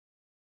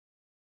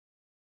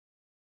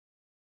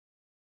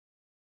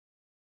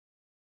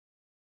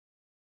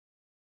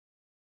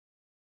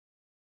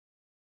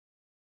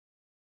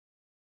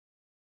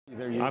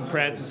I'm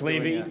Francis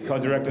Levy,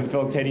 co-director of the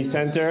Philoctetes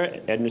Center.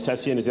 Ed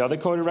Nersessian is the other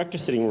co-director,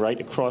 sitting right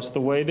across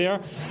the way there.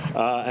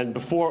 And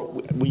before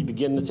we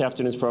begin this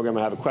afternoon's program,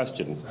 I have a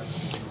question.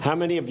 How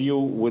many of you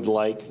would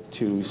like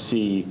to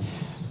see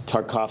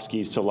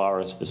Tarkovsky's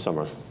Solaris this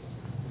summer?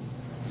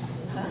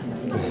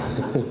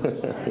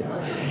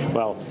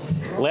 Well,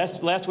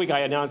 last week I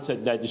announced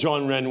that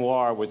Jean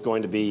Renoir was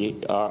going to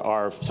be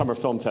our summer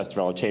film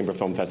festival, our chamber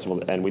film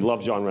festival, and we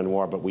love Jean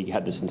Renoir, but we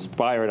had this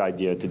inspired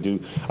idea to do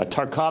a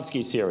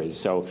Tarkovsky series.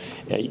 So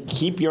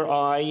keep your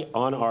eye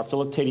on our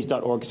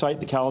philoctetes.org site,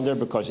 the calendar,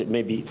 because it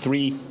may be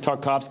 3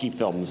 Tarkovsky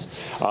films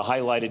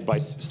highlighted by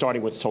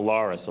starting with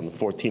Solaris on the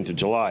 14th of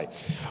July.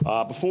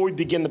 Before we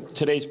begin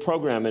today's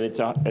program, and it's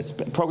a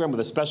program with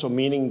a special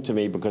meaning to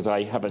me because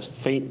I have a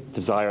faint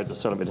desire to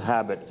sort of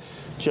inhabit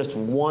just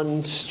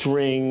one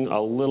string a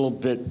little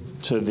bit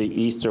to the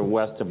east or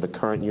west of the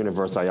current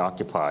universe I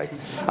occupy.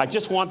 I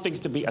just want things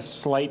to be a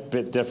slight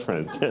bit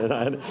different,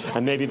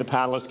 and maybe the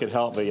panelists could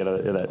help me in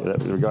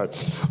that regard.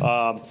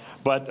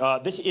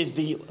 But this is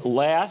the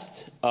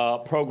last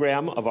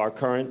program of our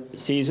current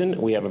season.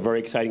 We have a very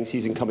exciting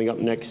season coming up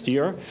next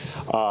year.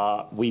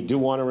 We do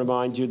want to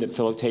remind you that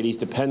Philoctetes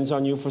depends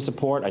on you for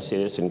support. I say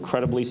this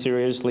incredibly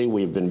seriously.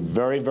 We've been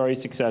very, very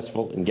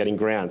successful in getting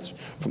grants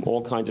from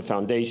all kinds of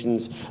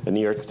foundations, the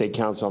New York State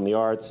Council on the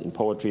Arts, in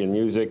poetry and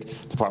music,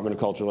 Department of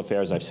Cultural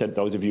Affairs. I've said,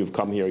 those of you who've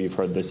come here, you've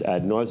heard this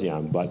ad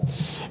nauseum, but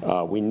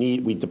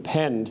we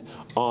depend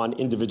on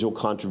individual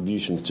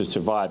contributions to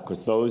survive,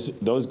 because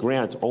those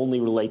grants only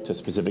relate to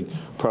specific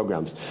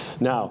programs.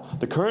 Now,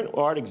 the current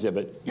art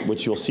exhibit,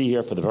 which you'll see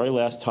here for the very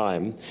last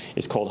time,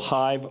 is called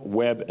Hive,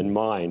 Web, and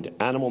Mind,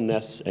 Animal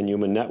Nests and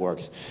Human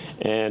Networks.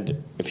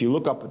 And if you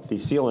look up at the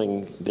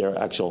ceiling, they're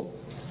actual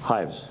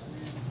hives.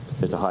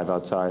 There's a hive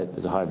outside,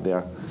 there's a hive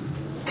there.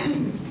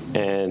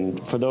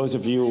 And for those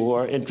of you who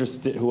are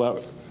interested, who are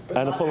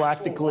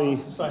anaphylactically,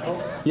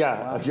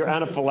 yeah, if you're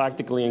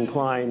anaphylactically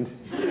inclined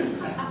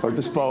or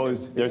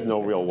disposed, there's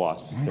no real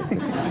wasps.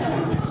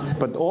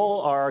 But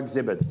all our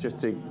exhibits, just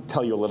to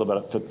tell you a little bit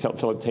about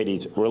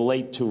Philoctetes,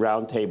 relate to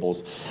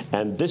roundtables.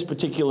 And this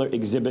particular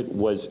exhibit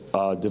was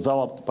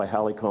developed by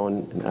Hallie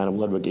Cohen and Adam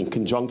Ludwig in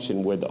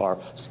conjunction with our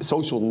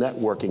social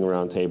networking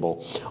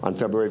roundtable on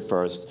February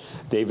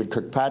 1st. David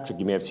Kirkpatrick,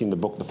 you may have seen the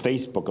book, The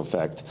Facebook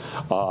Effect,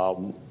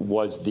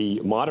 was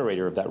the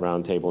moderator of that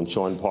roundtable, and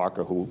Sean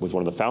Parker, who was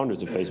one of the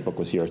founders of Facebook,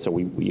 was here. So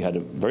we had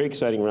a very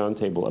exciting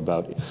roundtable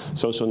about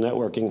social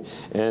networking.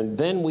 And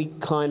then we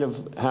kind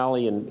of,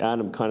 Hallie and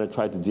Adam kind of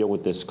tried to deal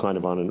with this kind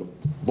of on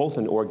both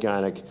an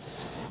organic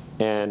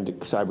and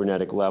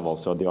cybernetic level.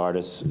 So the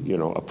artists,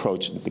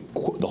 approach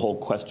the whole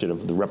question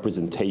of the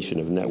representation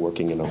of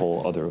networking in a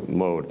whole other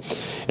mode.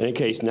 In any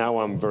case, now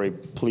I'm very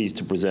pleased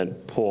to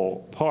present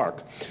Paul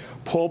Park.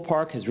 Paul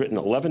Park has written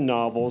 11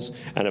 novels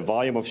and a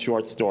volume of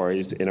short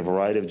stories in a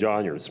variety of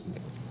genres.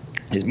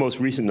 His most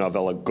recent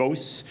novella,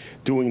 Ghosts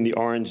Doing the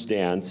Orange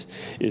Dance,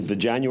 is in the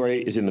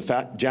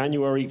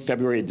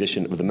January-February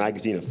edition of the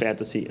magazine of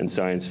fantasy and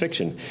science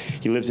fiction.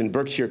 He lives in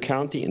Berkshire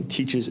County and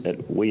teaches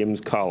at Williams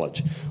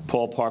College.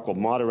 Paul Park will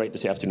moderate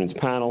this afternoon's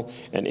panel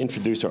and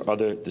introduce our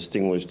other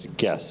distinguished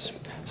guests.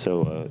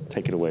 So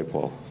take it away,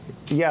 Paul.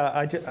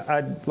 Yeah,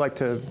 I'd like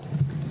to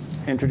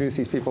introduce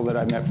these people that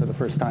I met for the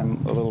first time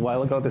a little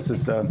while ago. This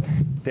is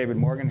David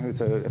Morgan,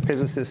 who's a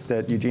physicist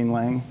at Eugene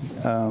Lang.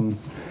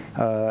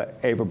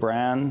 Ava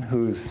Brann,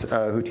 who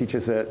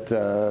teaches at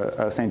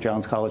St.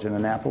 John's College in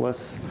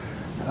Annapolis.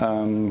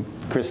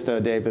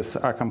 Christa Davis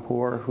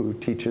Acampora, who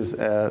teaches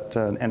at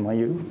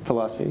NYU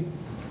philosophy.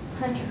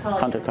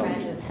 Hunter College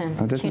Graduate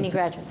Center, CUNY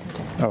Graduate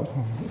Center.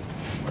 Oh,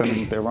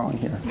 then they're wrong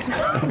here.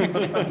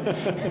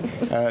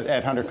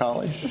 At Hunter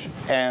College.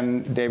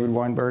 And David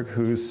Weinberg,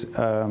 who's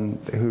a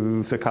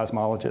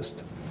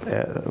cosmologist.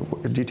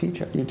 Do you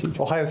teach? You teach?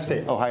 Ohio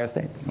State. Ohio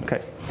State,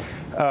 okay.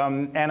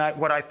 And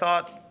what I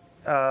thought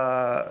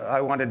I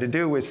wanted to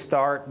do is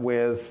start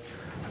with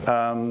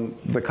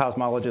the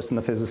cosmologists and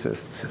the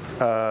physicists,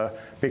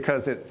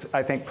 because it's,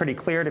 I think, pretty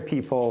clear to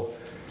people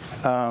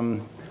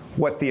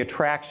what the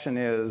attraction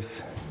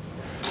is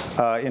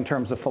in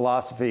terms of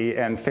philosophy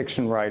and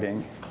fiction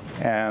writing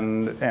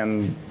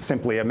and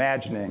simply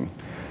imagining,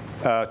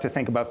 to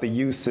think about the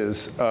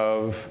uses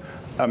of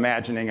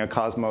imagining a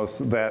cosmos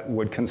that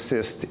would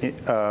consist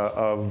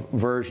of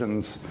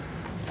versions,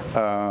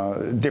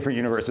 different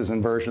universes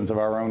and versions of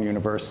our own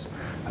universe.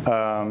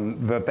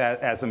 That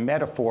as a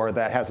metaphor,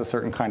 that has a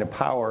certain kind of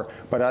power.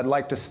 But I'd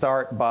like to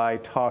start by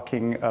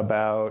talking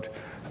about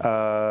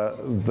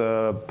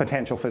the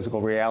potential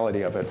physical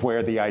reality of it,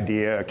 where the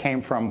idea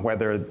came from,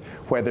 whether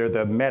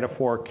the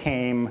metaphor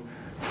came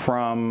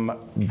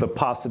from the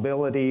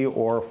possibility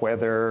or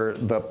whether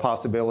the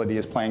possibility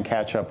is playing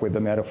catch up with the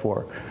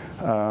metaphor.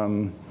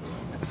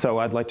 So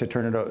I'd like to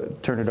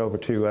turn it over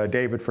to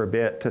David for a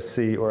bit to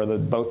see, or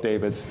both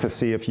Davids, to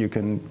see if you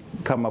can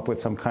come up with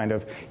some kind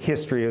of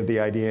history of the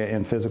idea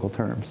in physical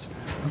terms.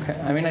 Okay.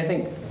 I mean, I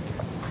think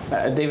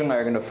Dave and I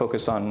are going to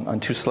focus on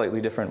two slightly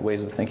different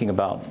ways of thinking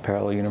about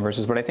parallel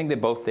universes, but I think they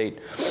both date,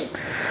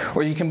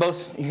 or you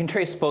can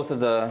trace both of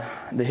the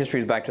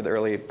histories back to the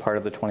early part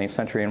of the 20th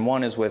century. And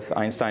one is with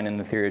Einstein and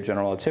the theory of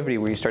general relativity,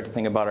 where you start to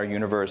think about our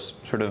universe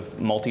sort of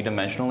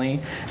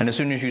multidimensionally. And as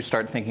soon as you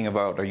start thinking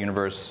about our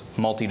universe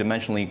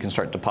multidimensionally, you can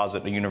start to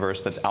posit a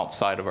universe that's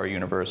outside of our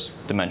universe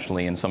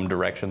dimensionally in some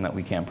direction that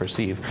we can't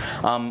perceive.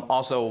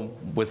 Also,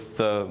 with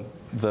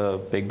the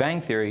Big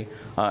Bang Theory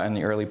in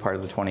the early part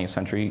of the 20th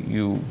century,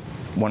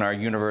 when our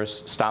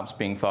universe stops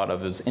being thought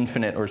of as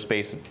infinite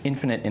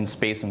in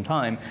space and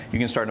time, you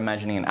can start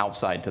imagining an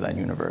outside to that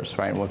universe,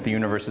 right? Well, if the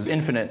universe is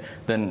infinite,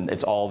 then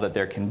it's all that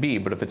there can be.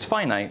 But if it's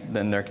finite,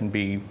 then there can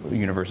be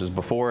universes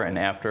before and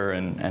after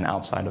and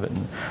outside of it.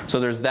 And so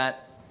there's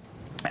that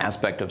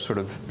aspect of sort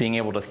of being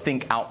able to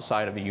think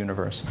outside of a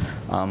universe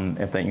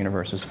if that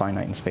universe is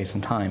finite in space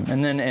and time.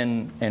 And then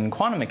in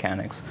quantum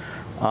mechanics,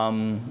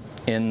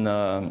 in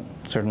the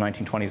sort of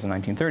 1920s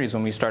and 1930s,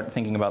 when we start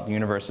thinking about the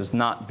universe as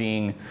not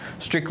being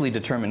strictly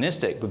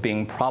deterministic, but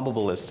being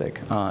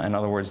probabilistic. In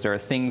other words, there are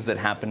things that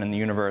happen in the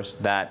universe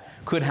that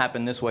could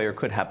happen this way or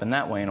could happen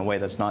that way in a way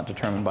that's not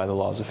determined by the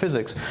laws of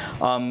physics.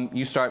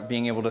 You start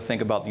being able to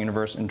think about the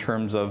universe in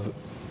terms of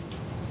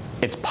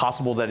it's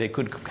possible that it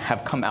could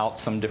have come out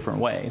some different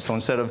way. So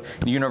instead of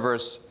the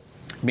universe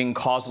being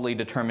causally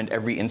determined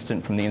every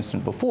instant from the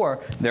instant before,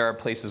 there are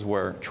places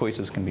where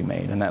choices can be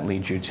made. And that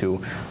leads you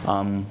to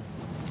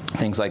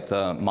things like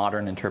the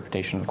modern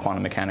interpretation of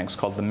quantum mechanics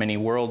called the many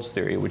worlds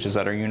theory, which is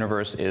that our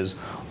universe is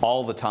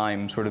all the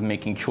time sort of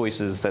making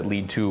choices that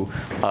lead to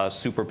a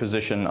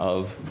superposition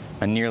of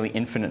a nearly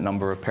infinite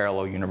number of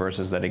parallel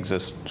universes that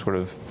exist sort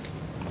of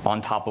on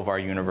top of our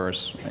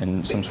universe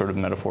in some sort of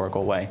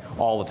metaphorical way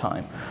all the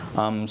time.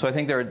 So I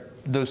think there are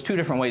those two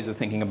different ways of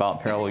thinking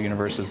about parallel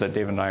universes that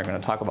Dave and I are going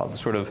to talk about, the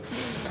sort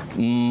of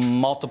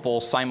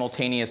multiple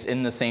simultaneous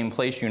in the same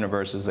place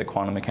universes that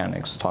quantum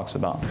mechanics talks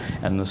about,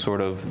 and the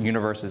sort of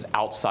universes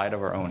outside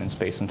of our own in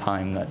space and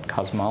time that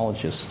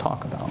cosmologists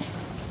talk about.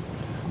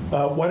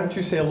 Why don't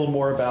you say a little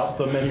more about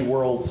the many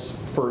worlds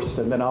first,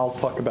 and then I'll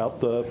talk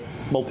about the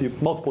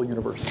multiple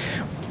universe.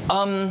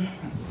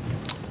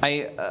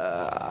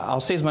 I'll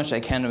say as much as I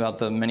can about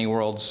the many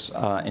worlds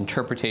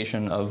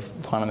interpretation of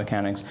quantum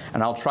mechanics,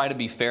 and I'll try to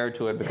be fair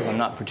to it because I'm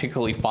not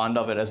particularly fond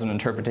of it as an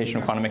interpretation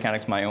of quantum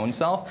mechanics my own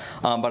self,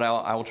 but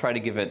I will try to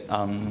give it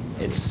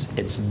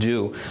its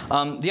due.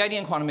 The idea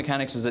in quantum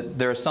mechanics is that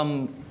there are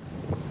some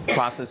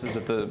processes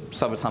at the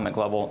subatomic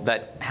level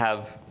that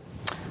have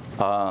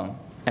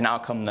an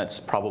outcome that's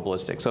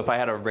probabilistic. So if I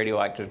had a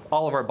radioactive,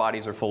 all of our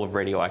bodies are full of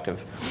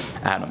radioactive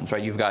atoms,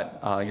 right? You've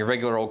got your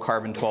regular old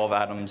carbon-12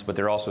 atoms, but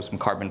there are also some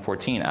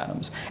carbon-14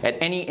 atoms. At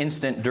any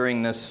instant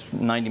during this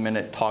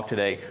 90-minute talk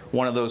today,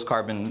 one of those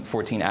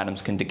carbon-14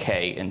 atoms can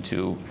decay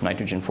into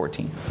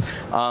nitrogen-14.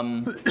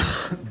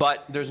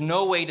 But there's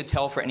no way to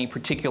tell for any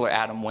particular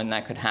atom when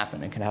that could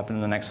happen. It could happen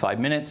in the next 5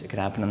 minutes. It could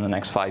happen in the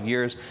next 5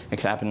 years. It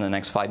could happen in the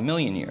next 5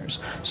 million years.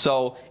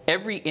 So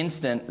every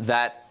instant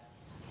that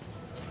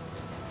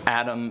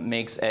atom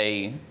makes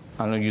a,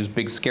 I'm going to use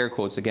big scare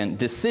quotes again,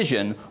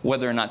 decision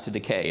whether or not to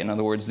decay. In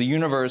other words, the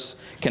universe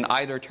can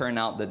either turn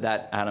out that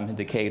that atom had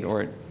decayed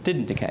or it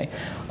didn't decay.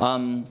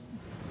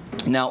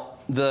 Now,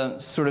 the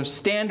sort of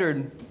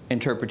standard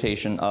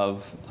interpretation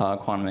of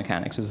quantum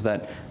mechanics is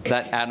that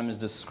that atom is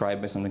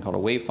described by something called a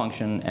wave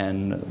function,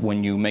 and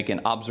when you make an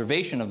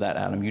observation of that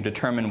atom, you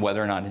determine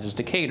whether or not it has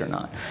decayed or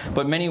not.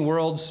 But many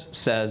worlds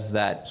says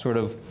that sort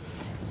of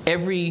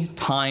every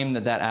time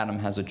that that atom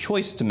has a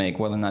choice to make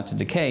whether or not to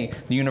decay,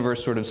 the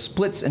universe sort of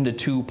splits into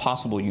two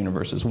possible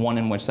universes, one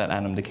in which that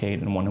atom decayed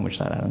and one in which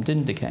that atom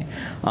didn't decay.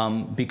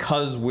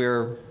 Because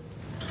we're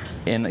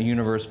in a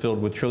universe filled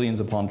with trillions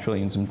upon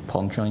trillions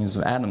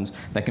of atoms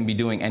that can be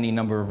doing any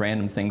number of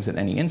random things at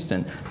any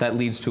instant, that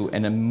leads to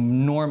an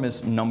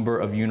enormous number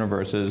of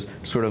universes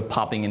sort of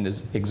popping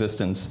into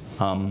existence.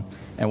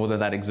 And whether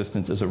that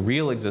existence is a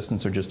real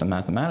existence or just a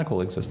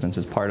mathematical existence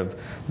is part of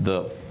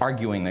the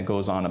arguing that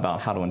goes on about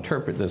how to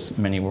interpret this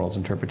many worlds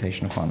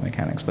interpretation of quantum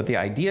mechanics. But the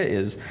idea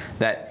is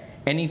that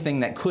anything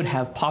that could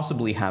have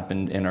possibly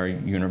happened in our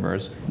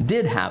universe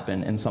did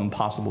happen in some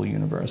possible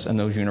universe, and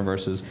those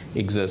universes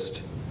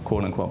exist,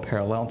 quote unquote,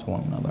 parallel to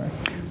one another.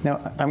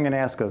 Now, I'm going to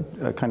ask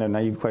a kind of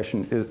naive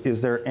question.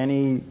 Is there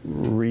any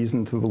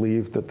reason to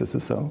believe that this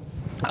is so?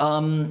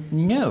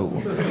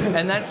 No.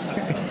 And that's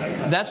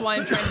why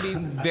I'm trying to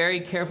be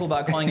very careful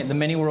about calling it the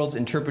many worlds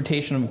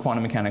interpretation of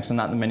quantum mechanics and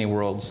not the many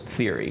worlds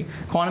theory.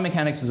 Quantum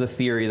mechanics is a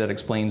theory that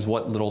explains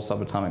what little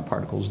subatomic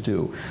particles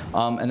do.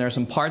 And there are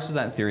some parts of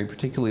that theory,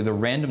 particularly the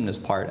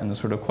randomness part and the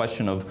sort of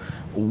question of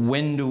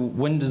when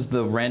does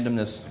the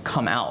randomness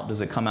come out?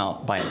 Does it come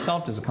out by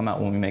itself? Does it come out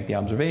when we make the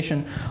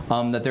observation?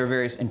 That there are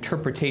various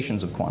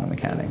interpretations of quantum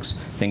mechanics.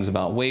 Things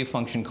about wave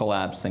function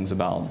collapse, things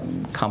about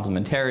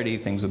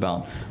complementarity, things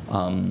about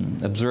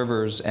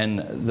observers,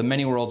 and the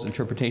many worlds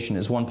interpretation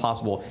is one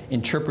possible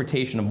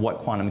interpretation of what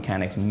quantum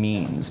mechanics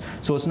means.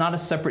 So it's not a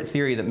separate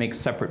theory that makes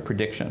separate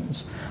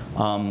predictions.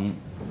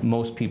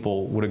 Most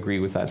people would agree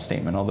with that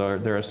statement, although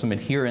there are some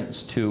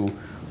adherents to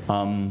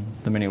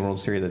the many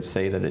worlds theory that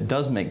say that it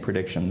does make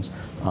predictions,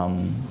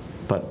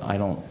 but I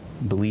don't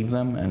believe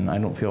them, and I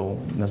don't feel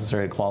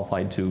necessarily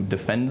qualified to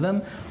defend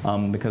them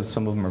because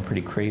some of them are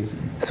pretty crazy.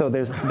 So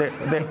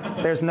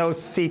there's no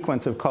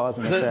sequence of cause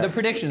and effect. The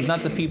predictions,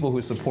 not the people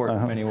who support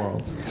many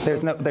worlds.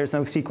 There's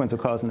no sequence of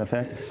cause and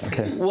effect.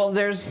 Okay. Well,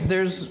 there's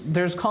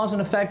cause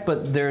and effect,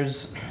 but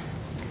there's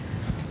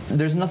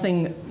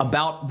nothing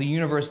about the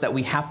universe that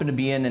we happen to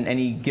be in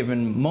any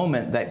given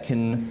moment that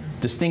can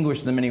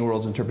distinguish the many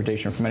worlds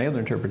interpretation from any other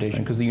interpretation,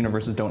 because the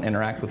universes don't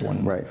interact with one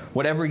another. Right.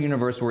 Whatever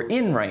universe we're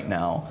in right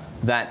now,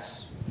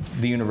 that's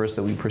the universe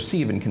that we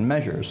perceive and can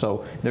measure.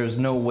 So there's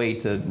no way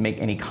to make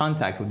any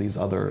contact with these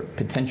other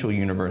potential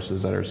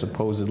universes that are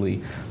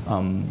supposedly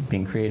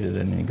being created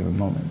at any given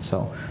moment.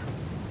 So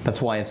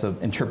that's why it's an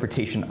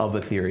interpretation of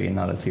a theory and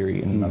not a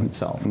theory in and of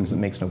itself, because it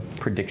makes no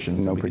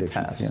predictions that we can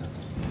test. Yeah.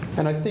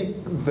 And I think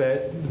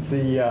that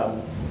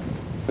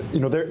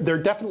there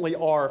definitely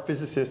are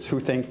physicists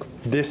who think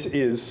this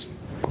is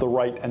the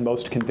right and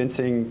most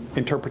convincing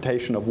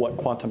interpretation of what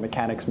quantum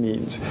mechanics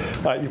means.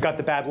 You've got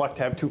the bad luck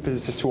to have two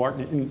physicists who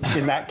aren't in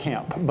that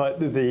camp, but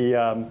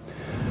bad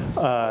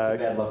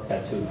luck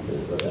tattoo.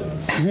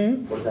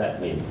 What does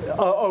that mean?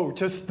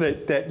 Just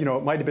that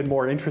it might have been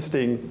more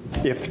interesting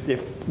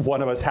if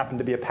one of us happened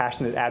to be a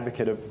passionate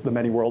advocate of the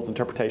many worlds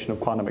interpretation of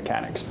quantum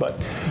mechanics. But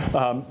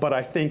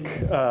I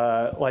think,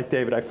 like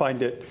David, I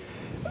find it.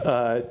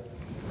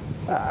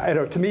 I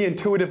don't know, to me,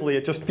 intuitively,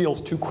 it just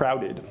feels too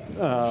crowded.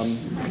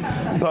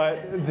 But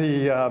at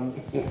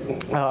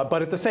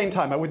the same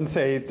time, I wouldn't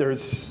say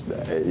there's,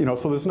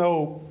 so there's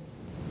no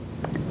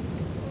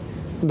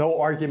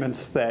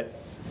arguments that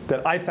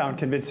I found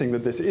convincing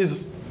that this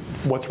is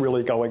what's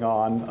really going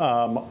on.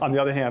 On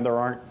the other hand, there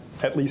aren't,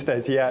 at least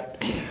as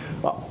yet.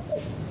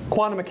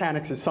 Quantum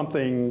mechanics is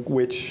something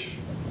which,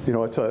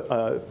 it's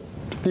a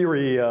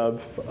theory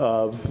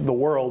of the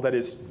world that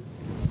is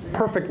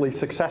perfectly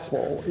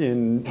successful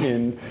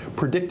in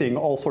predicting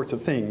all sorts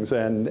of things, so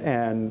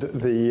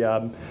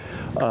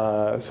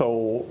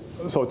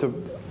it's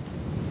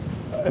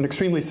an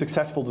extremely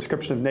successful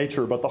description of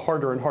nature. But the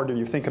harder and harder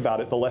you think about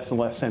it, the less and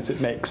less sense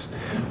it makes,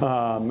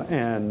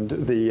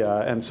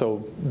 and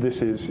so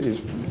this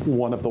is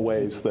one of the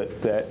ways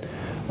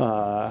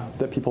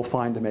that people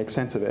find to make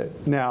sense of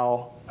it.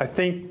 Now, I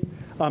think,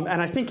 and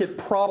I think it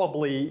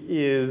probably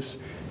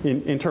is.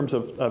 In terms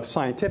of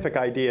scientific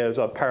ideas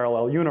of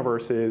parallel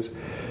universes,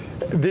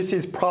 this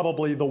is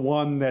probably the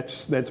one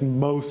that's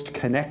most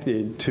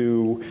connected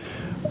to,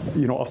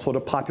 a sort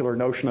of popular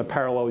notion of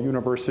parallel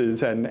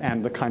universes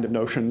and the kind of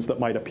notions that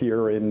might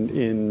appear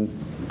in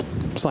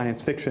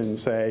science fiction,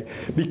 say,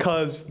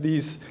 because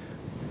these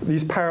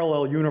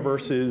parallel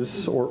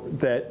universes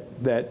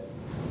that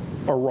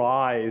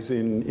arise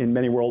in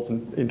many worlds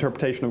and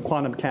interpretation of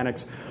quantum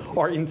mechanics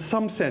are in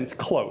some sense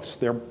close.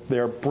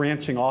 They're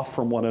branching off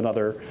from one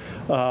another,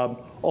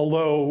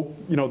 although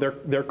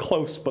they're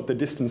close, but the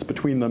distance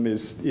between them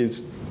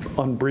is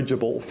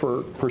unbridgeable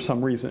for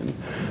some reason.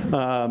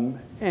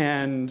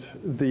 And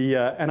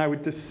I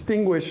would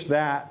distinguish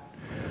that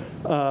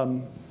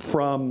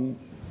from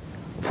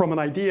an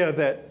idea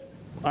that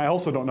I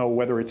also don't know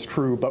whether it's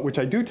true, but which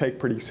I do take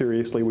pretty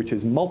seriously, which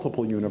is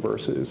multiple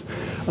universes.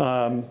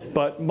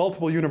 But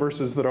multiple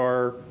universes that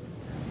are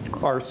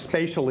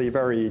spatially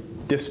very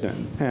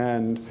distant,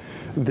 and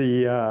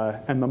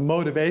the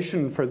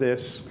motivation for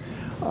this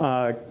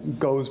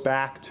goes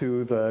back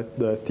to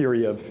the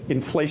theory of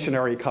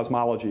inflationary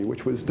cosmology,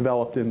 which was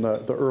developed in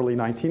the early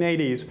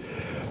 1980s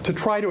to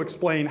try to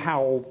explain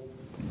how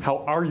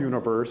our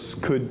universe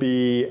could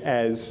be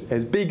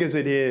as big as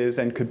it is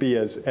and could be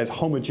as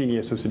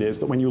homogeneous as it is.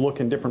 That when you look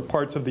in different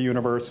parts of the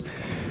universe,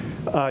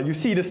 you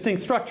see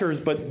distinct structures,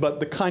 but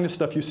the kind of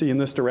stuff you see in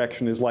this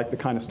direction is like the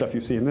kind of stuff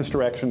you see in this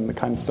direction, the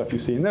kind of stuff you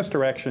see in this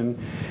direction.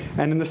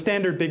 And in the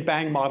standard Big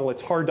Bang model,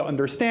 it's hard to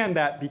understand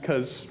that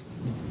because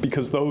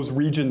those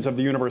regions of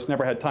the universe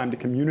never had time to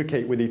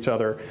communicate with each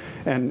other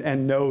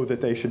and know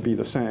that they should be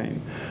the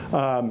same.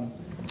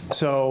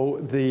 So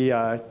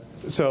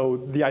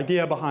the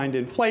idea behind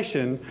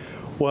inflation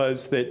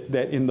was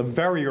that in the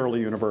very early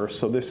universe,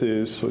 so this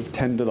is sort of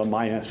 10 to the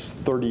minus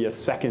 30th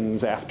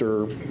seconds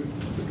after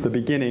the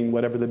beginning,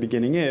 whatever the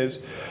beginning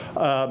is,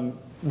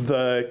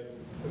 the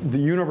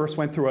universe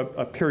went through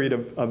a period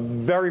of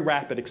very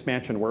rapid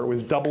expansion where it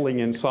was doubling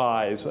in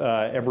size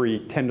every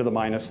 10 to the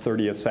minus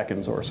 30th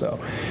seconds or so.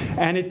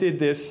 And it did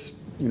this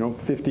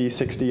 50,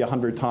 60,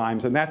 100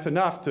 times, and that's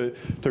enough to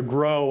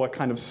grow a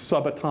kind of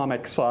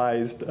subatomic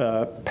sized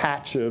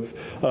patch of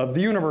the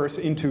universe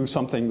into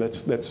something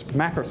that's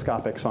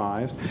macroscopic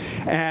sized.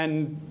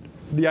 And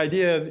the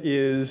idea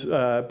is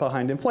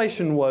behind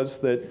inflation was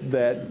that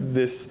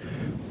this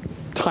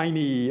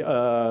tiny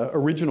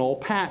original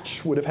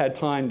patch would have had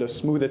time to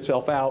smooth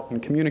itself out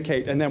and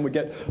communicate, and then would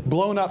get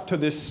blown up to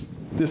this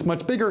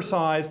much bigger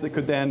size that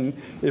could then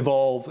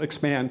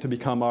expand to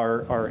become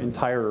our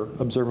entire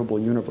observable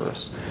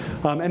universe.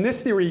 And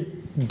this theory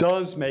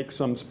does make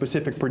some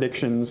specific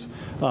predictions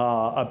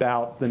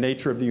about the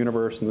nature of the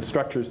universe and the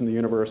structures in the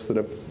universe and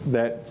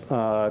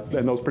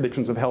those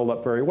predictions have held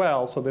up very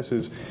well. So this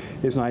is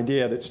an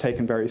idea that's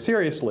taken very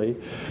seriously.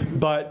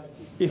 But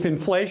if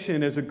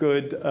inflation is a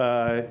good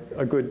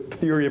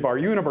theory of our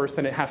universe,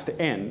 then it has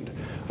to end.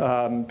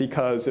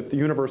 Because if the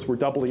universe were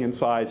doubling in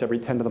size every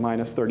 10 to the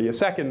minus 30th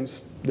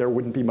seconds, there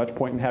wouldn't be much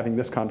point in having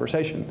this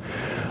conversation.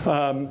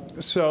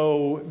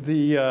 So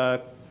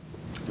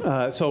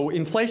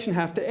inflation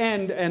has to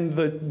end, and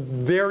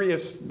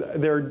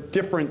there are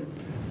different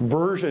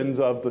versions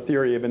of the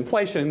theory of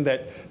inflation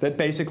that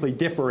basically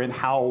differ in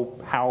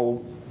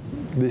how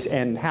this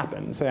end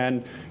happens.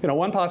 And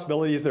one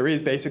possibility is there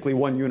is basically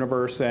one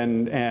universe,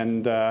 and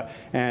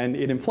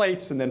it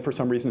inflates, and then for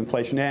some reason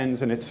inflation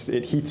ends, and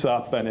it heats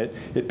up, and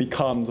it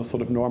becomes a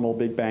sort of normal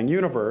Big Bang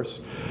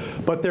universe.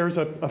 But there's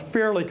a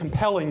fairly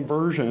compelling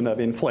version of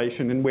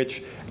inflation in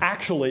which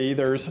actually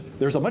there's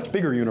a much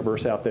bigger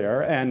universe out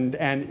there, and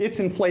it's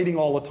inflating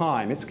all the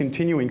time. It's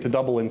continuing to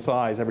double in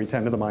size every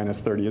 10 to the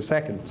minus 30th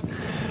seconds.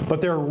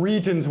 But there are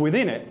regions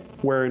within it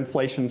where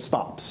inflation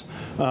stops,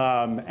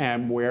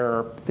 and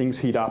where things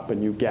heat up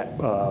and you get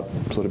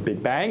sort of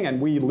Big Bang.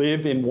 And we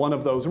live in one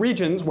of those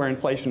regions where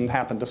inflation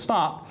happened to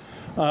stop.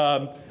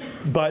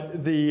 But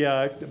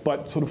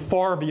sort of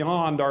far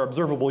beyond our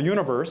observable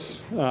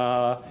universe,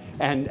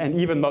 and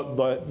even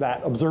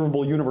that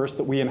observable universe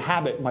that we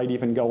inhabit might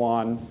even go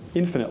on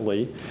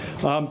infinitely.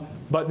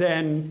 But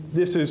then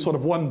this is sort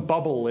of one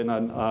bubble in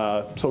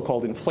a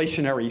so-called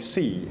inflationary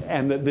sea,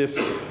 and that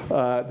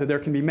there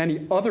can be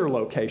many other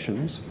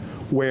locations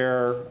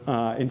where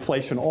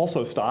inflation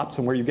also stops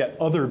and where you get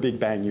other Big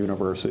Bang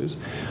universes.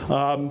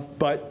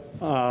 But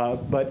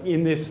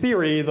in this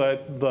theory,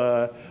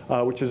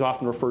 which is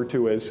often referred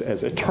to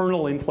as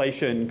eternal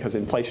inflation, because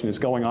inflation is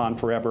going on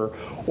forever,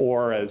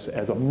 or as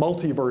a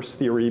multiverse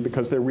theory,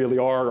 because there really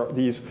are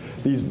these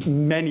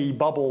many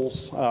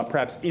bubbles,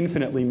 perhaps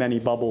infinitely many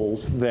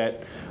bubbles,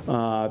 that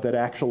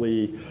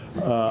actually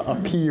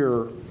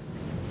appear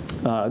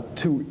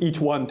to each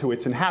one to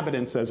its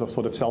inhabitants as a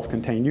sort of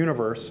self-contained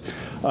universe.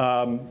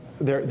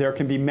 There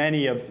can be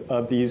many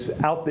of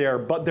these out there,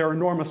 but they're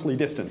enormously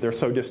distant. They're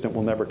so distant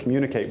we'll never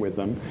communicate with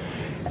them.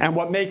 And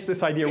what makes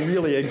this idea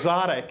really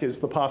exotic is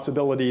the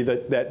possibility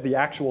that the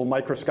actual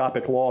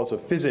microscopic laws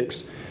of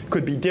physics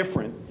could be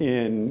different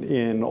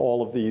in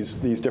all of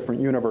these different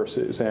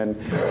universes.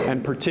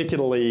 And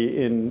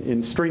particularly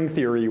in string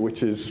theory,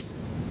 which is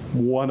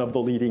one of the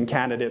leading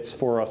candidates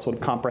for a sort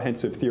of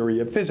comprehensive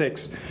theory of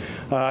physics.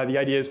 The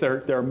idea is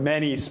there are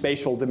many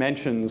spatial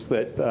dimensions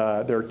there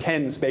are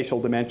 10 spatial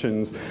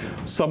dimensions,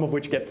 some of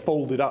which get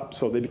folded up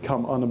so they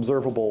become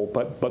unobservable,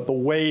 but the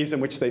ways in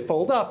which they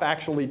fold up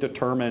actually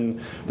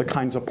determine the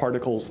kinds of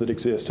particles that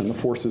exist and the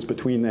forces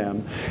between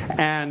them.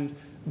 And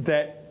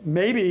that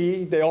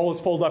maybe they always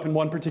fold up in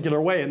one particular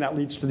way, and that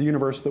leads to the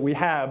universe that we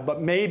have. But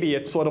maybe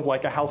it's sort of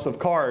like a house of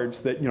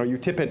cards that you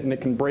tip it and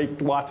it can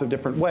break lots of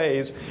different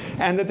ways,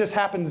 and that this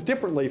happens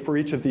differently for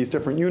each of these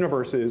different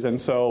universes. And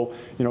so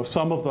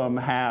some of them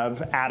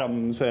have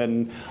atoms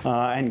and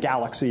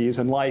galaxies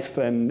and life,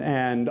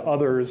 and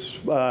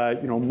others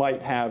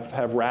might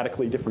have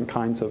radically different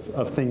kinds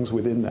of things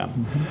within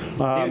them.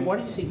 David, why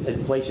do you think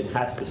inflation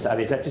has to stop?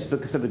 Is that just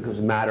because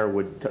matter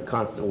would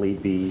constantly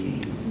be?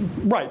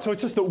 Right. So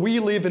it's just that we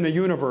live in a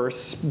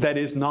universe that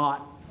is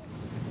not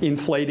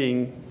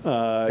inflating.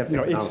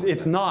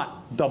 It's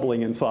not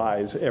doubling in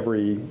size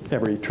every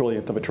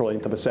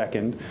trillionth of a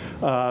second.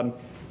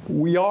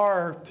 We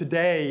are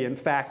today, in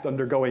fact,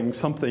 undergoing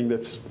something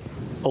that's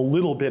a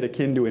little bit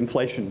akin to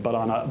inflation,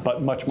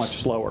 but much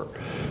slower.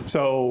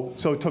 So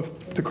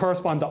to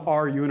correspond to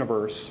our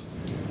universe,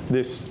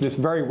 this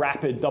very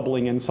rapid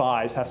doubling in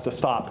size has to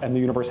stop, and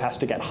the universe has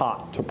to get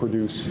hot to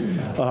produce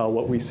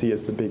what we see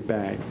as the Big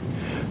Bang.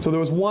 So there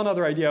was one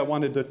other idea I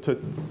wanted to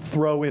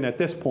throw in at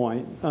this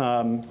point.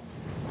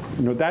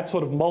 That's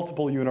sort of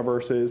multiple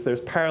universes.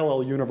 There's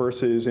parallel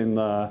universes in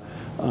the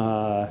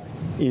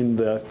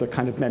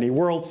kind of many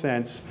world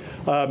sense.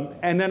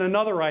 And then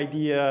another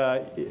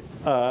idea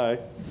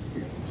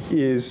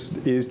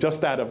is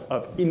just that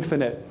of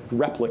infinite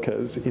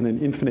replicas in an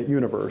infinite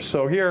universe.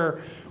 So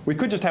here, we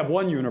could just have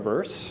one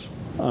universe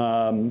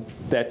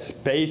that's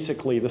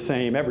basically the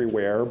same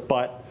everywhere,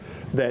 but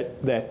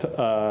that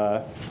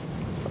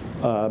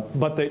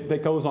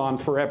goes on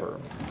forever.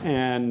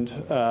 And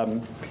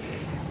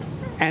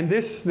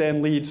this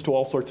then leads to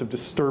all sorts of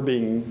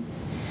disturbing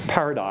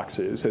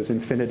paradoxes, as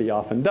infinity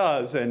often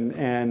does, and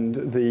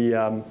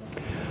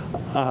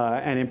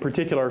in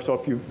particular, so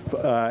if you've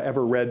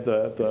ever read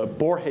the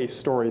Borges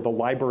story, The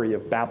Library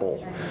of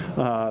Babel.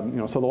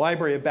 So the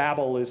Library of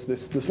Babel is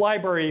this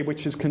library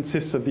which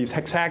consists of these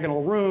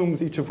hexagonal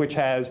rooms, each of which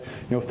has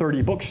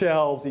 30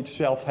 bookshelves. Each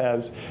shelf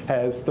has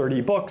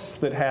 30 books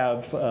that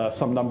have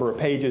some number of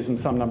pages and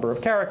some number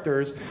of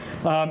characters.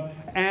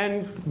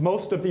 And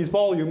most of these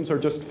volumes are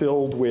just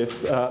filled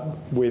with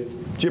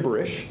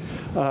gibberish,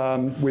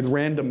 with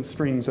random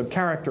strings of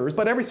characters.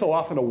 But every so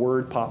often a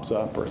word pops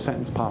up or a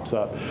sentence pops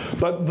up.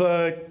 But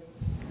the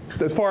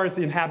as far as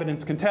the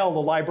inhabitants can tell, the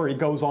library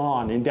goes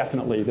on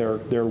indefinitely. There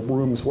are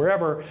rooms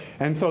wherever.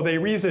 And so they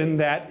reason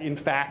that, in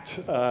fact,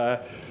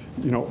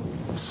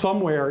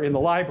 somewhere in the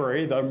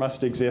library there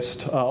must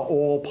exist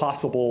all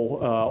possible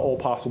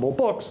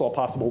books, all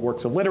possible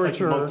works of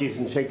literature. Like monkeys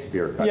and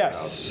Shakespeare.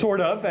 Yes,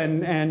 sort of.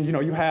 And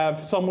you have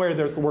somewhere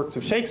there's the works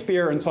of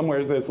Shakespeare, and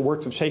somewhere there's the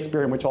works of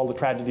Shakespeare in which all the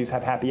tragedies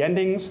have happy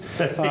endings,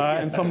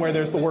 and somewhere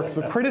there's the works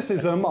of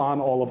criticism on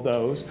all of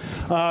those.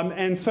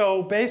 And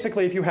so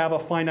basically, if you have a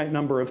finite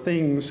number of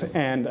things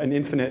and an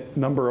infinite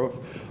number of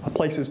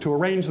places to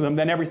arrange them,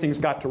 then everything's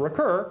got to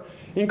recur.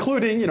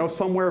 Including,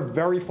 somewhere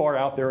very far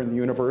out there in the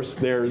universe,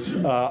 there's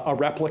a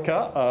replica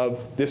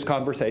of this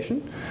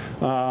conversation,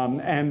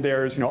 and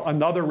there's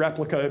another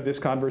replica of this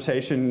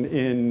conversation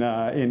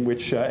in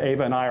which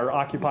Ava and I are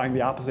occupying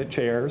the opposite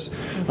chairs,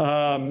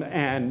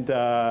 and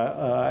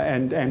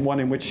one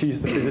in which she's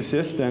the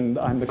physicist and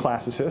I'm the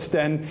classicist,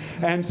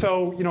 and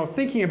so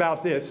thinking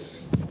about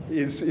this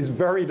is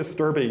very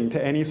disturbing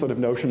to any sort of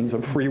notions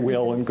of free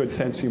will and good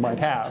sense you might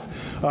have.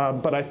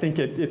 But I think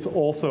it's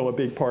also a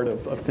big part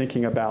of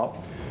thinking about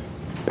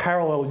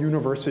parallel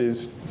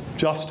universes,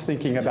 just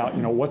thinking about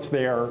what's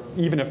there,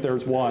 even if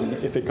there's one,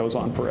 if it goes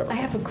on forever. I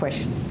have a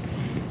question.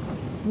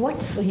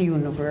 What's a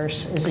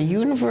universe? Is a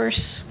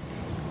universe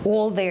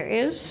all there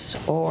is,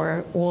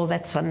 or all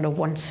that's under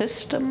one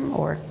system,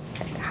 or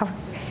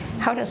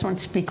how does one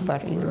speak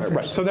about a universe?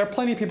 Right. So there are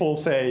plenty of people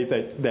who say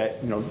that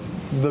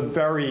the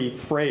very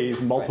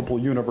phrase multiple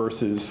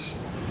universes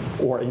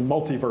or a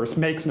multiverse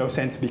makes no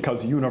sense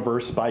because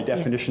universe by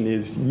definition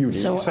is unity.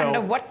 So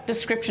under what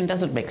description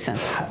does it make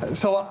sense?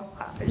 So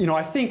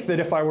I think that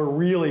if I were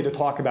really to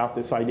talk about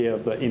this idea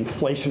of the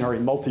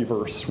inflationary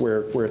multiverse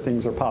where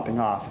things are popping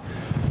off,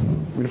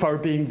 if I were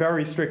being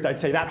very strict, I'd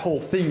say that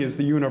whole thing is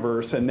the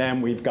universe, and then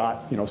we've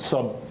got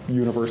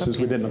sub-universes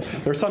within them.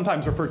 They're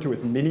sometimes referred to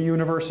as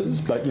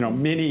mini-universes, but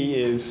mini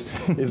is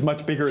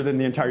much bigger than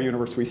the entire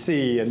universe we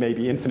see, and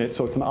maybe infinite,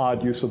 so it's an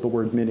odd use of the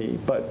word mini.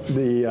 But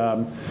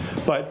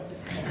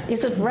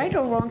is it right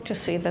or wrong to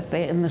say that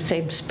they're in the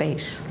same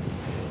space?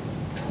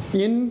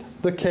 In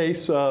the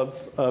case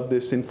of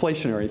this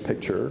inflationary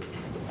picture,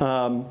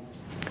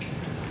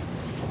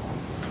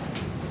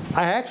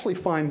 I actually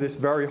find this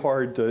very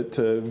hard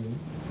to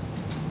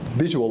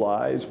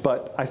visualize,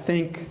 but I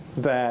think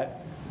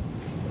that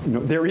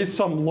there is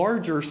some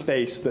larger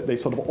space that they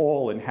sort of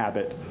all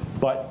inhabit,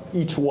 but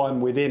each one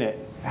within it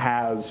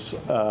has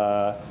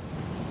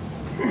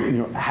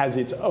has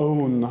its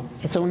own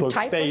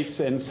space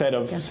and set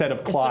of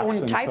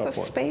clocks and so forth. Its own type of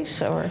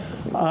space, or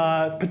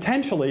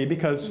potentially,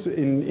 because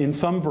in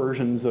some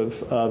versions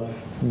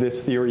of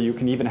this theory, you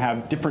can even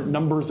have different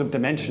numbers of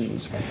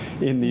dimensions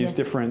in these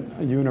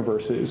different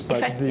universes. But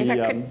if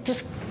I could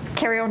just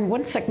carry on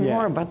 1 second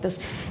more about this,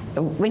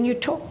 when you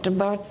talked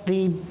about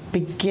the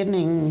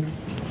beginning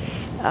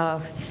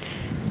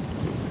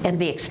and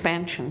the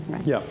expansion,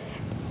 right? Yeah.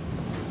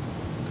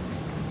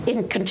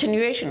 In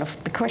continuation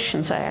of the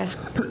questions I asked,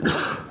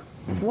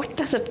 what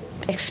does it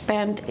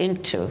expand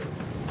into?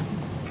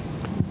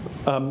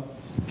 I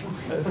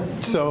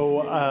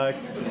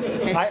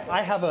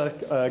have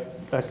a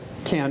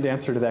canned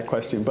answer to that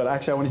question, but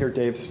actually I want to hear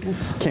Dave's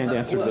canned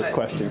answer to this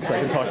question, because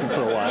I've been talking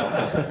for a while.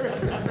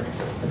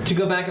 To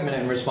go back a minute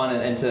and respond,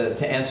 and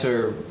to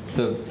answer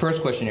the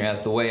first question you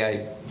asked, the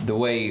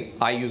way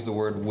I use the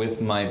word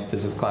with my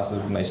physics classes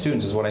with my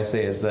students is what I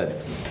say is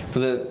that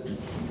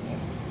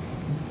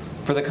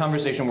for the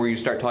conversation where you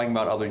start talking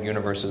about other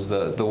universes,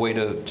 the way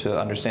to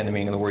understand the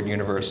meaning of the word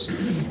universe,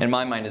 in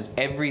my mind, is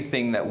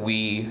everything that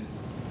we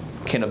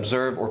can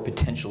observe or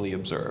potentially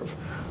observe,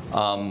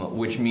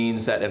 which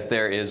means that if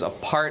there is a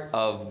part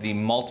of the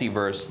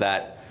multiverse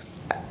that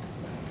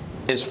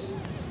is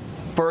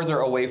further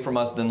away from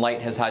us than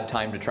light has had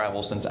time to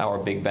travel since our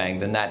Big Bang,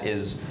 then that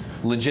is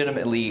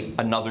legitimately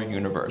another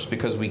universe,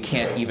 because we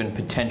can't even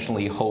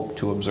potentially hope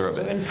to observe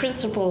it. So in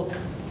principle,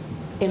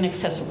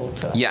 inaccessible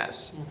to us.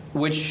 Yes.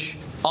 Which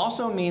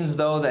also means,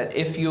 though, that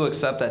if you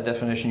accept that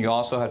definition, you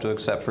also have to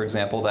accept, for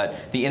example,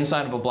 that the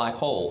inside of a black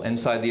hole,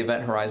 inside the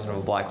event horizon of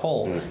a black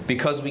hole,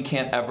 because we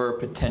can't ever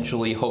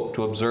potentially hope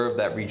to observe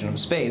that region of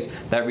space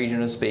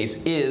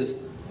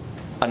is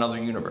another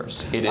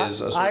universe. It is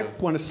a sort of...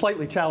 want to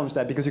slightly challenge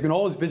that, because you can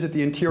always visit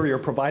the interior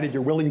provided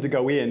you're willing to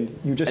go in.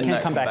 You just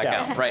can't come back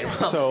out. Right.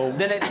 Well, so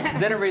then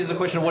it raises the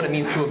question of what it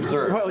means to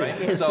observe. Well, right?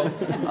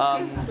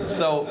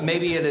 So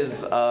maybe it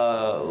is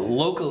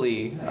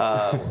locally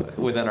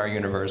within our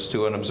universe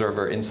to an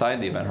observer inside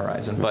the event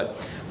horizon. But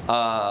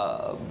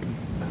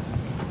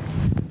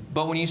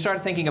when you start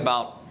thinking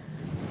about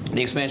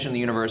the expansion of the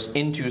universe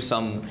into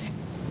some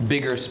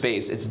bigger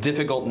space, it's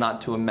difficult not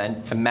to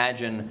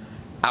imagine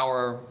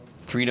our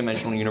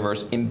three-dimensional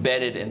universe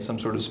embedded in some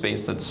sort of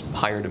space that's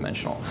higher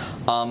dimensional.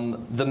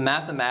 The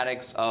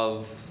mathematics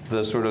of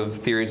the sort of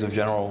theories of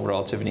general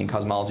relativity and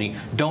cosmology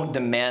don't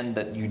demand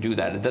that you do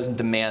that. It doesn't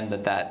demand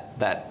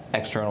that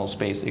external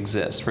space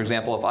exists. For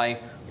example, if I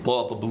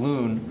blow up a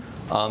balloon,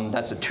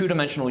 that's a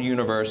two-dimensional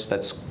universe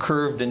that's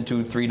curved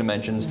into 3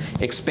 dimensions,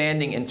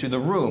 expanding into the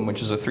room,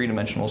 which is a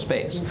 3-dimensional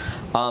space.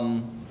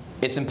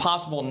 it's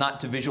impossible not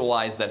to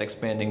visualize that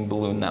expanding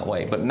balloon that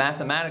way. But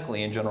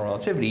mathematically, in general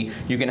relativity,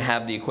 you can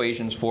have the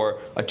equations for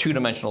a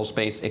two-dimensional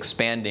space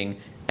expanding,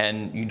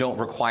 and you don't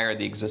require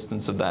the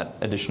existence of that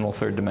additional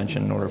third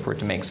dimension in order for it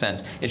to make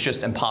sense. It's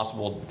just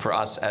impossible for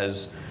us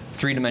as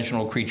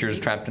three-dimensional creatures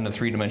trapped in a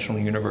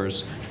three-dimensional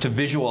universe to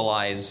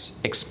visualize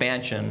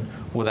expansion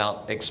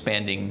without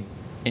expanding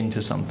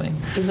into something.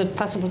 Is it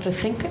possible to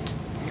think it?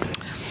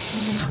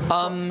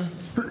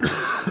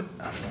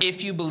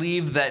 If you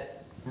believe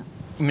that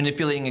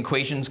manipulating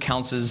equations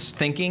counts as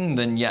thinking,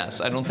 then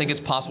yes. I don't think it's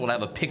possible to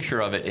have a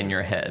picture of it in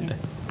your head.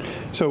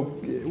 So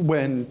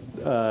when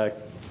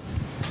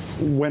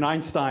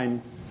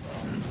Einstein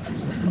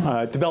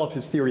developed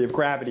his theory of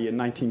gravity in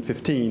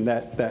 1915,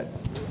 that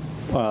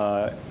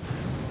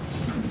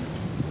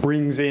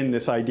brings in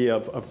this idea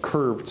of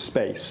curved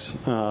space.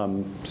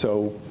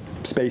 So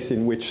space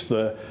in which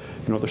the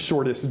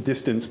shortest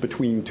distance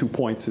between 2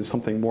 points is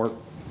something more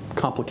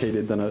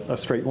complicated than a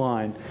straight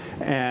line,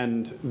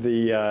 and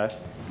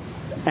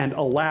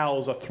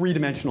allows a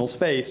three-dimensional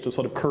space to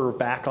sort of curve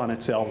back on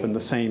itself in the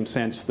same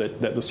sense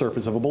that the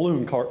surface of a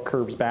balloon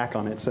curves back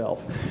on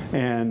itself.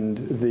 And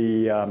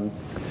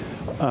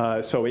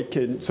so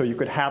you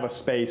could have a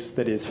space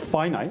that is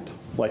finite,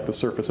 like the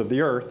surface of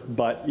the Earth,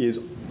 but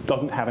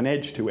doesn't have an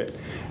edge to it.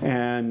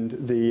 And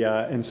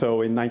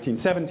so in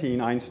 1917,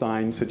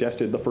 Einstein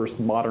suggested the first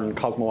modern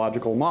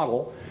cosmological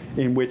model,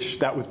 in which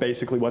that was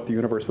basically what the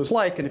universe was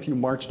like. And if you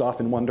marched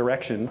off in one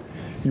direction,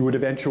 you would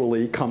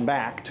eventually come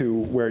back to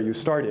where you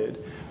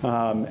started.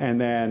 And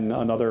then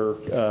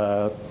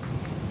another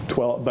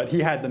 12, but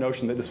he had the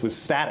notion that this was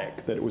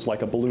static, that it was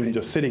like a balloon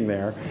just sitting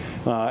there.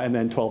 And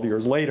then 12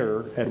 years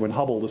later, Edwin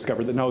Hubble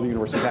discovered that no, the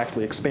universe is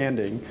actually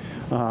expanding.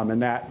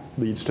 And that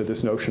leads to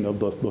this notion of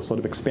the sort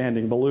of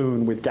expanding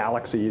balloon with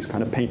galaxies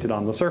kind of painted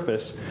on the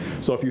surface.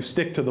 So if you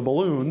stick to the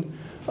balloon,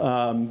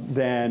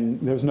 then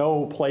there's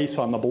no place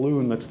on the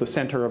balloon that's the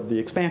center of the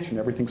expansion.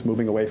 Everything's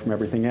moving away from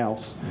everything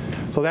else.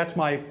 So that's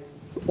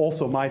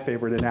also my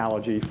favorite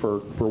analogy for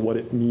what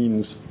it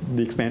means,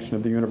 the expansion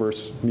of the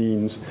universe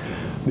means.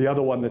 The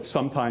other one that's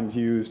sometimes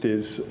used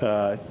is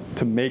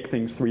to make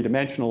things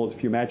three-dimensional is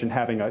if you imagine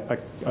having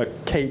a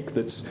cake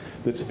that's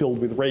filled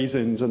with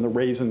raisins, and the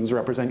raisins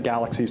represent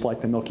galaxies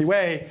like the Milky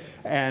Way,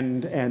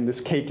 and this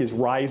cake is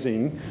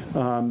rising,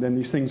 then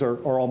these things are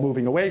all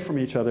moving away from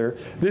each other.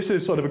 This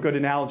is sort of a good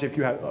analogy if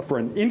you have for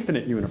an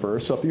infinite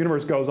universe. So if the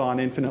universe goes on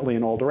infinitely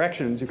in all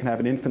directions, you can have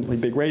an infinitely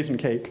big raisin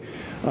cake,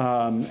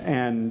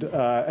 and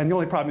the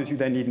only problem is you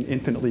then need an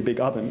infinitely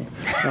big oven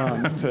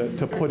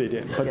to put it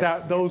in.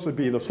 But those would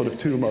be the sort of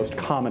two most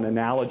common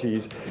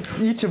analogies,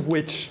 each of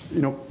which,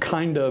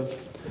 kind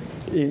of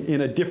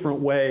in a different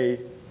way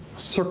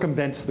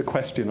circumvents the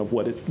question of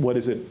what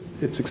is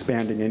it's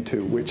expanding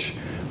into, which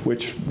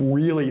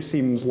really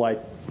seems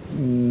like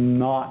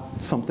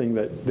not something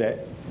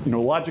that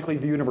logically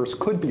the universe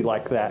could be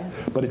like that,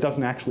 but it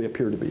doesn't actually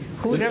appear to be.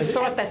 Who would have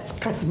thought that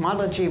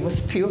cosmology was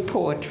pure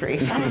poetry?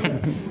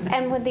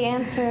 And would the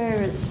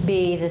answers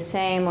be the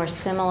same or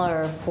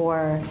similar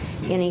for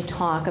any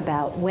talk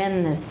about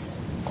when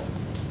this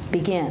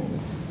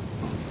begins?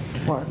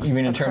 You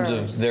mean in terms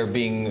of there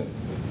being,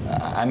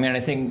 I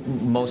think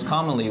most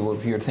commonly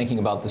if you're thinking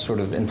about the sort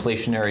of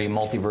inflationary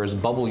multiverse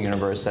bubble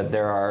universe, that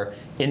there are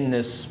in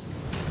this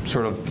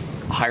sort of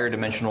higher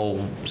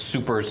dimensional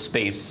super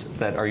space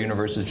that our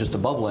universe is just a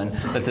bubble in,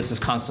 that this is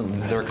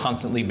there are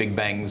constantly big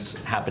bangs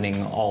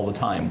happening all the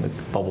time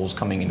with bubbles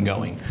coming and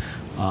going.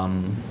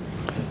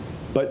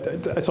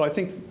 So I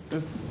think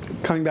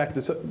coming back to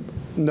this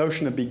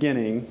notion of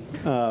beginning,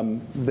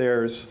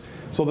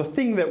 so the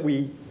thing that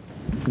we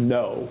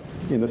know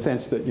in the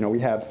sense that we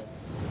have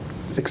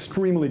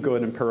extremely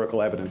good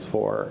empirical evidence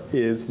for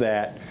is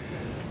that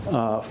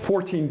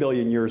 14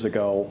 billion years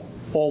ago,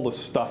 all the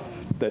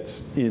stuff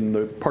that's in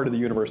the part of the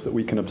universe that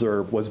we can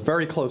observe was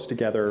very close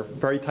together,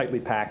 very tightly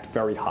packed,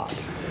 very hot.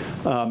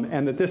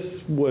 And that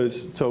this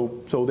was,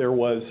 so there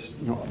was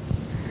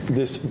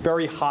this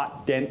very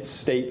hot, dense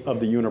state of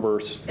the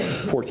universe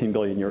 14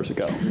 billion years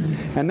ago.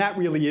 And that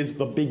really is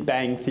the Big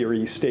Bang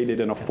theory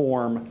stated in a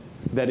form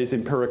that is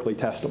empirically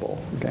testable.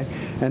 Okay?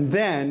 And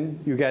then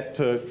you get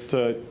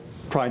to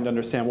trying to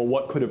understand, well,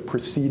 what could have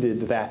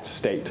preceded that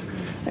state?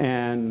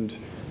 And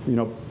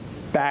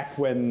back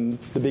when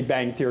the Big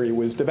Bang theory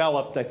was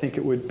developed, I think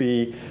it would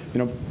be,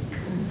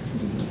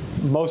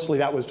 mostly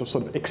that was just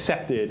sort of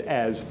accepted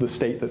as the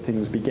state that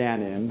things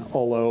began in,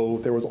 although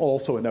there was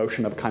also a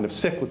notion of a kind of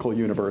cyclical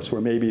universe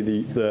where maybe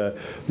the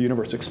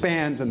universe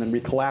expands and then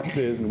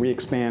recollapses and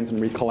re-expands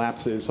and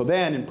recollapses. So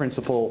then, in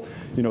principle,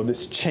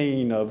 this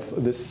chain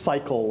of, this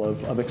cycle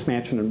of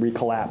expansion and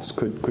recollapse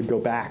could go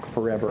back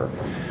forever.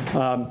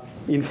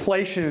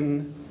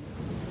 Inflation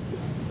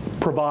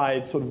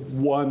provides sort of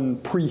one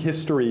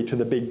prehistory to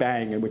the Big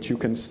Bang in which you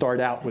can start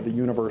out with a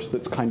universe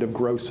that's kind of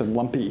gross and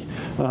lumpy,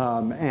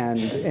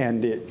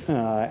 and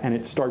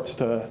it starts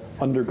to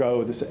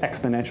undergo this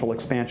exponential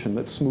expansion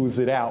that smooths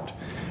it out,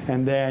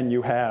 and then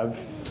you have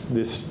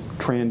this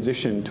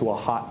transition to a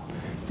hot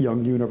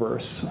young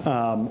universe,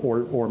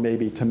 or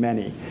maybe to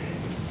many.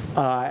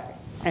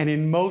 And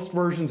in most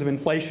versions of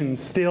inflation,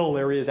 still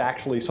there is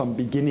actually some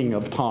beginning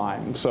of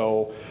time,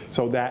 so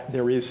that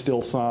there is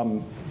still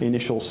some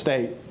initial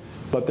state.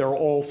 But there are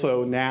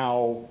also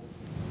now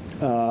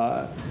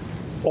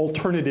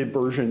alternative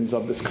versions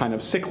of this kind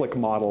of cyclic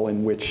model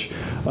in which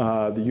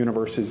the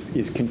universe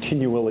is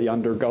continually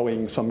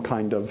undergoing some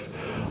kind of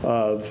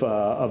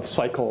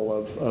cycle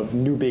of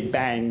new big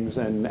bangs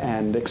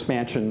and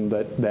expansion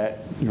that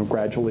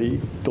gradually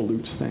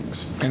dilutes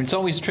things. And it's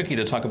always tricky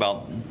to talk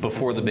about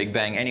before the Big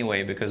Bang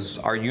anyway, because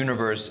our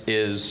universe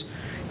is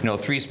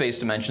 3 space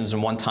dimensions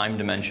and 1 time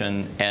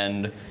dimension,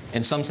 and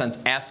in some sense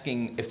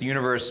asking if the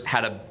universe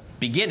had a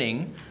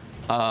beginning,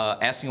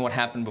 asking what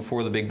happened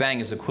before the Big Bang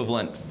is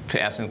equivalent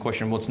to asking the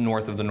question, what's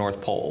north of the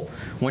North Pole?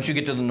 Once you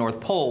get to the North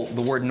Pole,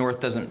 the word north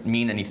doesn't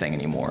mean anything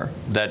anymore.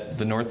 That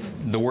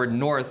the word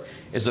north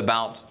is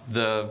about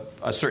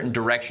a certain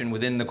direction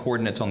within the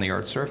coordinates on the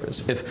Earth's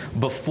surface. If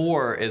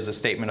before is a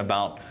statement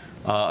about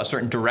a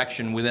certain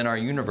direction within our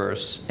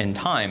universe in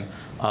time,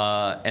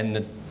 and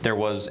that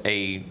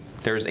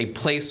there's a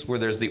place where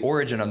there's the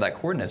origin of that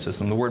coordinate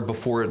system. The word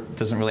before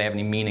doesn't really have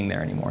any meaning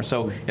there anymore.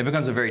 So it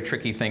becomes a very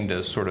tricky thing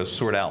to sort of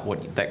sort out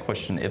what that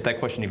question, if that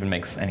question even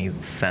makes any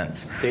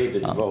sense.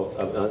 David, it's both.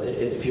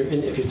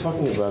 If you're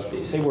talking about,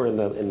 say we're in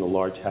the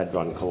Large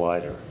Hadron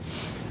Collider.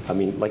 I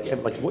mean, like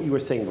what you were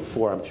saying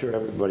before, I'm sure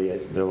everybody,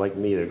 they're like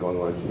me, they're going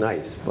like,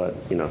 nice, but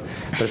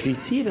but if you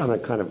see it on a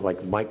kind of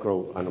like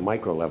on a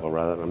micro level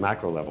rather than a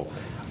macro level,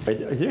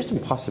 is there some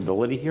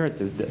possibility here?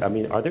 I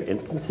mean, are there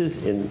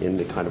instances in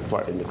the kind of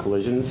in the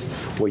collisions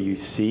where you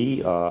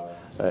see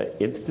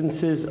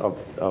instances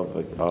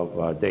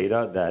of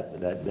data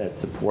that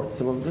support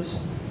some of this?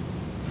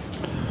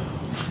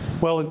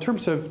 Well, in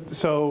terms of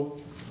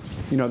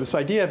this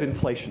idea of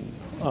inflation,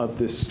 of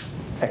this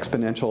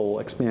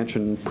exponential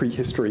expansion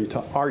prehistory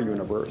to our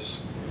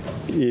universe,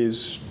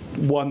 is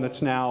one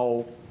that's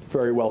now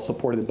very well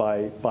supported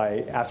by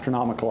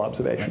astronomical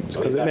observations,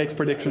 because it makes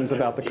predictions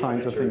about the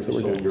kinds of things that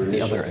we're doing. Your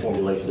initial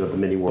formulations of the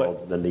many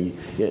worlds, then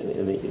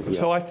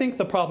So I think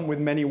the problem with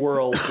many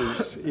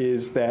worlds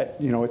is that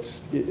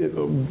with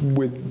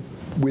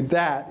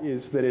that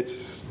is that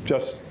it's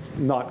just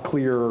not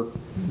clear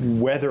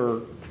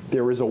whether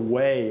there is a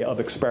way of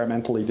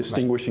experimentally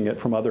distinguishing it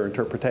from other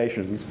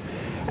interpretations.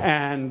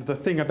 And the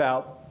thing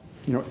about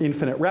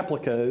infinite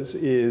replicas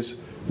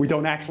is we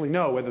don't actually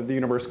know whether the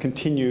universe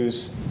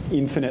continues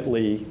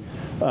infinitely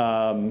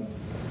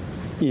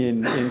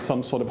in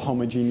some sort of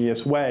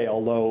homogeneous way,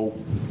 although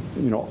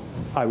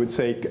I would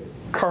say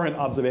current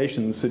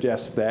observations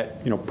suggest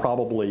that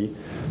probably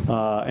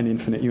an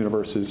infinite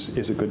universe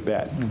is a good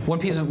bet. One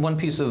piece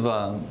of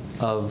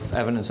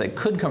evidence that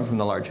could come from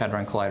the Large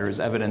Hadron Collider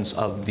is evidence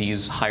of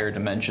these higher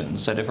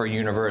dimensions. That if our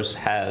universe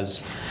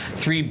has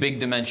 3 big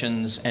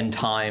dimensions and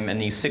time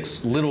and these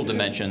 6 little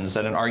dimensions,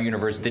 that in our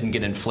universe didn't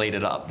get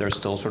inflated up. They're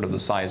still sort of the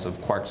size of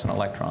quarks and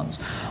electrons.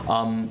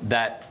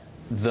 That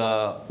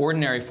the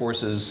ordinary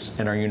forces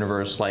in our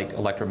universe, like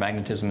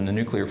electromagnetism and the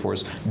nuclear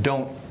force,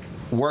 don't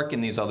work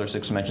in these other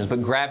 6 dimensions,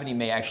 but gravity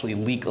may actually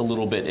leak a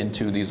little bit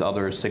into these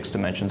other 6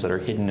 dimensions that are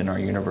hidden in our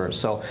universe.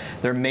 So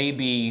there may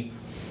be,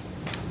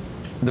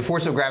 the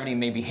force of gravity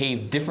may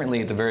behave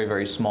differently at the very,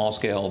 very small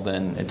scale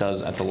than it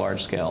does at the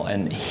large scale.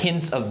 And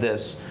hints of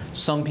this,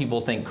 some people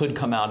think, could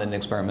come out in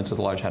experiments with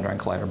the Large Hadron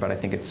Collider, but I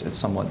think it's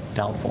somewhat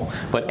doubtful.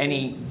 But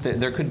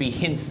there could be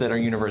hints that our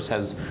universe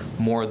has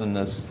more than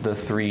the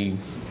 3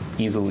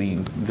 easily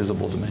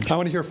visible dimensions. I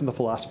want to hear from the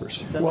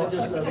philosophers. Can I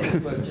just ask a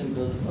question?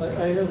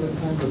 I have a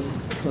kind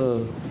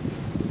of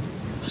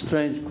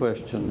strange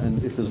question,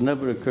 and it has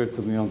never occurred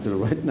to me until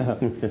right now.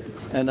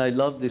 And I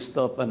love this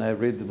stuff, and I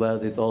read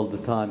about it all the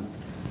time.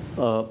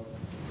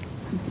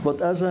 But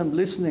as I'm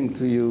listening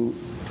to you,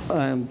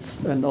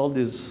 and all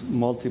these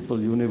multiple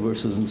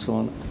universes and so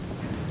on,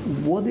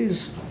 what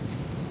is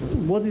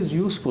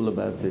useful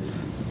about this?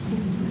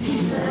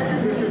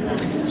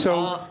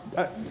 So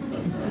I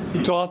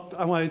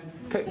want to.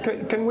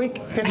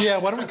 Yeah,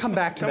 why don't we come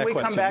back to that question? Can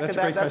we come back to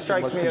that? That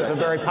strikes me as a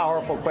very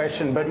powerful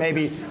question, but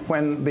maybe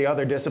when the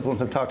other disciplines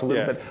have talked a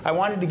little bit. I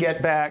wanted to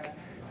get back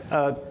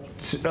a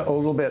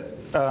little bit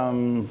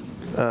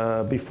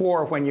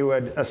before, when you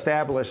had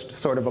established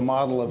sort of a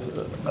model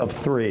of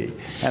 3.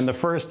 And the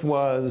first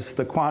was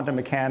the quantum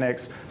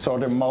mechanics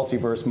sort of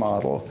multiverse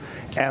model.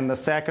 And the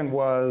second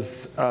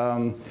was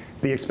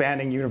the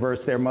expanding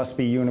universe, there must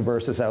be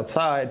universes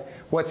outside.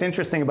 What's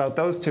interesting about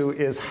those two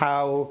is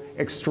how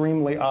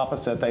extremely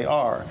opposite they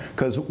are.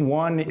 Because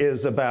one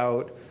is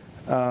about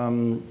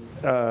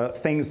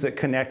things that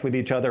connect with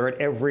each other at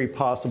every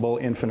possible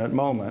infinite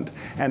moment.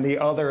 And the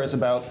other is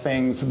about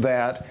things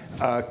that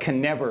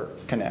can never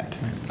connect.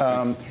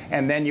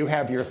 And then you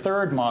have your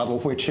third model,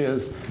 which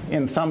is,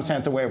 in some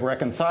sense, a way of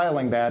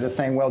reconciling that, is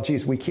saying, well,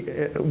 geez,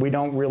 we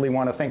don't really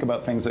want to think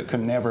about things that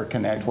can never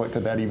connect. What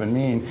could that even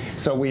mean?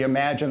 So we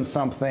imagine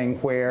something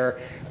where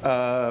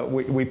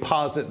we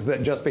posit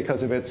that just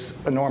because of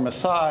its enormous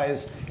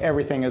size,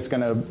 everything is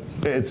going to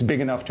it's big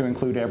enough to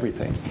include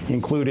everything,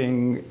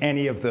 including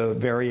any of the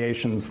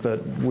variations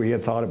that we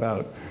had thought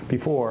about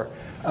before.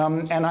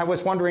 And I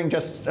was wondering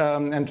just,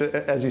 and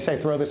to, as you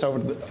say, throw this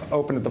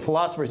open to the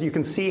philosophers, you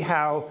can see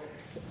how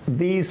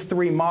these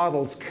three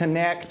models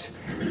connect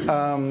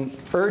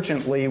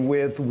urgently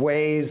with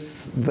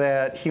ways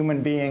that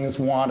human beings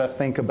want to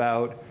think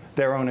about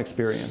their own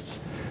experience.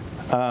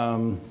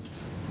 And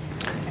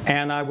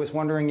I was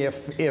wondering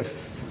if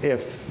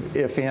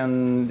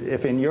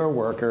in your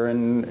work or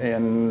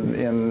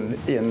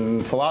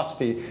in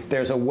philosophy,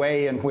 there's a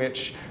way in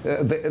which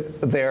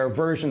there are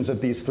versions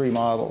of these three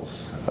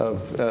models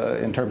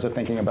in terms of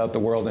thinking about the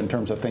world, in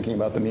terms of thinking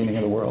about the meaning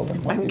of the world.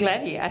 And I'm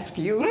glad he asked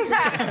you.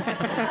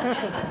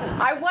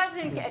 I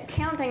wasn't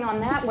counting on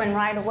that one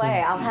right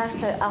away. I'll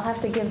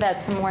have to give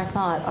that some more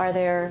thought. Are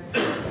there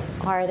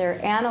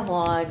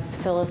analogs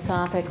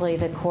philosophically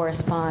that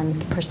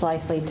correspond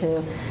precisely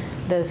to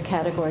those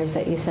categories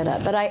that you set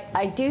up? But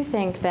I do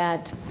think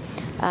that,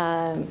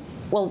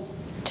 well,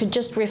 to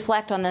just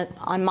reflect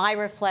on my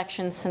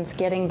reflections since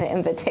getting the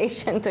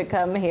invitation to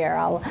come here,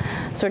 I'll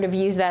sort of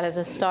use that as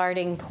a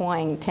starting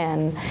point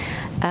and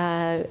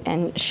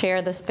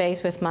share the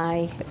space with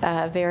my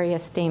very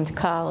esteemed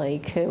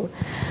colleague who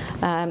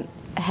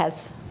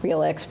has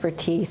real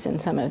expertise in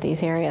some of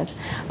these areas.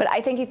 But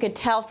I think you could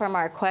tell from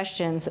our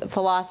questions,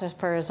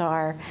 philosophers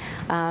are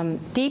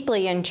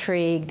deeply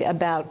intrigued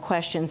about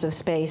questions of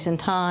space and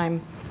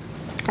time.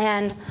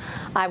 And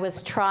I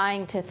was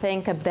trying to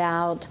think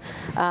about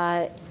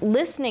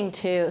listening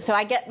to, so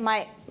I get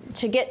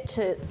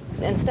to,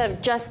 instead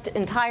of just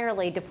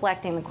entirely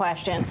deflecting the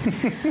question,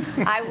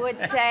 I would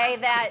say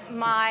that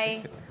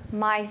my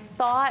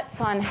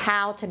thoughts on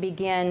how to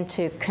begin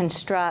to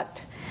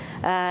construct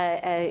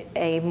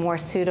a more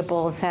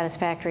suitable and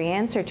satisfactory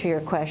answer to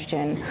your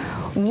question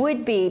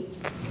would be,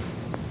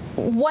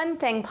 one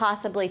thing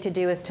possibly to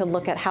do is to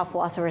look at how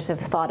philosophers have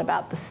thought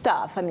about the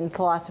stuff. I mean,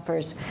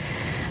 philosophers,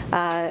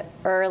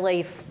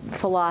 early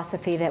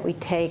philosophy that we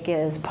take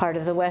as part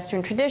of the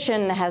Western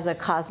tradition has a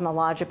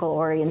cosmological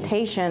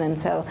orientation, and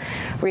so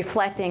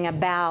reflecting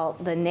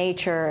about the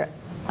nature,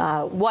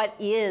 what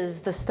is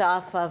the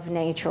stuff of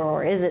nature,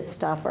 or is it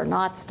stuff or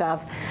not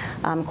stuff,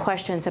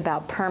 questions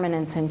about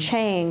permanence and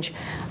change,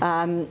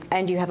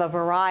 and you have a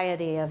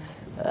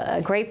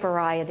great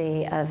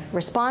variety of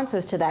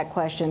responses to that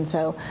question,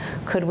 so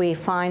could we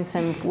find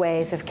some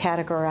ways of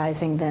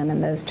categorizing them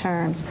in those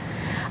terms?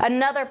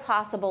 Another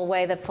possible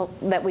way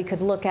that we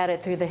could look at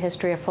it through the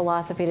history of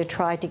philosophy to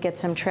try to get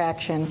some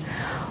traction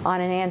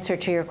on an answer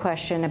to your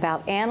question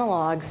about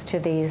analogs to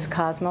these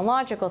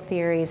cosmological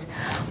theories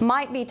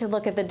might be to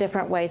look at the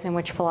different ways in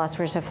which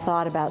philosophers have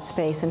thought about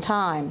space and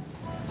time.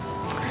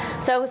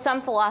 So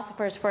some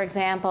philosophers, for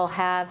example,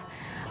 have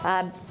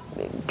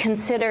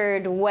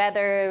considered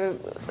whether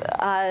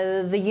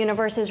the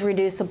universe is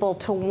reducible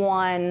to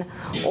one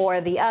or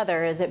the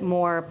other. Is it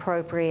more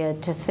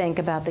appropriate to think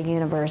about the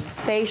universe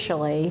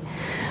spatially,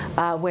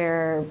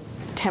 where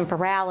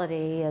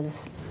temporality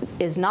is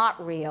not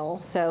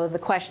real? So the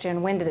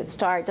question, when did it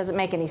start, doesn't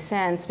make any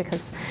sense,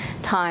 because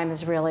time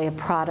is really a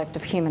product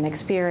of human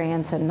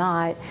experience and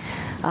not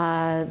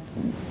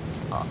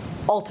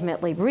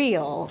ultimately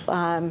real.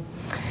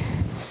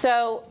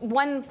 So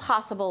one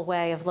possible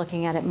way of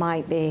looking at it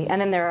might be, and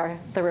then there are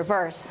the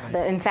reverse,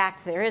 that in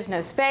fact there is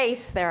no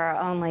space, there's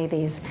only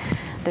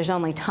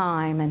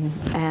time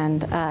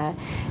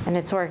and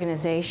its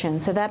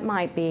organization. So that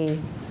might be,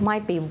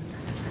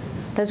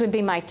 those would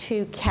be my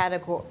two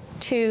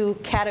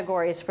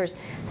categories for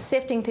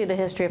sifting through the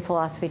history of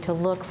philosophy to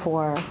look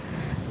for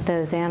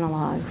those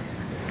analogs.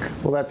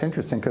 Well, that's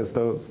interesting, because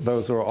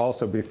those will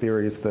also be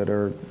theories that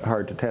are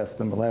hard to test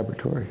in the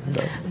laboratory.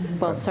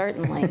 Well,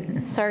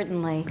 certainly,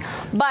 certainly.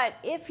 But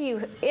if,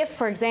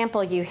 for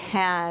example, you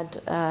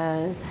had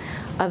a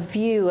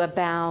view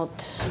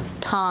about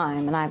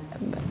time, and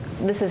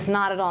this is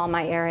not at all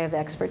my area of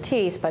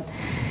expertise, but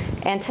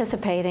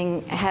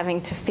anticipating having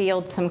to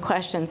field some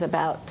questions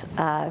about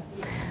the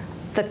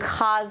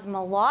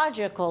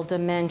cosmological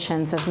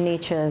dimensions of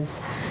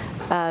Nietzsche's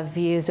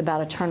views about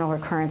eternal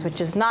recurrence,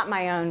 which is not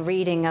my own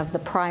reading of the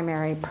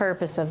primary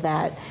purpose of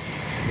that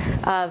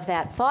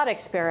thought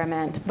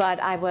experiment, but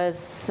I was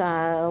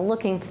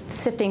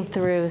sifting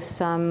through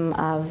some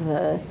of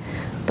the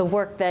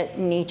work that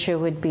Nietzsche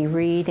would be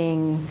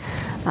reading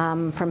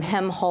from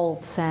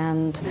Helmholtz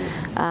and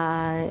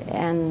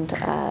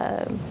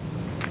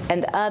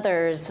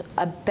others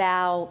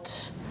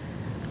about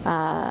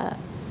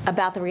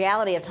the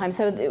reality of time.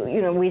 So,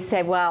 we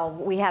say, well,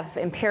 we have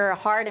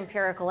hard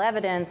empirical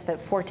evidence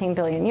that 14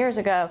 billion years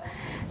ago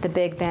the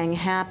Big Bang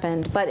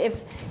happened. But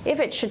if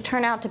it should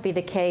turn out to be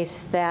the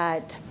case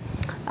that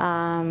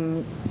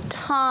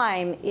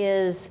time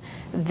is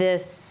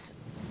this,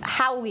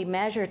 how we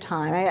measure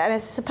time, I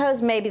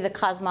suppose maybe the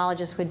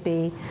cosmologist would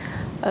be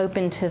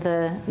open to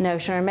the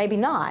notion, or maybe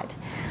not.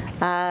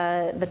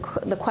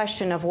 The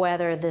question of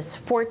whether this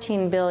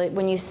 14 billion,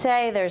 when you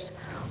say there's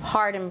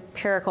hard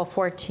empirical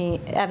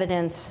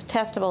evidence,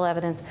 testable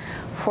evidence,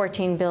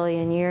 14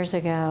 billion years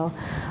ago,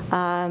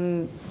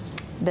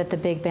 that the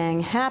Big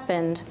Bang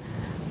happened,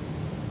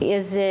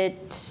 does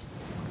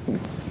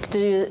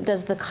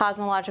the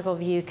cosmological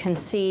view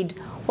concede,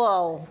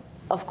 well,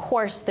 of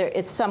course,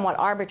 it's somewhat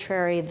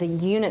arbitrary, the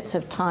units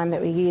of time that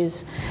we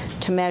use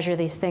to measure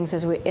these things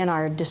in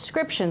our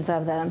descriptions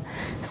of them.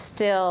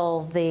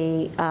 Still,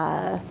 the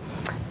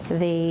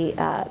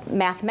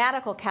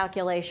mathematical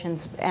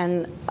calculations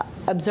and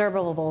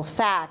observable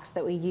facts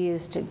that we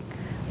use to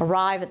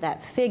arrive at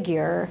that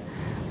figure,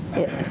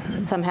 it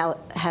somehow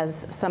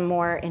has some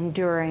more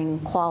enduring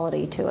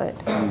quality to it.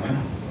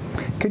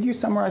 Could you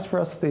summarize for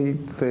us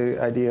the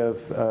idea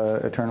of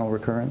eternal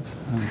recurrence?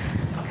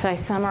 Could I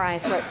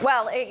summarize?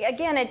 Well,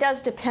 again, it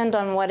does depend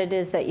on what it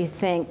is that you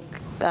think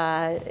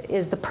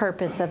is the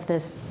purpose of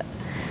this,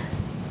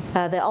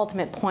 the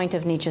ultimate point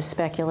of Nietzsche's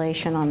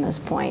speculation on this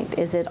point.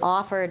 Is it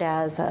offered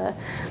as a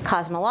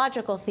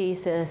cosmological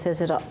thesis?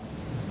 Is it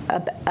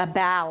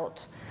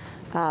about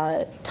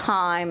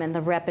time and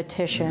the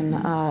repetition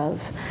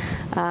of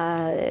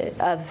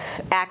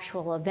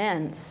actual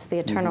events, the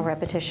eternal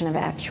repetition of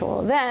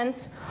actual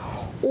events,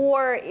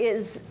 or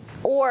is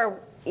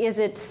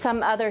it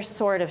some other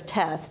sort of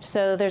test?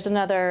 So there's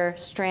another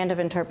strand of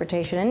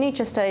interpretation in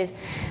Nietzsche studies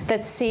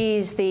that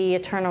sees the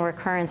eternal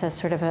recurrence as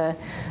sort of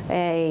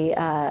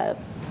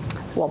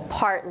well,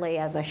 partly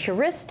as a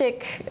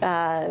heuristic,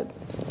 a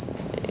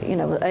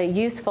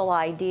useful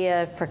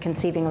idea for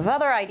conceiving of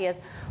other ideas,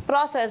 but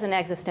also as an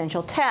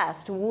existential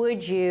test.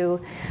 Could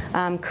you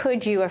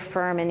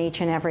affirm in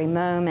each and every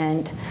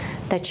moment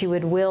that you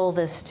would will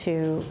this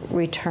to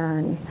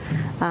return,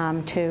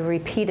 to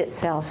repeat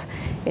itself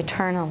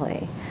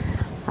eternally?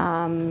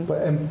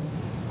 And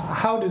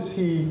how does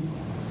he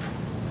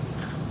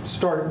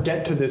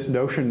get to this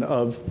notion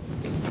of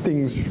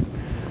things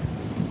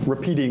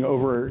repeating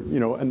over,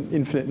 an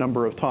infinite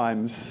number of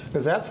times?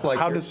 Because that's like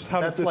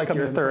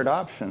your third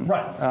option.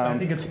 Right. I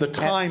think it's the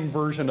time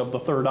version of the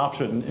third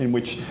option, in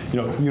which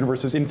the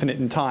universe is infinite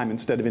in time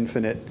instead of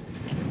infinite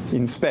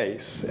in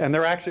space. And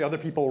there are actually other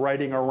people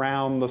writing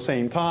around the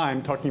same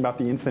time talking about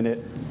the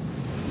infinite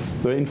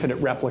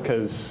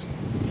replicas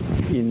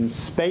in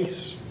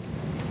space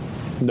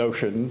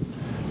notion.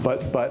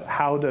 But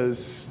how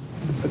does,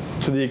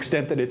 to the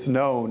extent that it's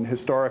known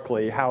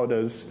historically, how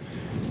does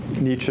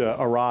Nietzsche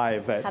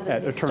arrive at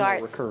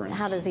eternal recurrence?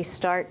 How does he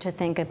start to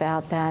think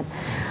about that?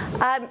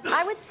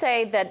 I would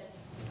say that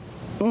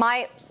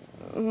my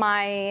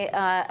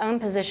own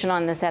position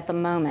on this at the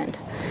moment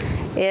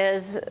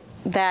is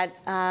that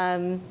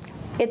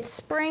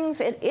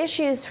it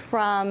issues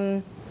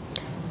from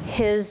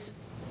his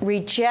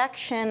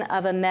rejection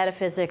of a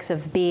metaphysics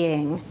of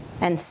being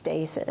and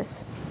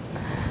stasis.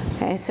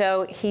 Okay,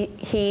 so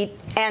he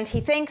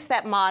thinks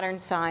that modern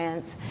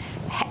science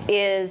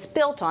is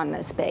built on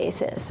this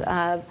basis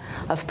of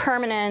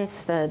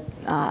permanence, a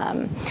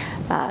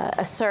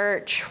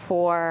search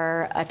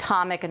for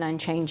atomic and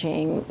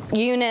unchanging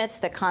units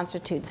that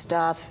constitute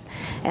stuff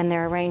and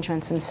their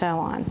arrangements and so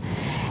on.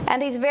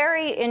 And he's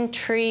very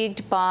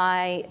intrigued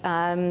by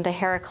the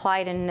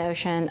Heraclitean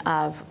notion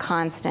of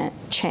constant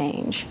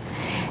change.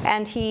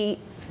 And he,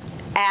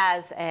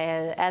 as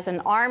an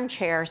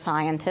armchair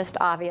scientist,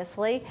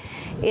 obviously,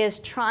 is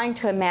trying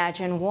to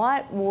imagine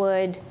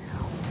would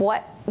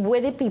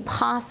it be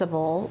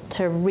possible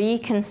to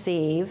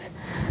reconceive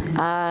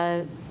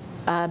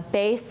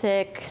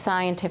basic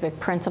scientific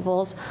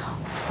principles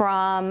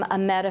from a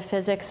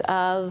metaphysics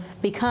of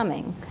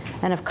becoming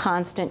and of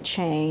constant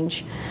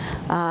change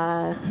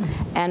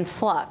and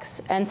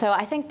flux. And so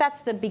I think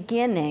that's the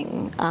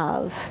beginning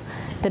of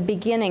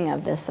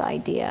this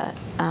idea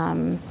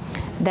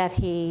that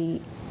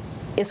he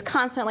is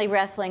constantly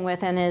wrestling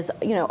with and is,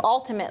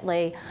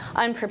 ultimately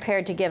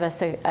unprepared to give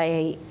us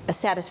a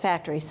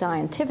satisfactory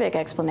scientific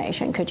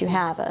explanation. Could you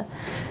have a?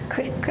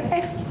 Could I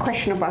ask a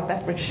question about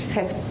that, which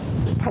has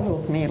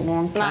puzzled me a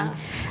long time?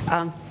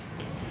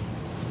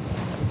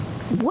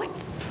 What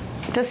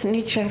does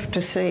Nietzsche have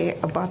to say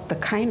about the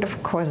kind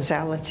of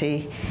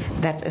causality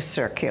that is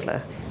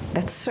circular?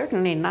 That's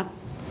certainly not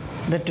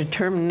the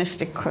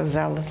deterministic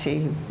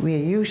causality we're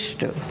used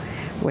to,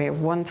 where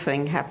one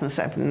thing happens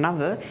after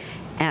another,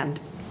 and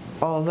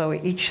although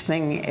each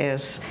thing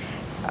is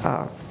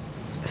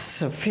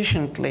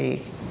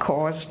sufficiently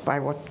caused by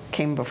what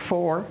came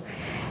before,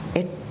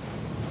 it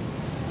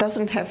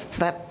doesn't have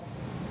that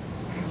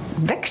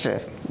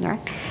vector, right?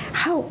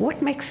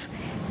 What makes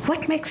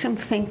him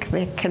think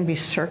there can be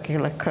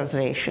circular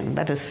causation?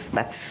 That is,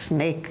 that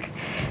snake,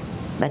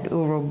 that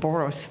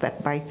Ouroboros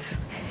that bites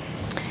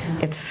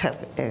itself.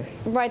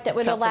 Right, that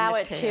would allow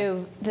it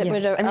to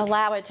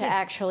allow it to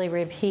actually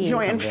repeat.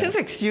 In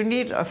physics, you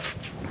need a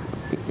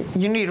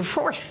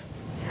force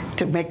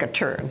to make a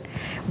turn.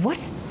 What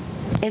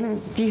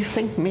do you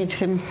think made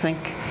him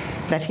think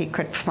that he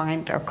could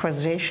find a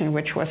causation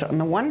which was on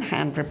the one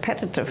hand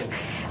repetitive,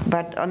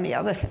 but on the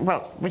other,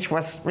 which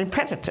was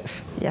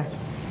repetitive,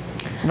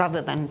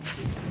 rather than.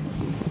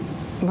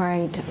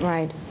 Right.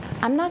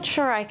 I'm not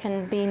sure I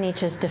can be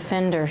Nietzsche's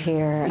defender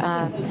here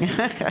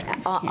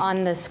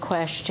on this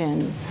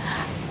question.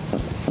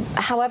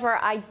 However,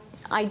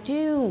 I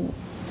do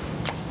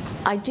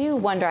I do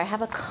wonder, I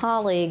have a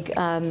colleague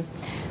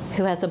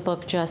who has a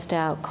book just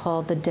out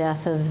called The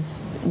Death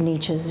of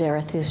Nietzsche's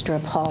Zarathustra,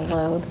 Paul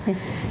Loeb.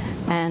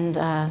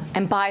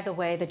 And by the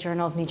way, the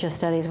Journal of Nietzsche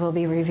Studies will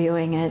be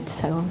reviewing it,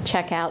 so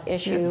check out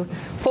issue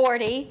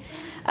 40.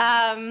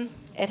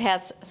 It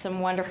has some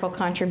wonderful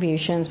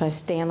contributions by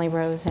Stanley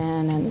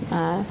Rosen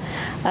and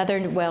other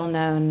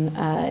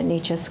well-known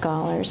Nietzsche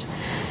scholars.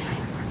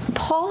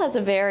 Paul has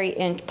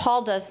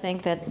Paul does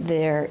think that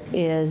that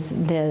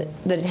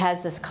it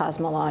has this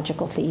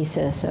cosmological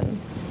thesis and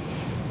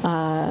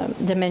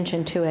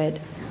dimension to it.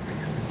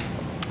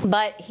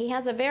 But he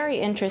has a very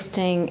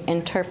interesting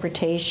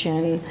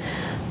interpretation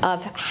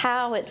of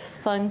how it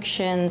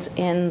functions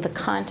in the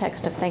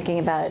context of thinking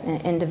about an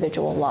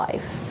individual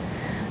life.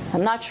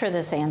 I'm not sure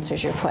this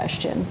answers your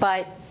question,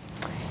 but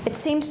it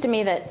seems to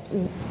me that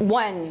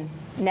one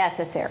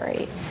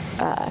necessary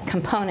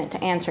component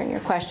to answering your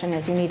question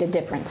is you need a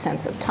different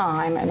sense of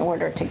time in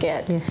order to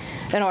get,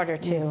 in order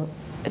to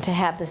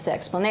have this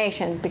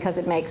explanation, because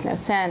it makes no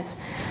sense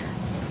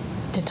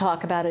to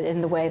talk about it in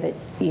the way that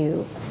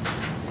you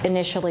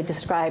initially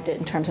described it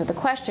in terms of the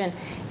question,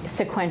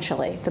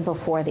 sequentially, the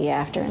before, the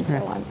after, and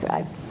so on.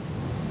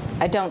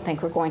 I don't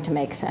think we're going to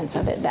make sense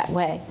of it that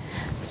way.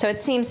 So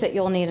it seems that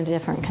you'll need a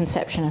different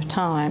conception of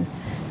time.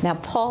 Now,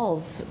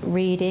 Paul's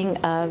reading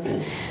of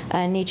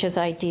Nietzsche's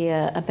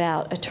idea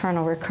about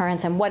eternal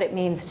recurrence and what it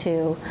means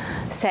to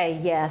say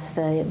yes,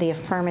 the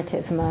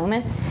affirmative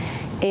moment,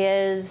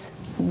 is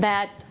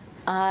that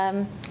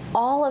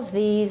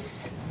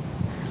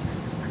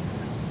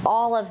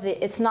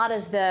it's not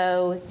as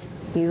though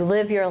you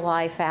live your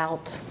life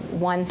out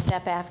one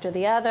step after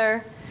the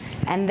other,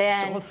 and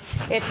then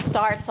it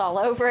starts all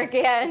over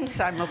again.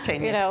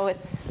 Simultaneous. You know,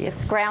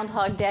 it's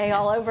Groundhog Day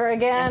all over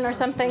again, or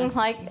something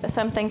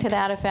to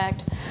that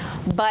effect.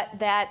 But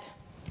that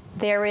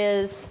there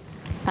is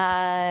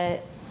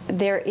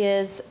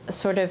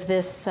sort of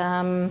this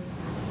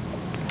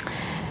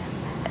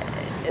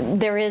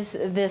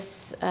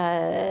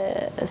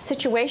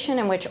situation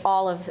in which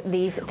all of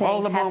these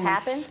things have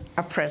happened.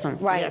 Are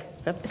present. Right. Yeah.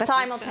 That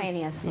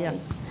Simultaneously. Yeah.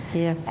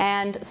 Yeah.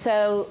 And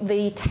so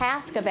the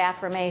task of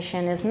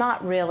affirmation is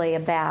not really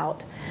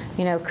about,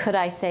 you know, could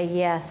I say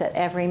yes at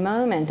every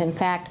moment? In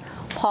fact,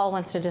 Paul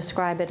wants to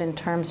describe it in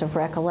terms of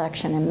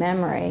recollection and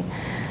memory.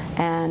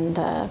 And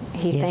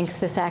he thinks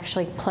this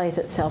actually plays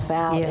itself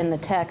out in the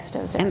text.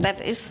 And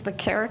that is the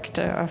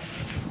character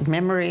of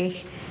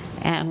memory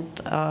and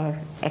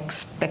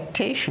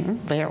expectation.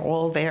 They're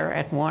all there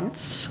at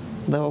once,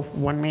 though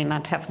one may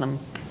not have them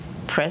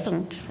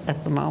present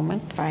at the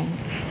moment. Right.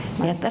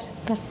 Yeah,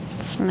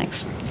 that's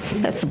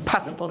a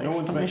possible no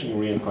one's explanation. mentioning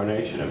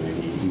reincarnation. I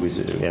mean, he was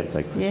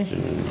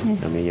anti-Christian.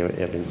 I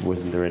mean,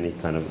 wasn't there any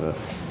kind of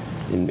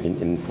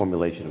in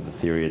formulation of the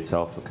theory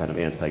itself, a kind of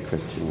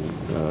anti-Christian,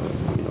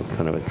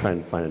 kind of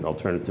trying to find an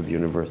alternative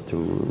universe to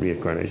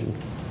reincarnation?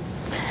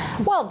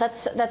 Well,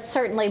 that's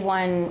certainly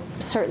one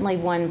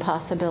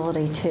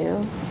possibility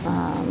too.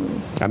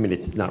 I mean,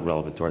 it's not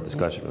relevant to our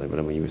discussion really, but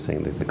I mean, you were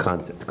saying the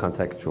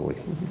contextually.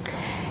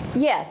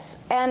 Yes,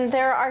 and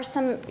there are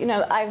some,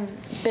 I've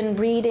been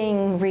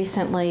reading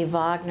recently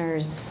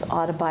Wagner's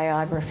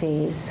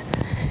autobiographies,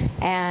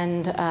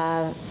 and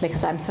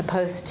because I'm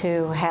supposed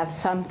to have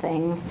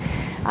something,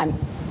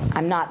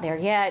 I'm not there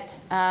yet,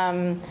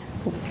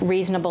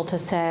 reasonable to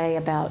say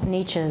about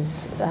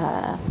Nietzsche's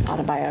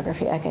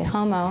autobiography, Ecce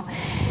Homo,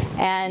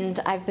 and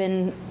I've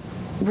been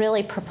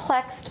really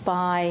perplexed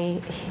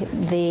by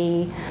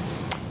the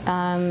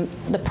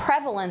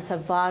prevalence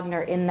of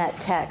Wagner in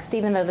that text,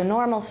 even though the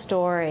normal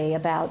story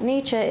about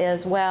Nietzsche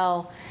is,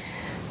 well,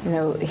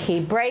 he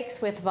breaks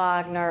with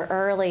Wagner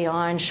early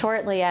on,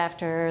 shortly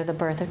after the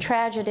birth of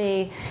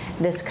tragedy.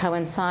 This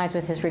coincides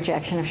with his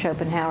rejection of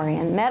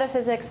Schopenhauerian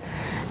metaphysics,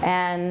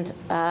 and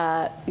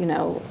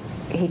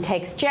he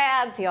takes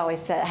jabs. He always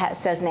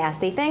says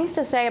nasty things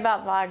to say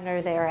about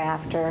Wagner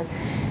thereafter,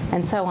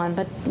 and so on.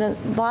 But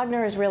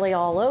Wagner is really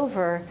all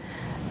over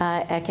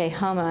Ecce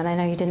Homo, and I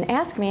know you didn't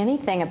ask me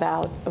anything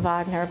about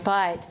Wagner,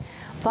 but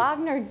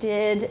Wagner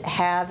did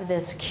have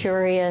this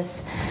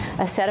curious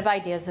set of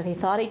ideas that he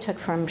thought he took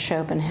from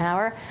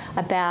Schopenhauer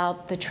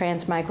about the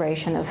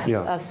transmigration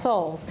of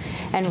souls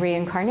and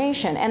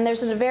reincarnation. And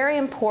there's a very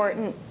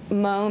important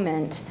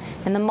moment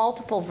in the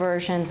multiple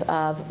versions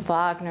of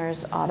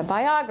Wagner's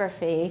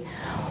autobiography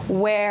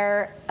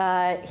where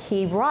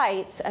he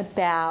writes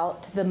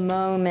about the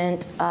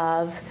moment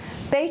of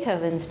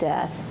Beethoven's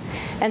death.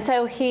 And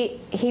so he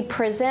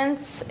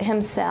presents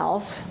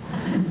himself,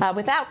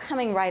 without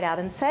coming right out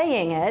and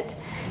saying it,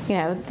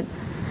 a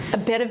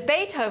bit of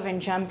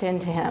Beethoven jumped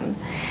into him.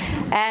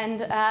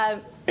 And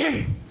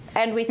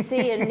and we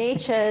see in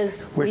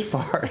Nietzsche's... Which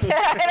part?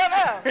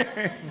 I don't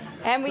know.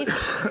 And we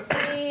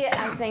see,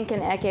 I think, in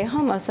Ecce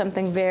Homo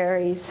something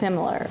very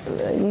similar.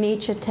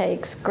 Nietzsche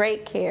takes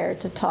great care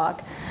to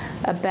talk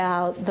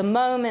about the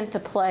moment,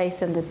 the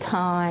place, and the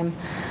time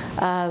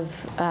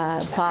of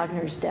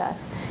Wagner's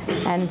death.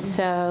 And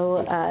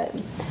so,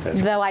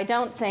 though I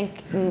don't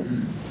think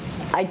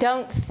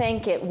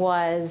it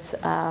was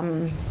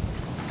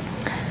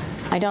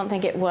I don't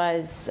think it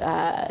was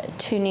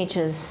to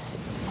Nietzsche's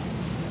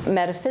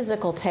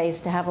metaphysical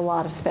taste to have a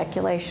lot of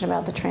speculation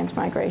about the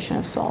transmigration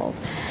of souls.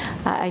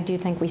 I do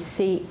think we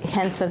see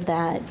hints of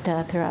that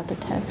throughout the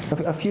text.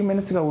 A few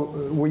minutes ago,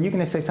 were you going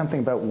to say something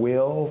about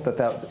will,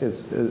 that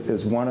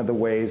is one of the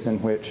ways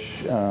in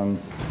which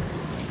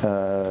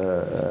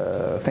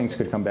things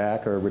could come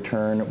back or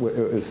return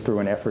is through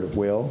an effort of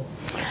will?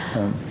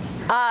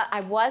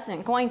 I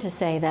wasn't going to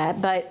say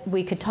that, but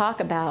we could talk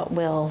about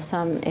will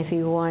some if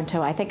you want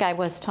to. I think I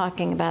was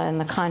talking about it in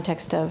the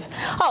context of,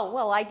 oh,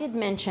 well, I did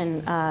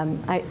mention,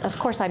 of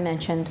course I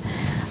mentioned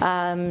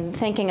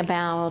thinking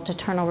about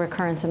eternal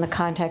recurrence in the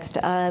context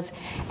of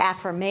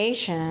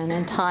affirmation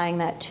and tying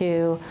that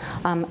to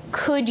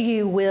could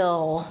you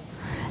will,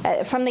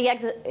 from the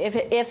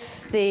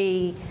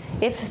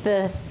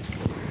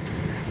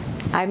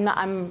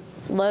I'm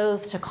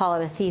loath to call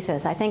it a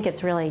thesis. I think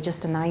it's really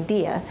just an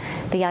idea,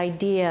 the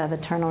idea of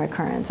eternal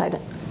recurrence. I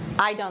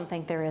don't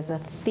think there is a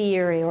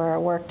theory or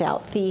a worked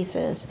out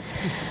thesis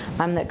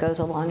that goes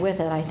along with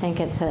it. I think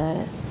it's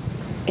an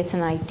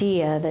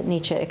idea that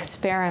Nietzsche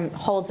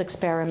holds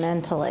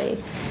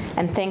experimentally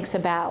and thinks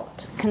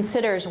about,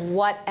 considers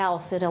what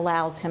else it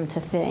allows him to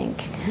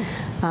think.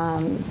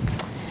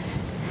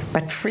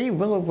 But free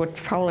will would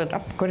foul it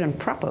up good and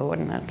proper,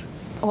 wouldn't it?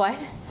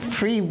 What?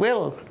 Free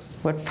will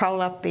would foul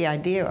up the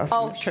idea of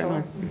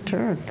eternal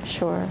return.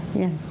 Sure.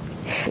 Yeah.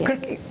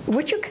 Yeah.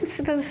 Would you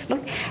consider this?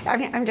 I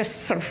mean, I'm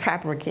just sort of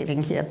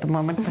fabricating here at the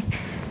moment. But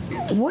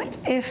what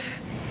if,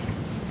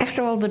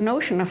 after all, the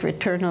notion of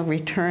eternal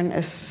return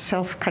is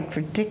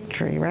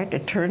self-contradictory, right?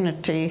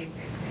 Eternity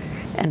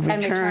and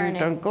return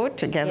don't go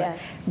together.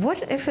 Yes.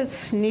 What if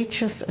it's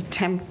Nietzsche's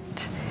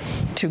attempt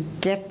to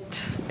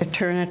get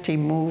eternity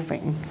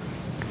moving?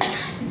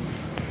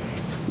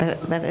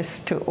 That is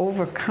to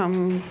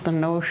overcome the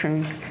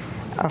notion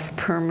of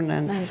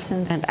permanence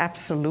and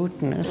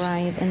absoluteness.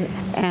 Right.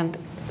 And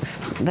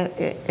that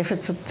if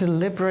it's a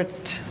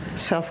deliberate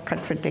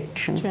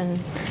self-contradiction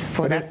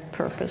for that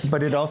purpose.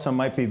 But it also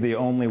might be the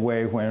only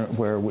way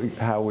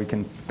how we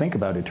can think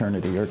about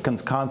eternity, or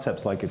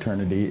concepts like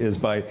eternity, is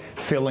by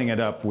filling it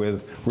up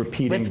with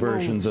repeating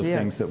versions of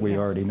things that we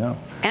already know.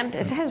 And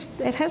it has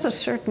a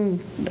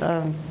certain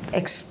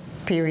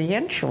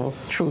experiential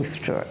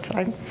truth to it.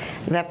 Right?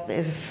 That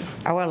is,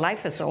 our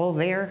life is all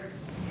there,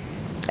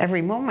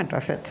 every moment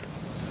of it,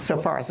 so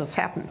far as it's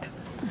happened.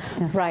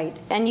 Yeah. Right,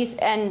 and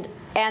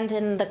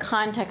in the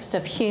context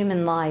of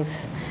human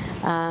life,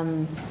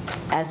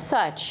 as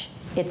such,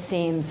 it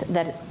seems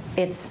that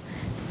it's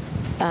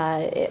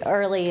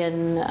early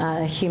in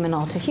Human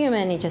All Too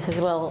Human. He just says,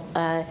 well,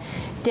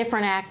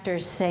 different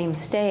actors, same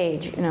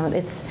stage. You know,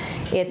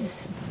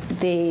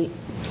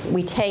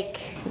 we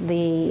take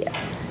the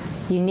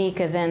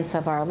unique events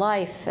of our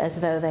life as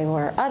though they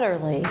were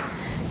utterly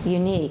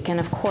unique, and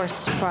of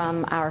course,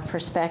 from our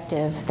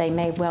perspective, they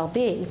may well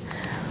be,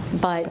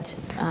 but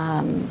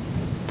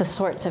the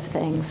sorts of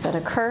things that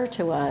occur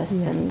to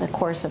us in the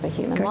course of a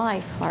human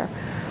life are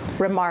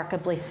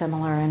remarkably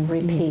similar and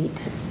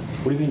repeat.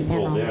 What do you mean it's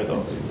all there,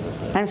 though?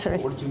 I'm sorry?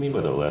 What do you mean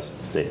by the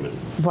last statement?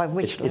 By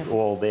which it's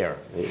all there.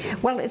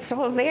 Well, it's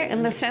all there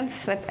in the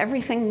sense that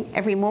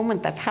every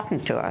moment that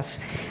happened to us,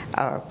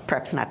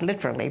 perhaps not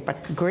literally,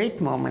 but great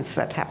moments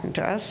that happened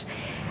to us,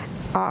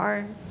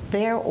 are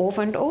there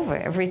over and over.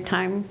 Every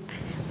time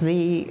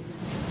we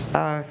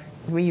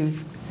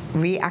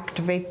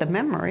reactivate the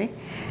memory,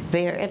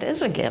 there it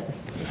is again.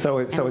 So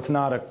it's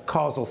not a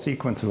causal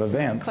sequence of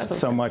events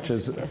so much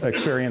as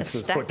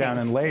experiences put down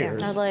in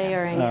layers. A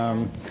layering.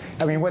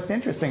 I mean, what's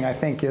interesting, I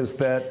think, is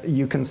that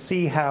you can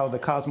see how the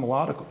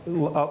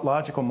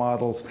cosmological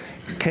models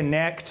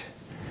connect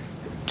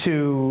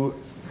to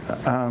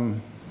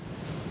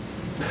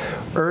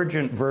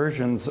urgent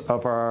versions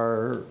of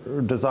our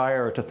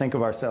desire to think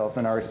of ourselves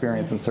and our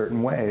experience in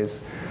certain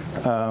ways.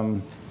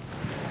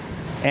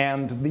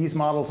 And these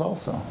models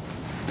also.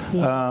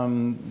 The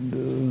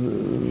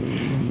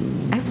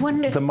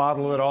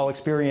model that all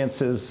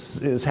experience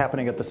is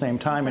happening at the same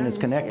time and is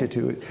connected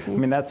to it. I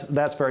mean,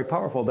 that's very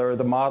powerful. There are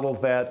the model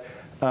that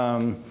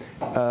time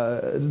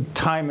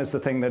is the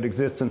thing that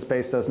exists and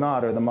space does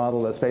not, or the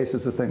model that space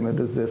is the thing that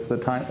exists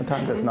that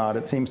time does not.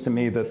 It seems to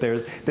me that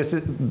there's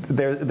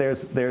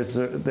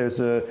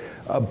a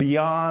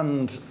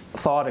beyond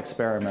thought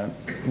experiment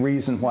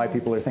reason why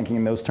people are thinking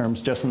in those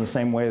terms, just in the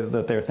same way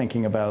that they're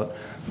thinking about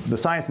the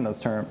science in those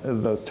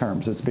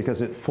terms. It's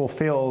because it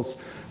fulfills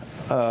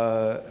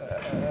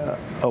a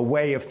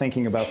way of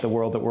thinking about the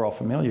world that we're all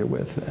familiar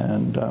with,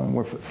 and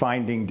we're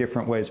finding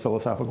different ways,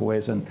 philosophical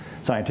ways and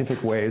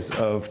scientific ways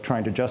of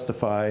trying to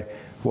justify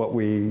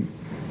the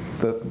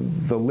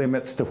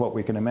limits to what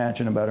we can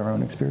imagine about our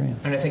own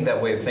experience. And I think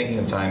that way of thinking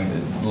of time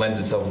lends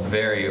itself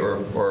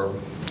or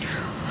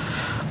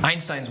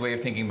Einstein's way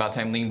of thinking about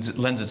time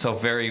lends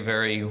itself very,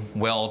 very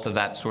well to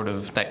that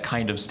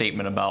kind of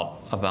statement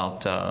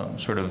about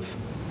sort of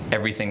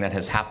everything that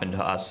has happened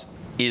to us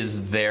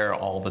is there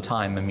all the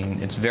time. I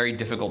mean, it's very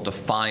difficult to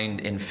find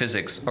in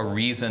physics a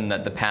reason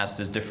that the past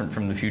is different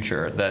from the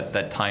future,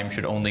 that time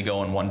should only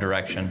go in one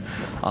direction,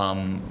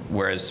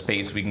 whereas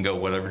space, we can go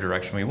whatever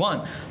direction we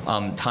want.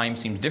 Time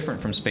seems different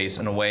from space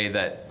in a way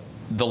that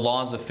the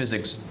laws of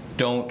physics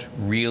don't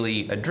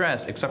really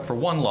address, except for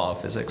one law of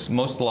physics.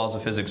 Most of the laws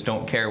of physics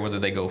don't care whether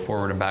they go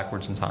forward and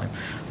backwards in time.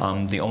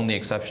 The only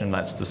exception,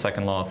 that's the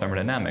second law of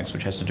thermodynamics,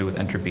 which has to do with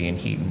entropy and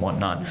heat and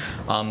whatnot.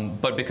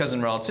 But because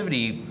in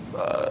relativity,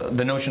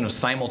 the notion of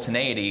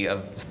simultaneity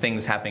of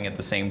things happening at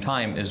the same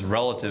time is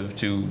relative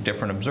to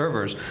different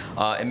observers,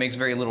 it makes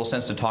very little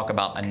sense to talk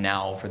about a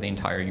now for the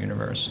entire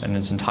universe. And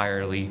it's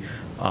entirely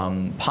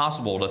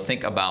possible to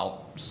think about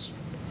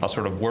a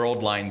sort of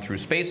world line through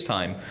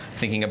space-time,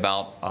 thinking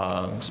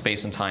about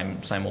space and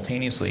time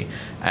simultaneously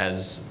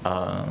as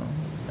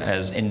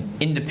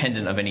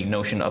independent of any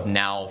notion of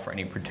now for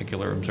any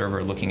particular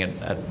observer, looking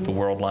at the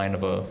world line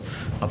of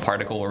a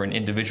particle or an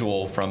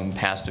individual from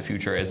past to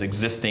future as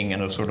existing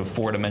in a sort of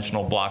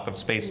four-dimensional block of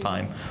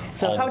space-time all the time.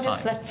 So how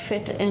does that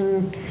fit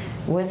in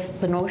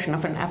with the notion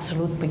of an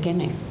absolute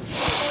beginning?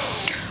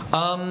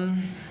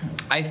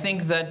 I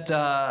think that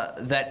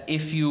that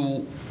if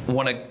you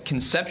want to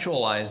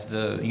conceptualize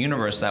the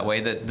universe that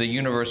way, that the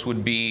universe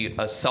would be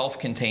a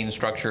self-contained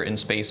structure in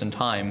space and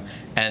time,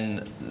 and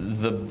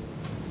the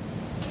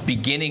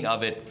beginning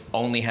of it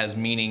only has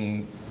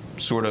meaning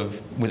sort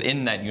of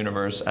within that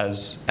universe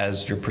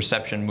as your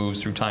perception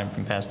moves through time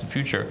from past to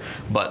future.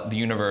 But the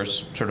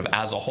universe sort of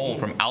as a whole,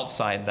 from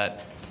outside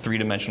that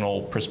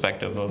three-dimensional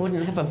perspective of...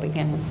 Wouldn't have a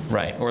beginning.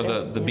 Right, or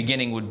the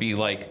beginning would be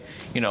like,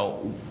 you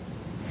know,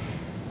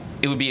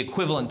 it would be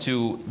equivalent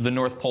to the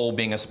North Pole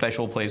being a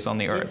special place on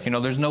the Earth. You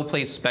know, there's no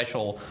place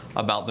special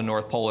about the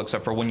North Pole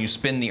except for when you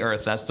spin the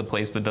Earth, that's the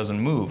place that doesn't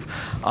move.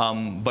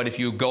 But if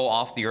you go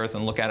off the Earth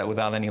and look at it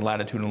without any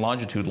latitude and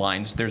longitude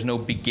lines, there's no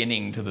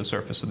beginning to the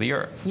surface of the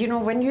Earth. You know,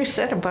 when you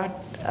said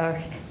about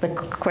the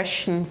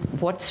question,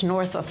 what's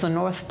north of the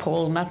North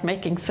Pole, not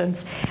making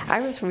sense,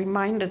 I was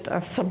reminded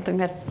of something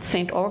that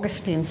St.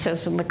 Augustine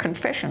says in the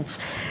Confessions.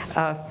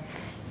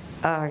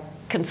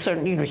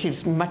 Concern, you know,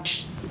 he's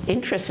much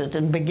interested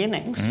in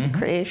beginnings,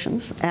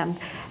 creations, and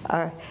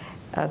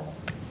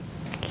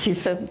he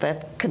said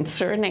that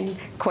concerning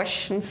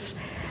questions,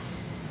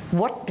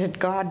 what did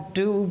God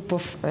do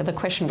before, the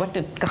question, what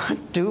did God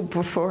do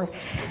before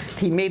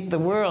he made the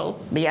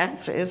world? The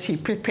answer is he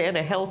prepared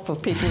a hell for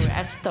people who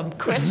asked dumb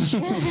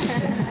questions.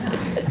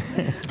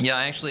 Yeah,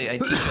 actually, I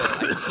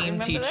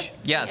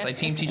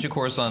team teach a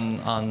course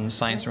on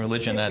science and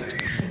religion at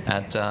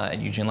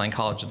Eugene Lang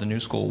College at the New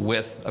School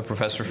with a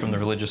professor from the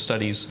religious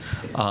studies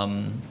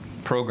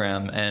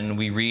program, and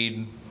we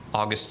read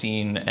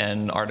Augustine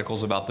and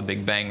articles about the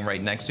Big Bang right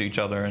next to each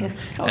other, and,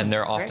 and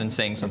they're often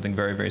saying something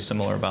very, very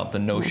similar about the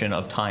notion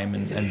of time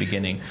and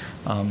beginning.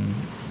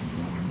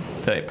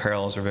 The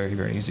parallels are very,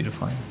 very easy to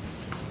find.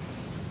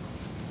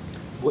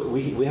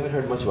 We haven't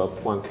heard much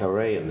about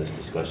Poincaré in this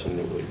discussion.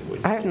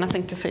 I have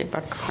nothing to say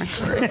about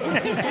Poincaré.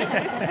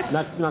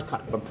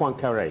 but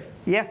Poincaré.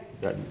 Yeah.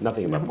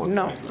 Nothing about Poincaré.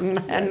 No,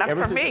 and not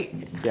Ever from since-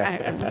 me.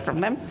 Yeah.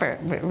 From them.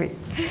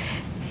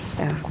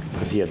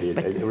 Because he had the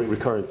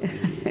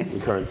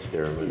recurrence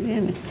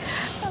theorem.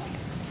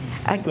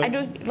 I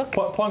do look.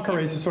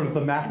 Poincaré is sort of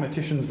the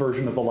mathematician's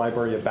version of the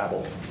Library of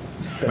Babel.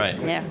 Right.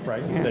 Yeah.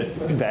 Right? Yeah.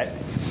 That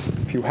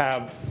if you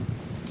have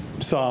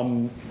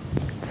some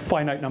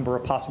finite number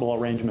of possible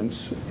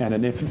arrangements and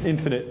an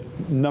infinite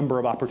number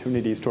of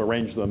opportunities to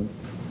arrange them,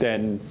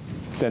 then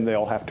they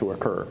all have to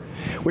occur.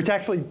 Which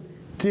actually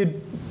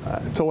did,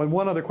 so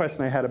one other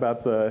question I had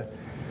about the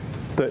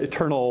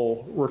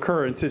eternal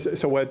recurrence is,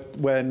 so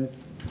when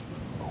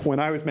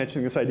I was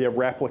mentioning this idea of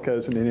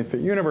replicas in an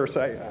infinite universe,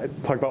 I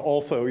talked about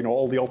also, you know,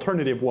 all the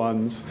alternative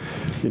ones,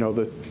 you know,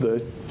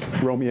 the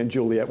Romeo and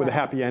Juliet with a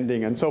happy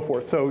ending and so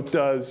forth. So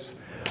does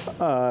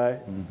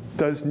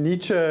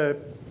Nietzsche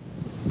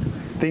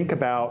think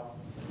about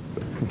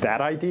that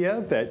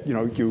idea that, you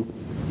know,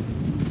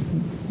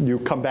 you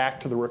come back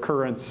to the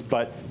recurrence,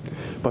 but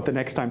the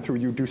next time through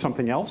you do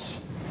something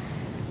else?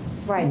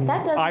 Right.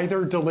 That doesn't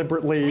Either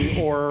deliberately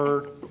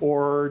or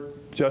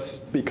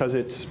just because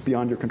it's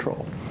beyond your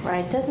control.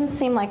 Right. Doesn't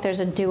seem like there's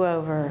a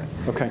do-over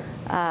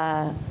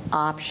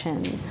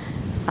option.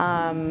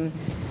 But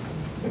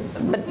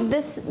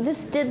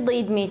this did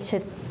lead me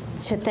to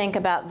think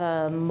about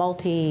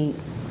the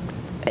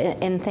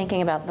in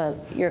thinking about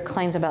your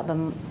claims about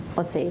the,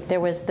 let's see, there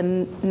was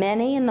the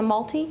many and the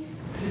multi?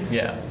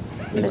 Yeah.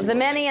 There's the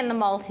many and the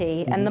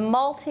multi, and the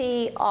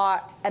multi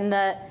are, and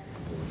the,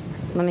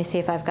 let me see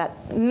if I've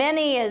got,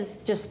 many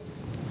is just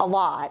a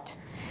lot,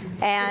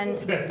 and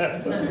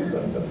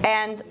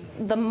the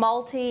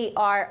multi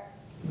are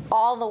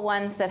all the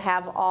ones that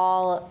have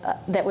all,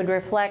 that would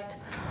reflect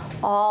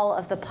all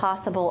of the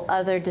possible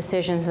other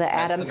decisions that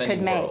atoms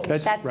could make.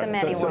 That's the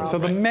many world. So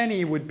the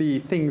many would be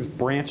things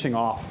branching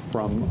off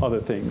from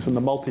other things, and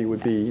the multi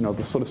would be, you know,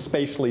 the sort of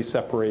spatially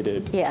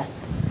separated.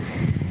 Yes.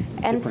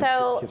 And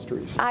so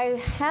histories. I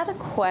had a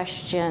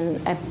question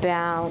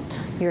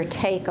about your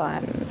take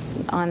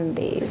on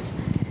these.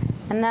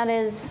 and that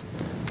is,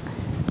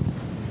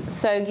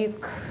 so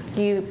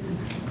you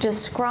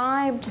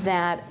described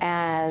that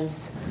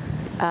as,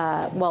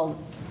 well,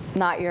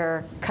 not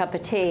your cup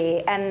of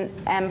tea,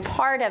 and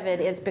part of it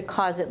is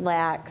because it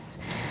lacks,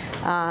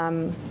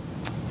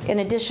 in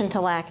addition to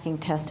lacking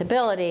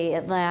testability,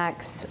 it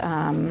lacks,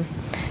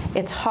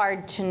 it's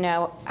hard to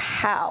know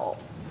how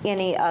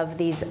any of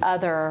these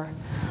other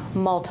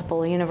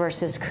multiple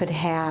universes could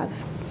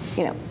have,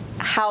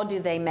 how do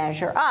they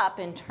measure up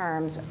in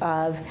terms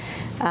of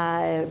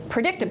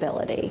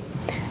predictability,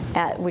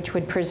 which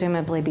would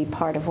presumably be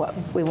part of what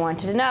we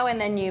wanted to know. And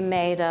then you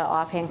made an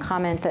offhand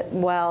comment that,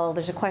 well,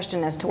 there's a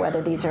question as to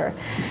whether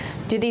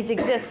do these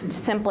exist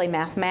simply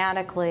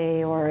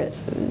mathematically, or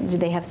do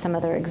they have some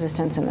other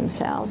existence in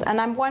themselves? And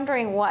I'm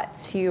wondering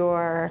what's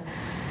your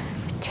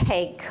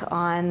take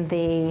on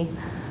the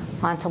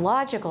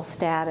ontological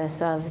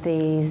status of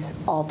these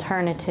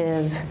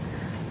alternative,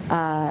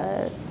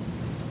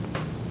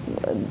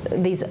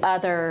 these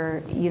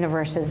other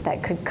universes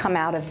that could come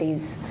out of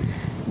these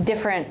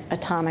different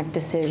atomic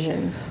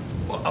decisions?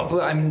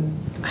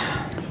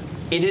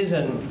 It is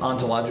an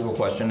ontological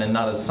question and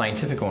not a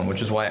scientific one,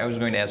 which is why I was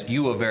going to ask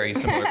you a very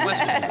similar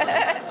question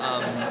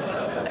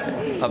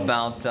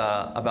about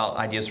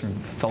ideas from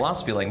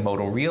philosophy like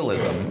modal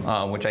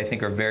realism, which I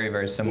think are very,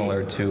 very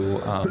similar to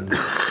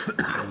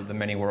the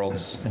many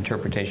worlds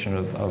interpretation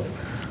of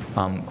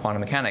quantum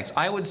mechanics.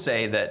 I would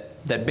say that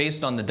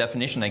based on the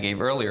definition I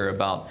gave earlier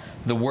about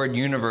the word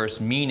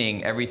universe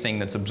meaning everything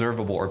that's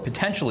observable or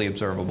potentially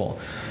observable,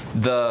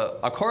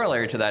 a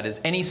corollary to that is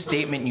any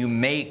statement you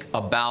make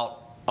about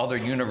other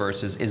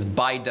universes is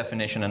by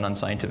definition an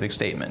unscientific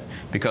statement,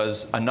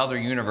 because another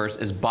universe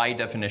is by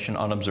definition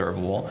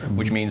unobservable,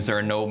 which means there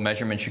are no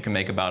measurements you can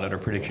make about it or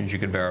predictions you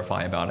could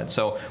verify about it.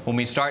 So when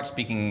we start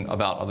speaking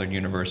about other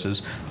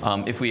universes,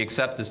 if we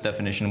accept this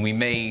definition, we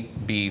may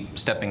be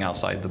stepping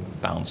outside the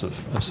bounds of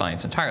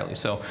science entirely.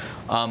 So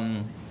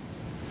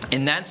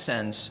in that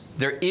sense,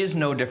 there is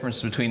no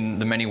difference between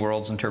the many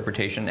worlds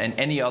interpretation and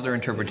any other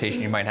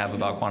interpretation you might have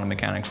about quantum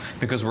mechanics,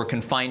 because we're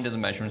confined to the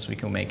measurements we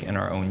can make in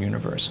our own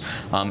universe.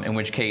 In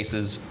which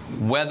cases,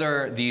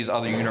 whether these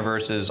other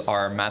universes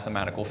are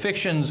mathematical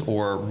fictions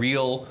or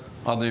real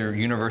other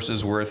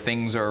universes where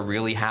things are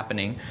really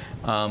happening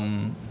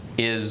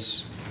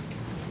is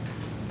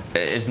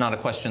not a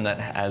question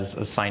that has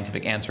a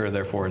scientific answer.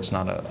 Therefore, it's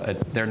not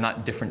they're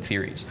not different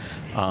theories.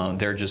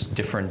 They're just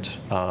different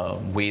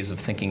ways of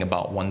thinking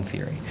about one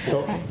theory.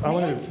 So I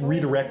want to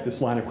redirect this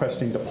line of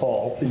questioning to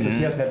Paul, because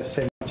he hasn't had to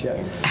say much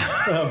yet.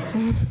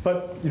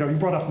 But you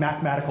brought up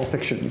mathematical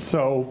fiction.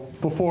 So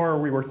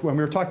when we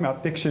were talking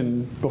about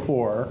fiction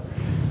before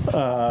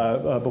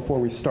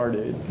we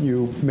started,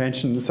 you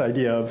mentioned this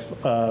idea of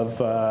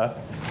the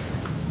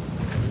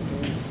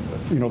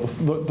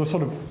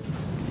sort of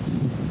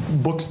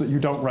books that you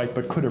don't write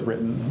but could have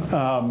written.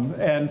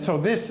 And so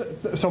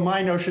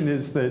my notion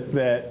is that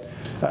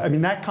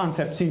that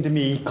concept seemed to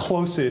me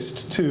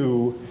closest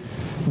to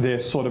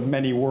this sort of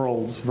many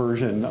worlds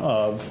version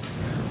of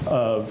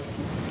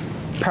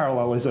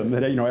parallelism,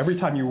 that every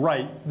time you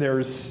write,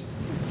 there's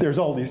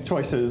all these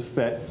choices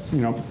that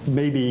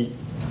maybe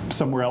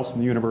somewhere else in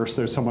the universe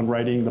there's someone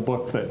writing the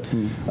book that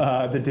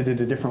did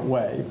it a different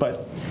way.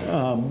 But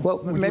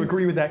would you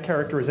agree with that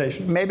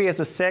characterization? Maybe as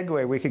a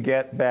segue, we could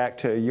get back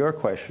to your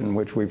question,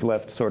 which we've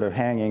left sort of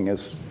hanging,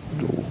 is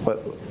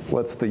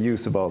what's the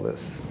use of all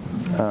this?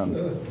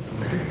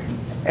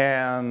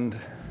 And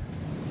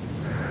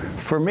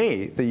for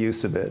me, the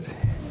use of it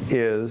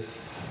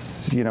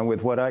is,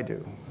 with what I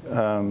do.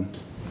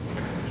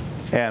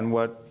 And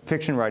what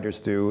fiction writers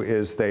do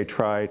is they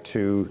try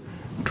to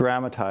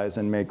dramatize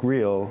and make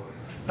real,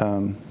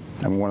 one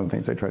of the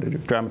things I try to do,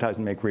 dramatize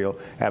and make real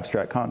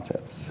abstract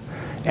concepts.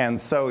 And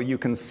so you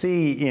can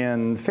see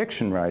in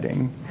fiction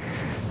writing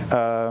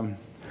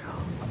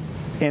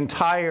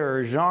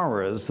entire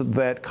genres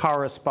that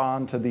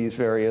correspond to these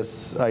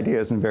various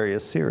ideas and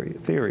various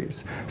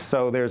theories.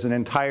 So there's an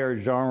entire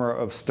genre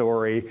of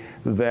story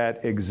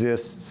that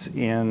exists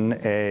in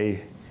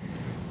a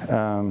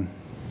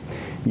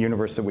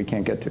universe that we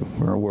can't get to,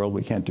 or a world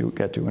we can't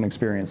get to, an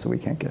experience that we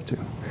can't get to.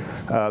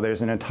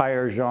 There's an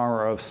entire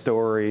genre of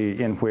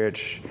story in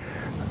which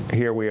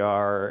here we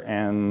are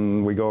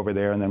and we go over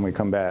there and then we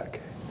come back.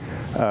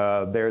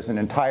 There's an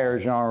entire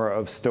genre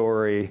of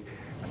story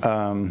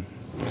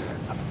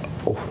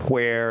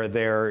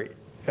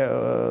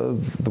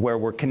where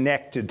we're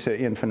connected to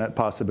infinite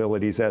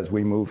possibilities as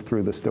we move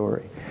through the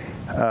story.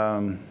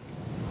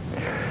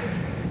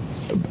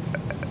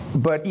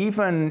 But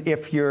even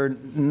if you're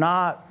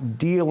not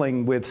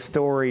dealing with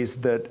stories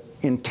that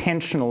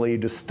intentionally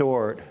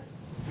distort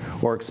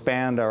or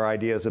expand our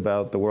ideas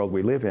about the world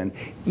we live in,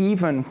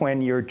 even when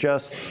you're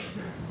just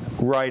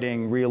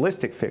writing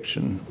realistic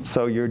fiction,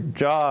 so your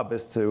job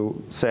is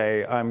to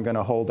say, I'm going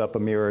to hold up a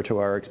mirror to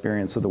our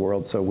experience of the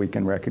world so we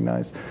can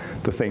recognize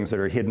the things that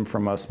are hidden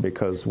from us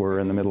because we're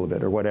in the middle of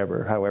it, or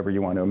whatever, however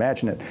you want to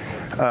imagine it.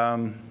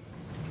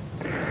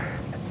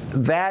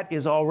 That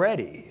is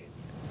already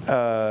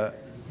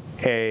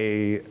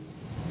a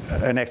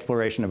an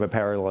exploration of a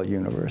parallel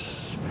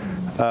universe.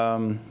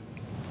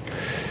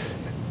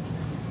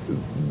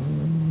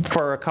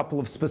 For a couple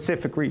of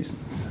specific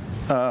reasons.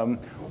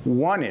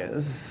 One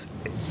is,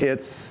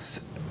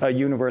 it's a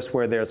universe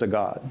where there's a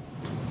God.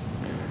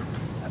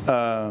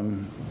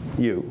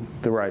 You,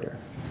 the writer.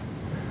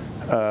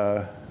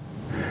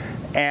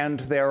 And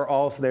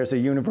there's a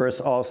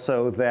universe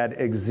also that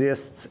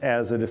exists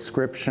as a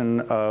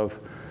description of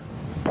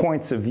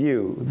points of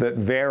view that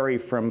vary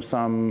from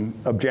some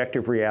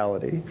objective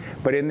reality.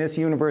 But in this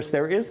universe,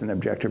 there is an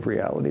objective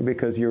reality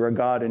because you're a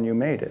God and you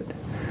made it.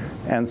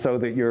 And so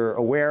that you're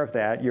aware of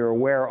that, you're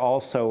aware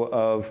also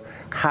of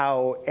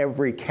how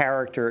every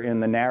character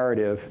in the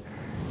narrative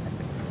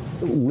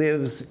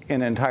lives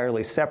in an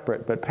entirely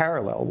separate but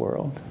parallel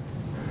world.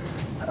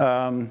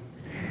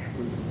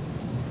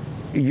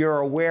 You're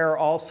aware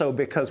also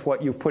because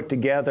what you've put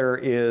together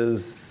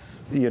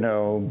is,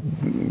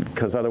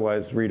 because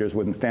otherwise readers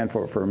wouldn't stand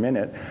for a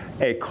minute,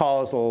 a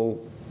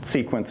causal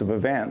sequence of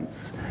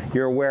events.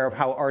 You're aware of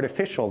how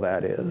artificial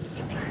that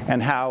is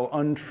and how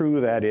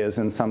untrue that is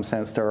in some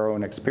sense to our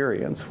own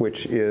experience,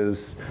 which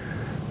is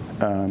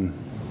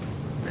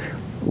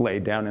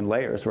laid down in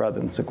layers rather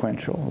than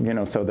sequential.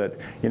 So that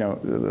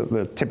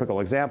the typical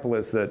example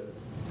is that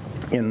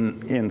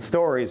in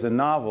stories and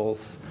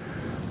novels,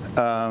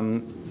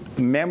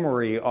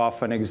 memory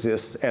often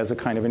exists as a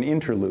kind of an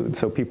interlude.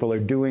 So people are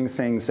doing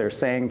things, they're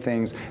saying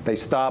things, they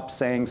stop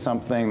saying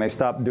something, they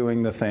stop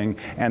doing the thing,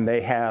 and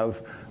they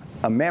have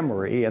a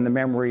memory, and the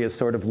memory is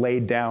sort of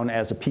laid down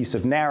as a piece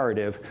of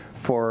narrative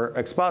for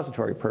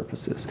expository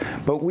purposes.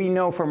 But we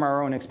know from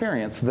our own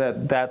experience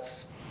that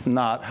that's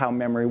not how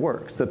memory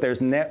works, that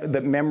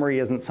that memory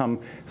isn't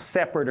some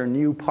separate or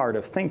new part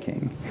of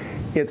thinking.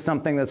 It's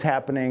something that's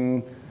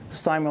happening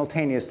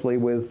simultaneously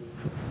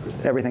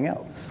with everything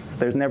else.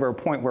 There's never a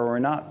point where we're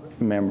not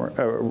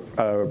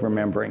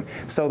remembering.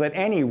 So that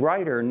any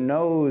writer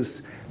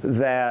knows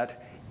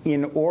that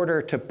in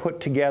order to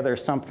put together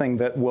something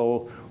that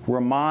will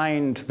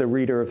remind the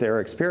reader of their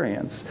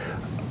experience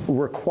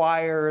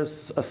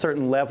requires a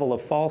certain level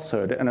of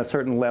falsehood and a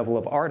certain level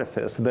of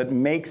artifice that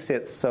makes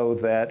it so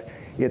that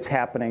it's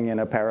happening in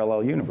a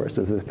parallel universe,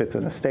 as if it's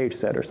in a stage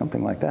set or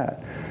something like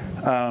that.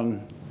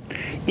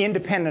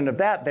 Independent of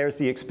that, there's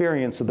the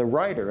experience of the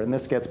writer, and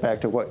this gets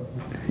back to what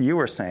you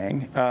were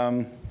saying.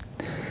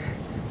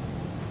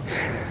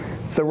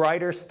 The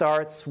writer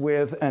starts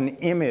with an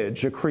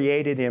image, a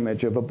created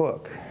image of a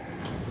book,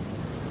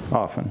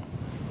 often.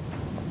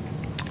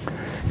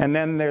 And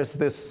then there's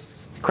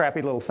this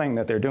crappy little thing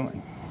that they're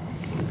doing.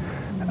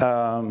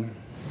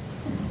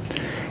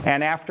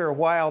 And after a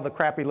while, the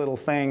crappy little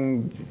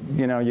thing,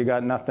 you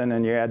got nothing,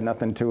 and you add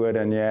nothing to it,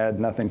 and you add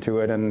nothing to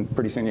it, and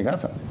pretty soon you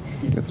got something.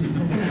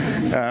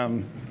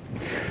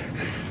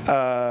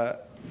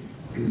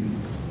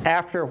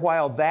 After a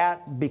while,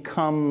 that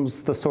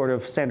becomes the sort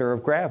of center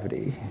of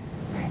gravity,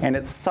 and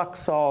it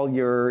sucks all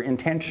your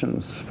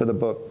intentions for the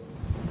book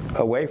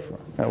away from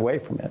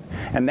it.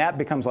 And that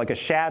becomes like a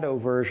shadow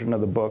version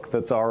of the book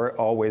that's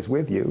always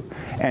with you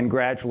and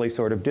gradually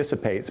sort of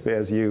dissipates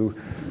as you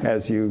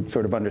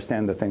sort of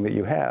understand the thing that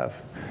you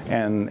have.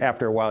 And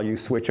after a while you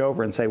switch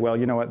over and say, well,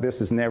 you know what,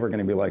 this is never going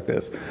to be like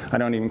this. I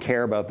don't even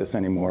care about this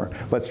anymore.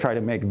 Let's try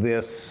to make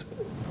this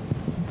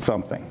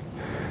something.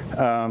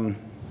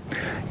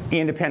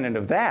 Independent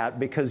of that,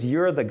 because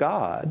you're the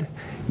God,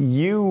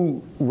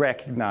 you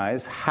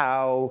recognize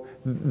how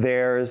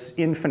there's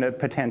infinite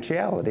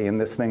potentiality in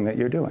this thing that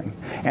you're doing.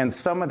 And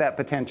some of that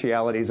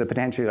potentiality is a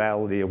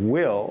potentiality of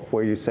will,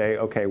 where you say,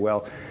 okay,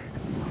 well,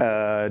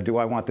 do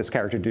I want this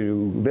character to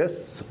do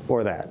this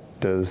or that?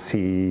 Does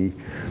he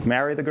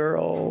marry the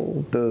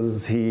girl?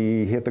 Does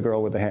he hit the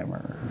girl with a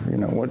hammer?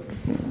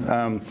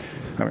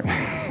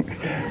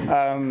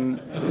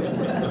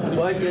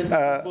 Why didn't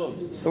book?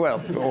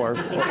 Well, or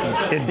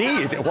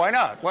indeed, why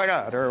not? Why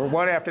not? Or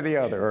one after the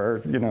other,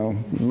 or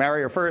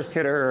marry her first,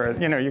 hit her.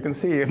 Or, you can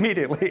see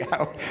immediately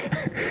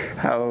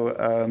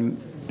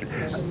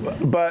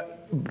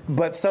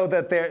but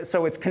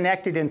so it's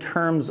connected in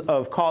terms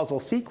of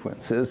causal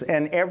sequences,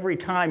 and every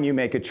time you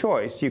make a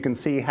choice, you can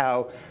see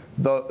how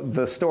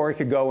the story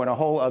could go in a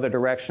whole other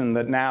direction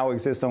that now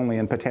exists only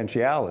in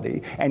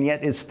potentiality, and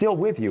yet is still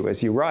with you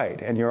as you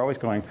write. And you're always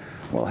going,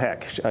 well,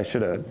 heck, I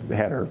should have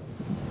had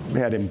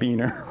him bean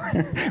her,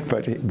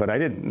 but I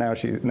didn't. Now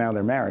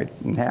they're married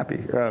and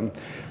happy.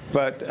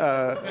 But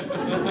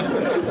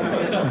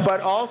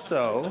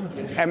also,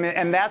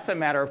 and that's a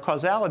matter of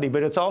causality.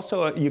 But it's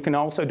also, you can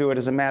also do it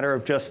as a matter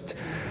of just,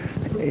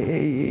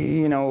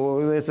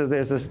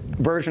 there's a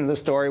version of the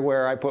story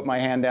where I put my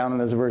hand down,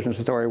 and there's a version of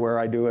the story where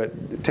I do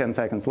it 10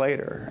 seconds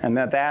later, and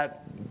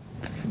that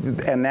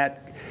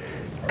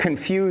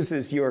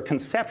confuses your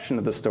conception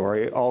of the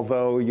story,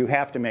 although you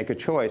have to make a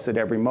choice at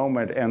every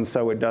moment, and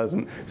so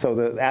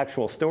the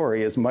actual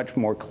story is much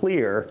more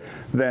clear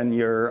than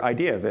your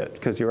idea of it,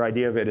 because your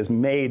idea of it is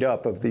made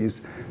up of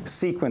these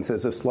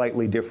sequences of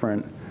slightly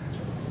different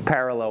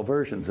parallel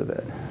versions of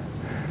it.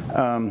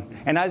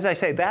 And as I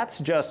say, that's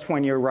just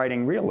when you're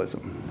writing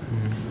realism.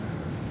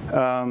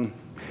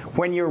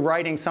 when you're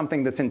writing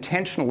something that's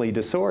intentionally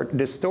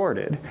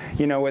distorted,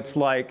 it's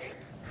like,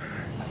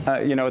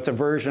 it's a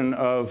version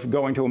of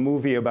going to a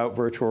movie about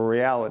virtual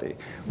reality.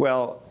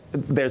 Well,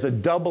 there's a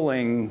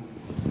doubling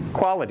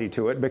quality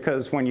to it,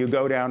 because when you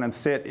go down and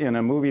sit in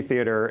a movie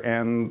theater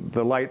and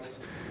the lights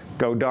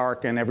go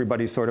dark and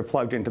everybody's sort of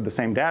plugged into the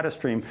same data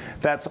stream,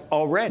 that's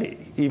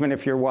already, even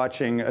if you're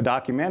watching a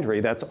documentary,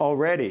 that's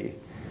already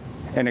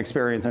an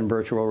experience in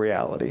virtual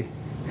reality.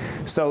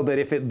 So that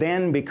if it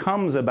then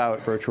becomes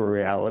about virtual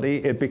reality,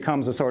 it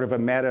becomes a sort of a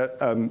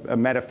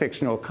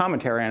metafictional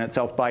commentary on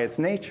itself by its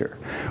nature.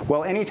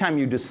 Well, anytime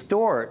you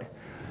distort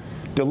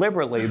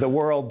deliberately the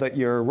world that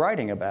you're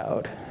writing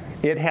about,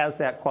 it has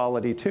that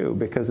quality too,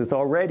 because it's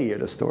already a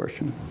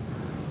distortion.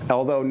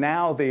 Although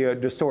now the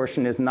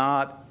distortion is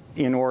not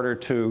in order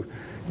to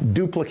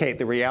duplicate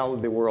the reality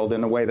of the world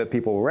in a way that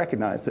people will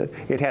recognize it.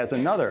 It has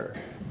another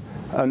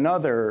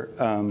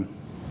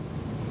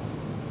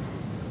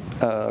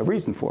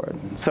reason for it.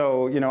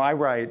 So, I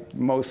write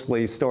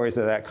mostly stories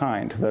of that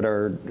kind, that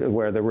are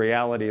where the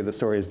reality of the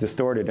story is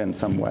distorted in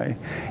some way,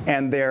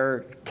 and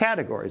they're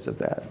categories of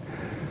that.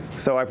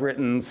 So I've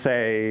written,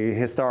 say,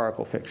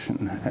 historical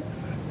fiction,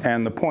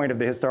 and the point of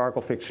the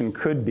historical fiction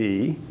could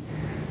be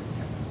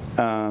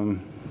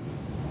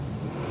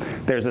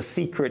there's a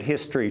secret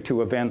history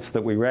to events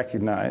that we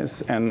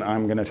recognize, and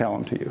I'm going to tell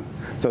them to you.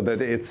 So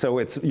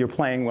that you're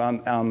playing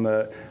on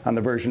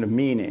the version of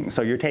meaning.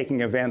 So you're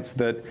taking events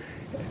that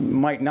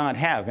might not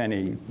have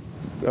any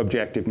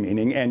objective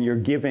meaning, and you're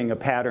giving a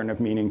pattern of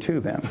meaning to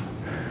them.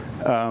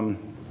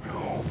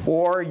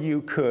 Or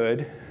you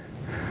could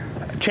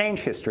change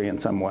history in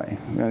some way.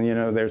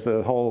 And, there's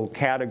a whole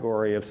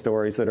category of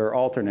stories that are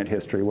alternate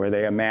history, where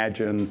they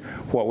imagine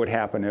what would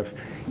happen if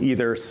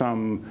either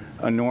some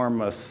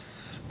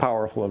enormous,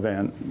 powerful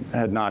event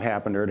had not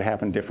happened or had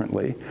happened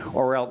differently,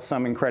 or else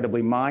some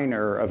incredibly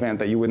minor event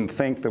that you wouldn't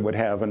think that would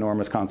have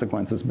enormous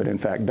consequences, but in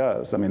fact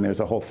does. I mean, there's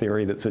a whole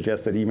theory that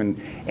suggests that even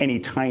any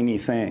tiny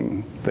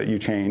thing that you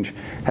change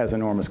has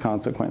enormous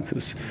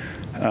consequences.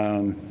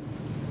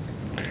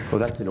 Well,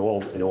 that's in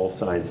all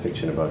science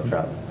fiction about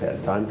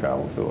time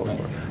travel too, of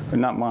course.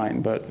 Not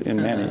mine, but in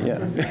many,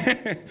 yeah.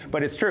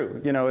 But it's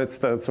true. It's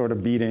the sort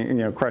of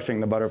beating,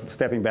 crushing the butterfly,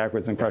 stepping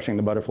backwards and crushing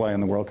the butterfly,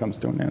 and the world comes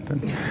to an end.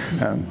 And,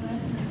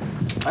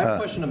 I have a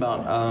question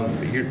about,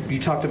 you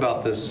talked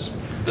about this,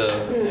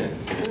 the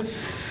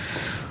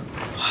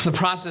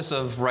process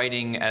of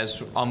writing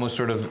as almost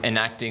sort of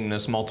enacting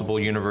this multiple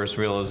universe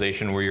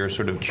realization, where you're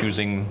sort of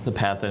choosing the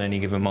path at any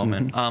given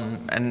moment.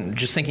 And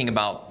just thinking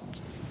about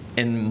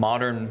in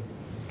modern,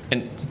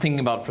 and thinking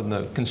about from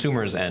the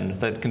consumer's end,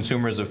 that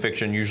consumers of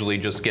fiction usually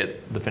just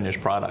get the finished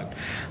product.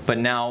 But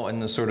now in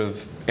the sort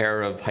of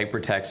era of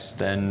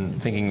hypertext,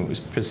 and thinking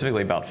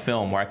specifically about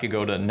film, where I could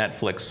go to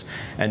Netflix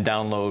and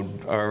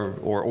download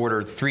or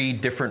order 3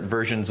 different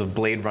versions of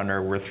Blade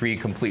Runner, where 3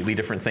 completely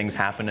different things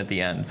happen at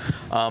the end.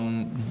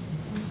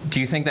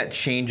 Do you think that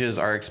changes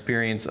our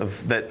experience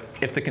of that?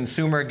 If the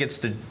consumer gets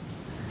to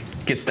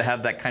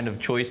have that kind of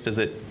choice, does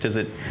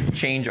it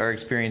change our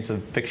experience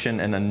of fiction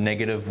in a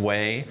negative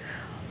way,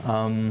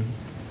 or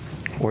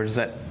does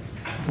that?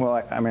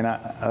 Well, I mean,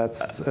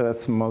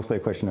 that's mostly a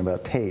question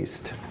about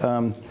taste.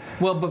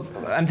 Well, but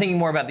I'm thinking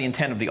more about the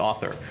intent of the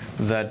author.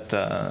 That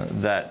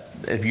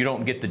if you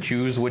don't get to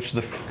choose which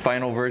the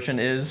final version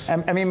is.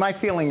 I mean, my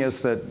feeling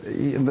is that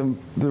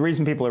the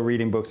reason people are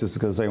reading books is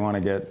because they don't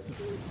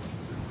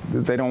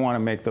want to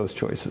make those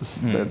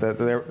choices.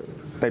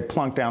 They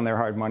plunk down their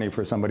hard money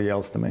for somebody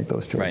else to make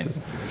those choices.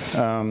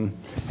 Right.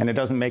 And it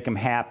doesn't make them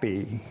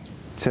happy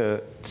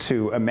to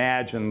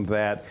imagine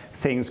that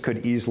things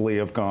could easily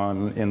have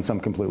gone in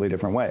some completely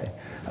different way.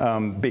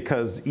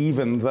 Because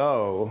even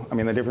though, I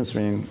mean, the difference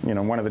between,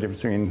 one of the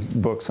differences between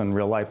books and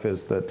real life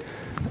is that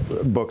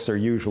books are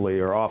usually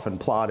or often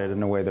plotted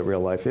in a way that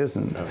real life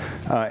isn't.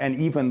 And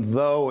even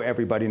though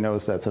everybody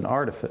knows that's an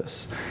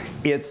artifice,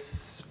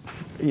 it's,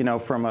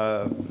 from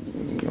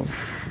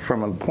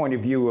a point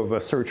of view of a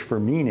search for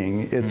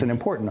meaning, it's an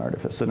important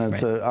artifice, and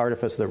it's an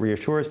artifice that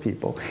reassures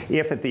people.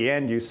 If at the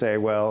end you say,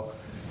 well,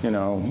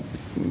 Romeo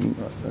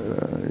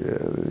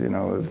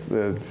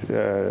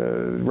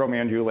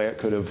and Juliet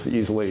could have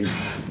easily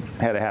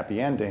had a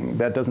happy ending,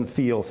 that doesn't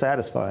feel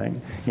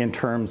satisfying in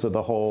terms of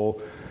the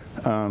whole.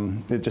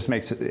 It just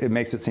makes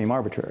it seem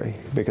arbitrary,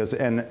 because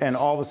and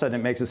all of a sudden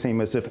it makes it seem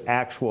as if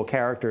actual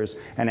characters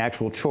and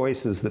actual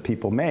choices that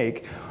people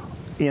make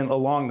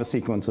along the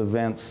sequence of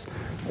events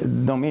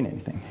don't mean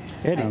anything.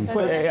 Ed,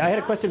 I had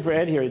a question for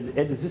Ed here.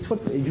 Ed, is this what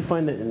you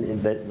find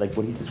that like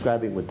what he's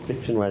describing with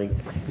fiction writing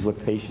is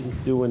what patients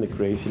do in the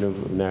creation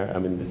of narrative? I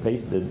mean, the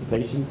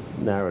patient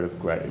narrative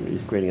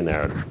is creating a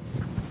narrative.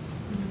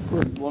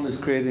 One is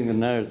creating a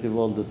narrative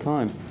all the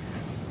time,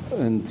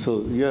 and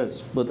so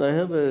yes. But I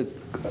have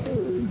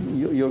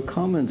your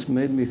comments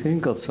made me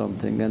think of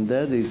something, and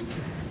that is,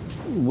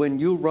 when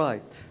you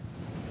write,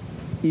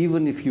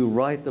 even if you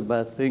write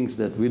about things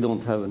that we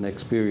don't have an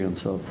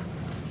experience of,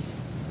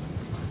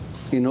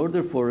 in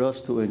order for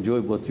us to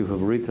enjoy what you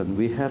have written,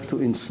 we have to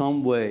in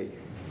some way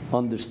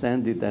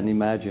understand it and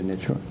imagine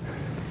it. Sure.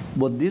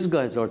 what these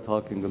guys are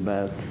talking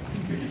about,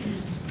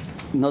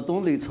 not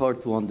only it's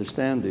hard to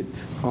understand it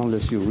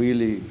unless you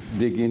really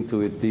dig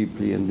into it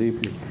deeply and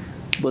deeply,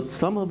 but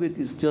some of it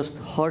is just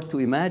hard to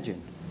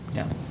imagine.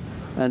 Yeah.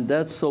 And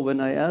that's so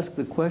when I ask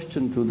the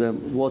question to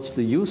them, what's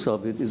the use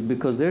of it, is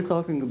because they're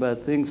talking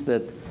about things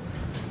that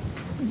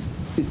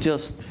it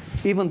just,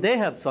 even they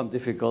have some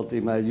difficulty.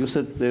 You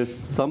said there's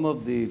some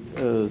of the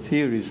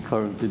theories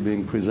currently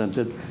being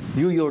presented.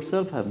 You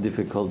yourself have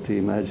difficulty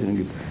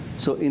imagining it.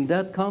 So in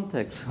that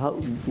context,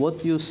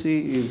 what you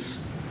see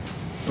is...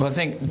 Well,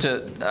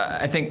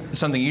 I think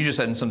something you just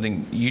said and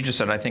something you just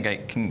said, I think I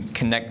can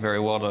connect very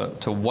well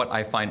to what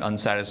I find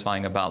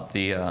unsatisfying about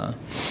the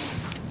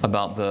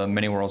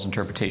many worlds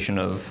interpretation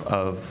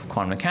of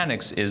quantum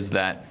mechanics is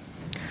that,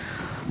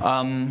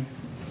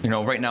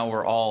 right now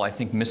we're all, I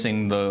think,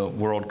 missing the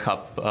World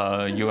Cup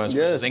U.S.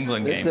 versus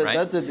England game, right?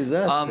 That's a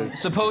disaster.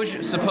 Suppose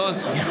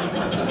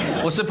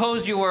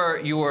you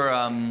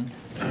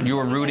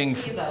were rooting.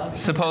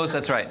 Suppose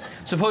that's right.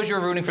 Suppose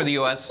you're rooting for the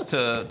U.S.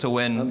 to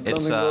win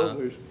its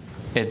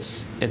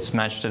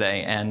match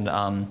today,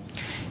 and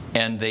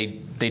they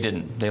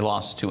didn't. They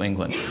lost to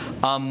England.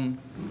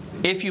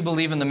 If you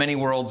believe in the many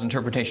worlds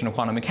interpretation of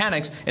quantum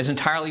mechanics, it's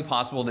entirely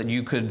possible that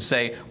you could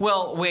say,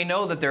 well, we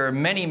know that there are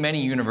many,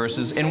 many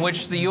universes in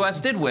which the U.S.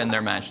 did win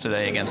their match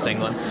today against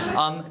England.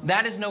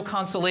 That is no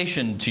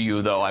consolation to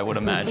you, though, I would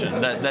imagine.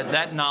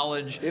 That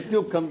knowledge... If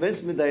you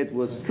convince me that it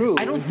was true...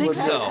 I don't think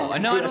so.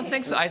 No, I don't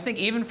think so. I think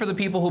even for the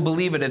people who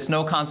believe it, it's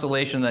no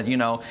consolation that,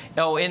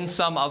 in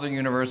some other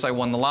universe I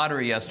won the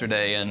lottery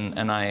yesterday,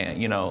 and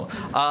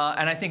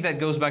I think that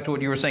goes back to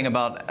what you were saying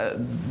about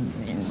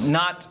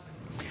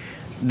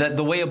that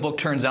the way a book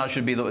turns out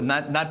should be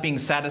not being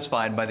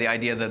satisfied by the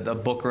idea that a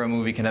book or a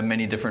movie can have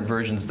many different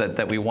versions,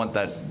 that we want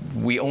that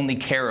we only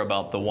care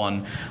about the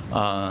one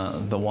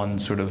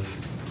sort of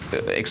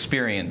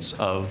experience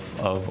of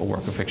a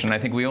work of fiction. I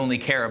think we only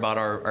care about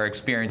our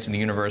experience in the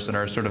universe and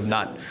are sort of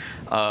not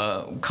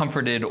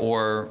comforted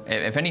or,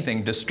 if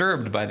anything,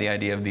 disturbed by the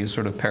idea of these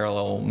sort of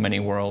parallel many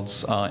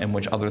worlds in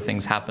which other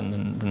things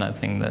happen than that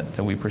thing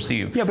that we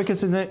perceive. Yeah,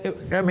 because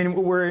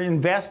we're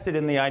invested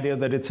in the idea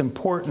that it's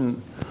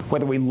important,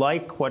 whether we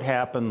like what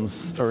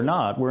happens or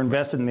not, we're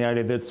invested in the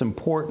idea that it's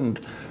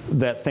important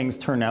that things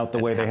turn out the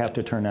way they have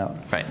to turn out.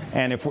 Right.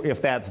 And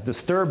if that's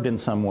disturbed in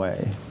some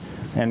way,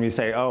 and we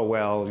say, oh,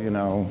 well,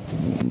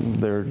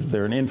 there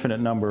are an infinite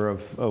number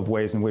of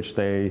ways in which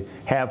they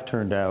have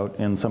turned out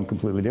in some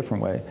completely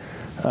different way.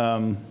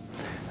 I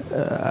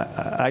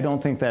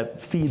don't think that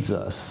feeds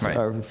us, right.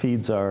 Or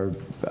feeds our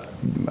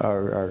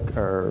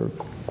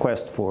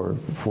quest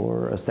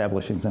for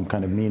establishing some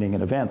kind of meaning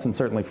in events. And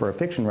certainly for a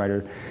fiction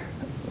writer,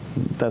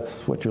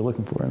 that's what you're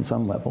looking for on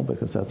some level,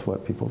 because that's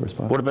what people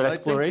respond to. What about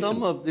exploration? I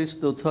think some of this,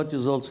 though,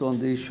 touches also on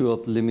the issue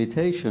of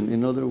limitation.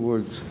 In other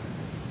words,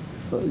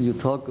 you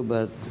talk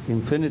about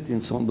infinity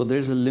and so on, but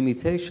there's a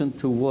limitation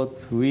to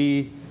what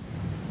we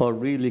are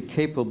really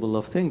capable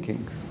of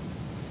thinking.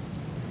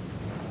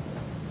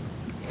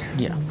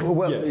 Yeah.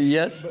 Well,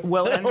 yes?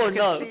 Well, and or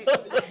not?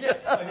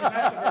 Yes, I mean,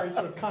 that's a very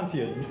sort of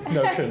Kantian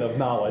notion of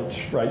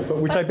knowledge, right? But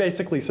which I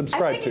basically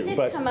subscribe to. I think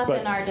it did come up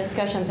in our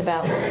discussions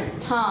about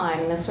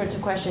time, the sorts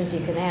of questions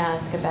you can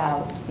ask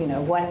about,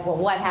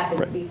 what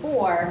happened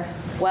before.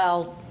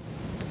 Well,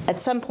 at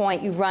some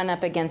point you run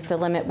up against a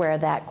limit where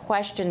that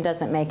question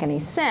doesn't make any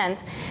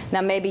sense.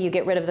 Now maybe you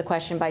get rid of the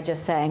question by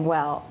just saying,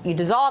 well, you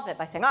dissolve it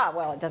by saying,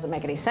 it doesn't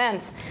make any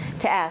sense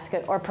to ask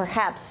it, or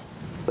perhaps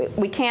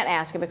we can't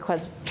ask it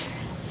because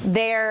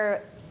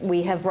there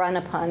we have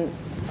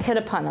hit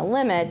upon a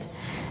limit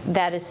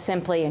that is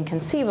simply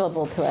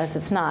inconceivable to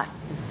us.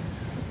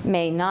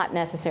 May not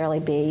necessarily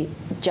be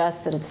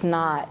just that it's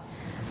not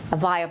a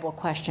viable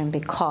question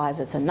because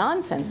it's a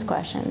nonsense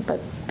question,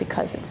 but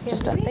because it's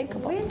just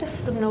unthinkable. Where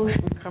does the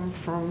notion come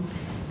from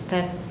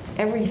that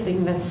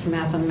everything that's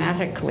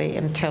mathematically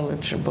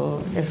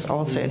intelligible is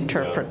also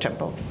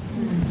interpretable?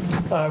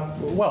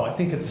 Well, I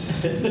think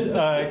it's,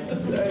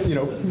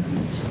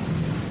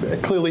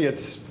 clearly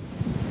it's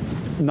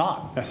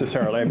not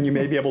necessarily. I mean, you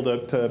may be able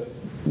to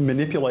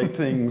manipulate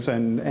things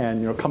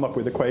and come up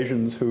with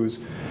equations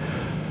whose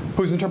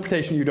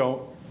interpretation you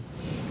don't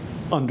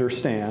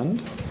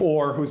understand,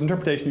 or whose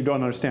interpretation you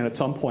don't understand at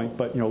some point,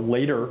 but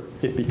later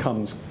it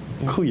becomes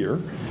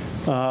clear,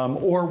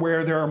 or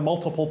where there are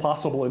multiple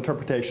possible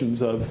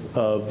interpretations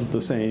of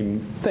the same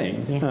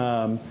thing,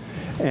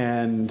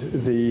 and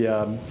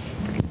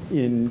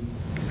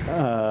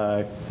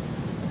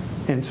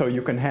so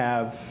you can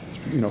have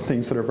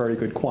things that are very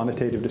good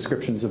quantitative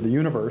descriptions of the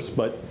universe,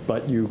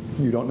 but you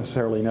don't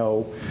necessarily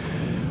know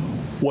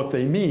what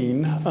they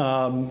mean,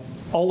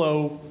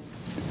 although.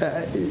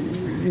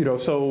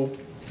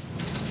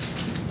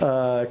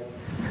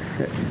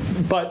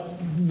 But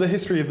the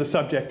history of the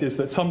subject is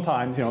that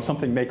sometimes,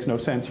 something makes no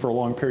sense for a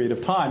long period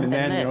of time, and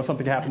then,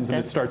 something happens and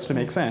it starts to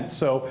make sense.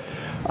 So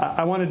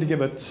I wanted to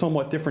give a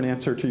somewhat different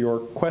answer to your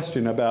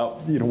question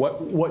about,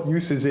 what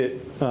use is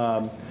it?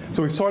 So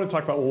we've sort of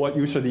talked about, well, what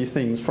use are these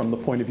things from the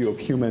point of view of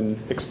human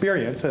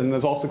experience? And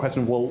there's also the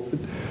question of, well,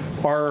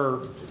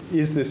 are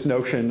is this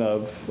notion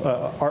of,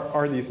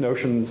 are these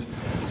notions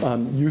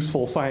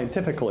useful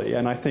scientifically?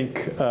 And I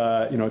think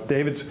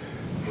David's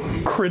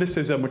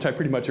criticism, which I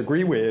pretty much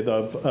agree with,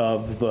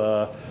 of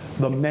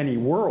the many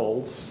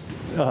worlds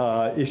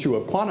issue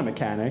of quantum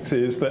mechanics,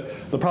 is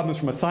that the problem is,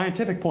 from a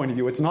scientific point of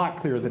view, it's not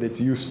clear that it's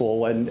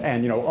useful, and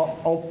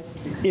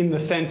in the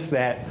sense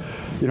that,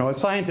 as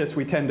scientists,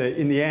 we tend to,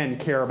 in the end,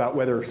 care about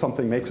whether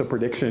something makes a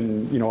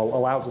prediction,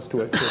 allows us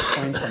to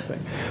explain something.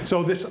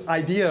 So this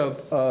idea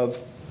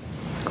of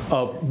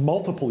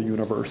multiple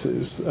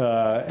universes,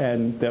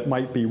 and that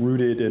might be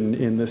rooted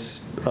in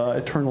this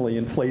eternally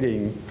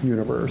inflating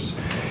universe,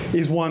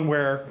 is one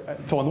where,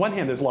 so on the one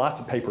hand, there's lots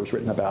of papers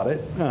written about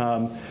it,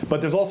 but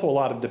there's also a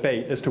lot of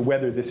debate as to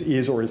whether this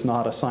is or is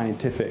not a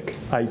scientific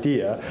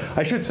idea.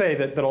 I should say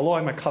that although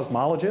I'm a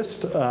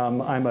cosmologist,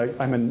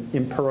 I'm an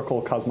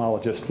empirical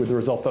cosmologist, with the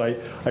result that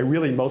I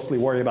really mostly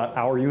worry about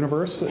our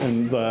universe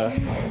and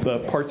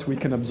the parts we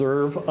can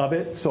observe of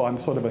it, so I'm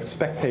sort of a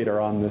spectator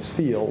on this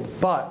field.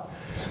 But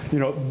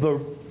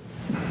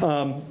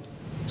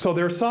so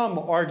there are some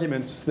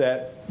arguments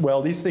that,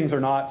 well, these things are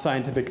not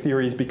scientific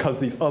theories because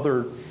these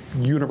other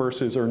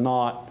universes are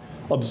not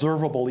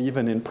observable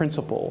even in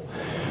principle.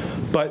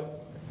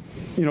 But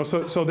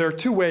so there are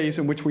two ways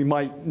in which we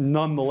might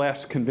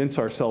nonetheless convince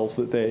ourselves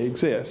that they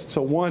exist.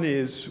 So one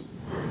is,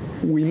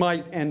 we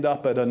might end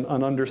up at an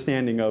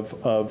understanding of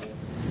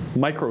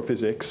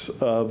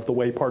microphysics, of the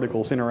way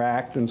particles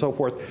interact and so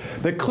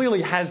forth, that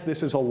clearly has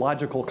this as a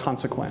logical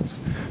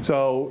consequence.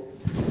 So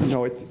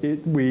we're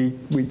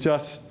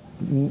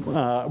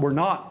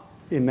not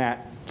in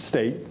that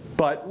state,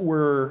 but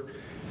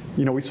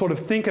we sort of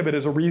think of it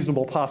as a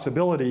reasonable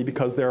possibility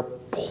because there are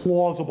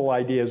plausible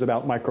ideas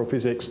about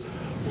microphysics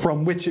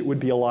from which it would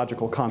be a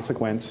logical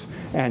consequence.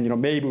 And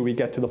maybe we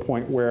get to the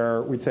point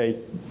where we'd say,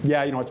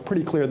 yeah, it's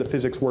pretty clear that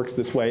physics works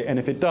this way, and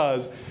if it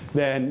does,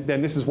 then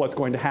this is what's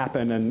going to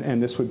happen,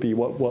 and this would be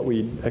what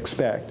we'd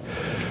expect.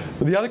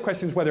 The other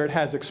question is whether it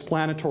has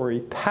explanatory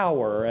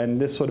power, and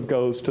this sort of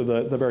goes to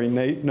the very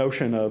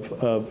notion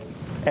of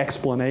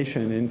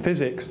explanation in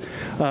physics.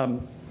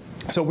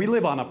 So we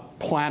live on a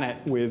planet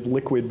with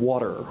liquid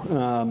water,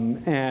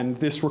 and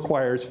this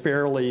requires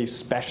fairly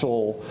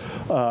special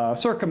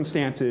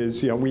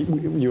circumstances.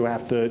 You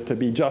have to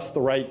be just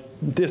the right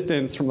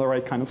distance from the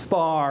right kind of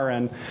star,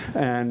 and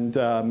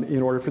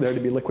in order for there to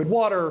be liquid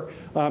water.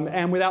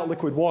 And without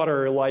liquid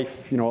water,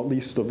 life, at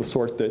least of the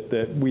sort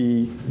that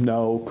we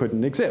know,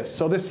 couldn't exist.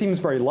 So this seems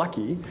very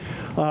lucky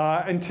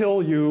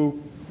until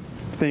you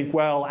think,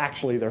 well,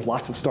 actually, there's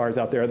lots of stars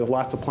out there, there's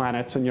lots of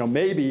planets, and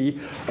maybe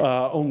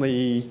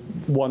only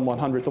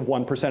 1/100th of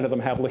 1% of them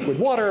have liquid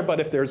water, but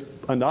if there's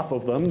enough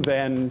of them,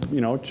 then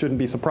it shouldn't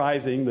be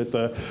surprising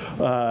that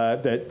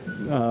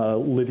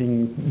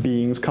living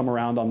beings come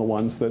around on the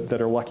ones that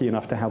are lucky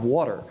enough to have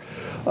water.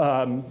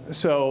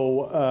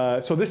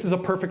 So this is a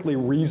perfectly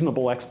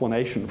reasonable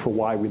explanation for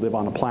why we live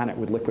on a planet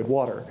with liquid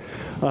water.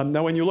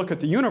 Now, when you look at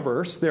the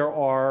universe, there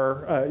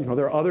are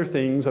other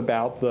things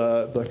about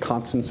the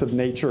constants of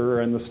nature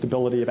and the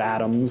stability of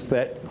atoms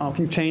that, if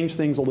you change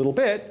things a little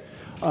bit,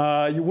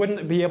 you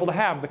wouldn't be able to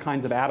have the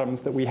kinds of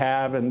atoms that we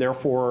have, and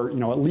therefore,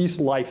 at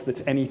least life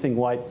that's anything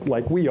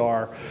like we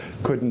are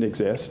couldn't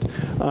exist.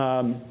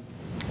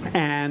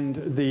 And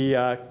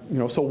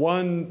so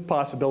one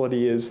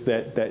possibility is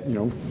that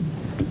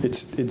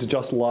it's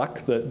just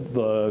luck that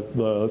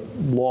the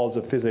laws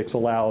of physics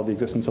allow the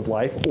existence of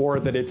life, or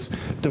that it's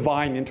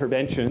divine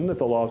intervention that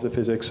the laws of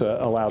physics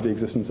allow the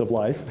existence of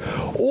life.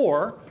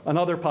 Or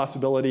another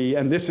possibility,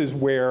 and this is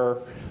where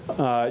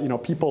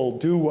people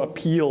do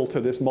appeal to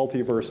this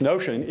multiverse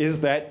notion,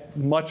 is that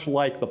much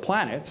like the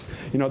planets,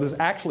 there's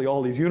actually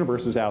all these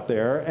universes out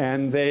there,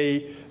 and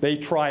they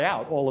try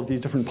out all of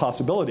these different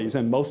possibilities,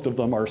 and most of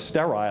them are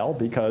sterile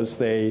because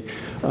they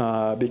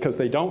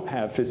don't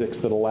have physics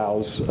that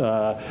allows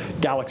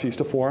galaxies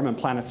to form and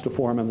planets to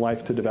form and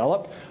life to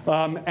develop.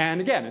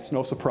 And again, it's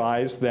no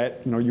surprise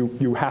that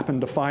you happen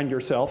to find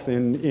yourself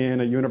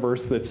in a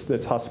universe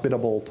that's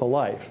hospitable to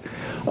life.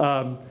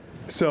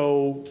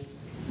 So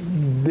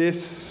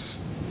this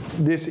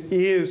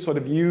is sort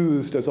of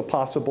used as a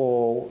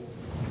possible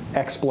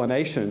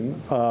explanation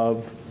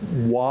of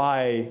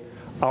why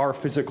our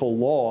physical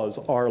laws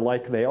are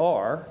like they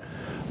are,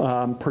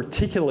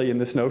 particularly in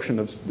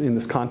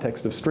this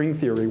context of string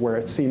theory, where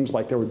it seems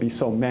like there would be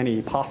so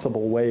many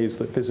possible ways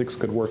that physics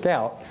could work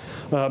out.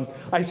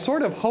 I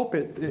sort of hope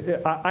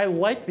I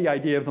like the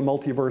idea of the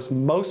multiverse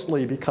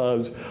mostly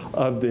because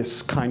of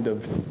this kind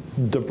of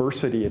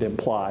diversity it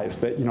implies,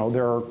 that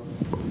there are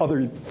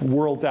other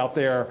worlds out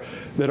there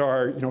that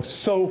are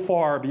so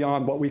far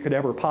beyond what we could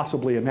ever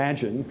possibly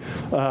imagine,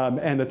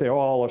 and that they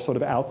all are sort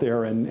of out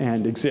there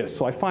and exist.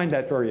 So I find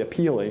that very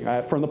appealing.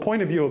 From the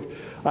point of view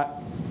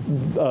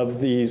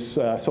of these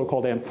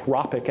so-called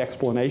anthropic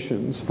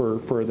explanations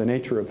for the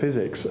nature of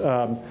physics,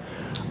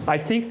 I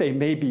think they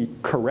may be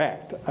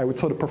correct. I would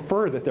sort of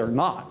prefer that they're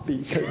not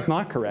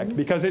correct,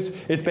 because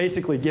it's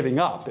basically giving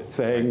up. It's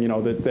saying, you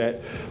know,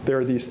 that there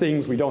are these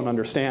things we don't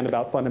understand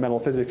about fundamental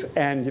physics,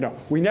 and, you know,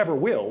 we never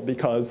will,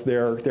 because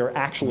they're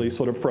actually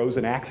sort of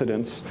frozen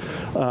accidents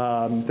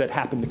that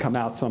happen to come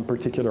out some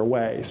particular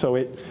way.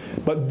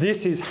 But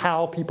this is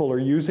how people are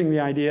using the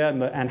idea,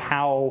 and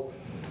how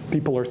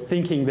people are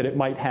thinking that it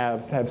might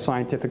have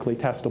scientifically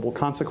testable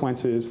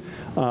consequences.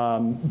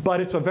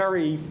 But it's a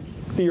very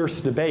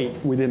fierce debate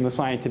within the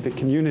scientific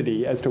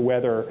community as to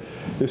whether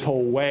this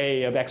whole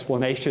way of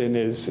explanation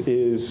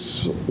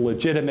is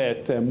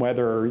legitimate, and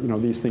whether, you know,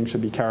 these things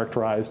should be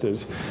characterized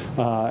as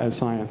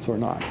science or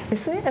not.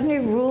 Is there any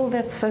rule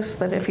that says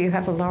that if you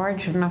have a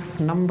large enough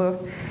number,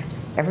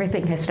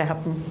 everything has to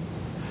happen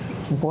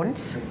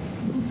once?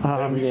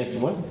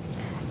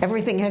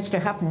 Everything has to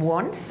happen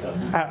once?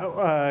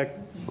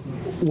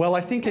 Well,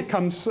 I think it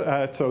comes,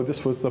 so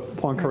this was the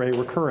Poincaré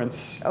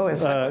recurrence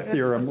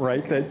theorem,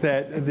 right?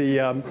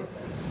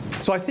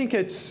 So I think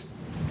it's,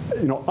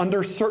 you know,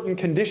 under certain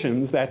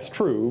conditions that's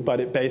true, but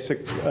it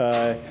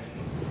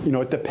you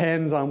know, it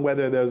depends on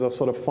whether there's a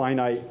sort of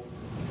finite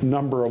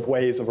number of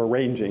ways of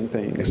arranging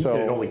things. He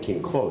said it only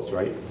came close,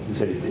 right? He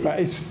said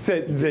it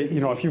said that,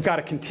 you know, if you've got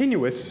a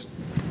continuous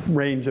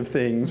range of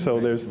things, so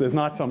there's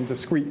not some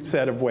discrete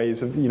set of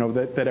ways of, you know,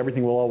 that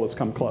everything will always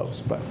come close,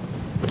 but.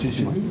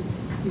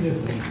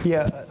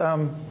 Yeah,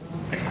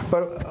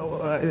 but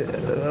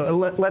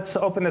let's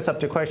open this up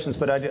to questions,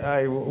 but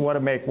I want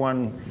to make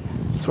one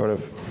sort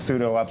of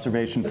pseudo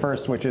observation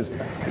first, which is,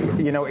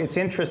 you know, it's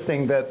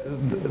interesting that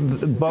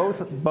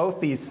both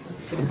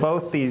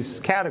these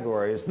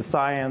categories, the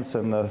science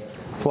and the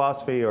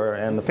philosophy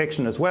and the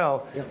fiction as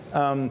well,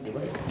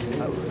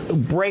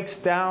 breaks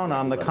down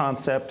on the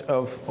concept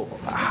of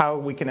how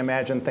we can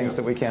imagine things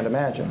that we can't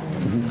imagine.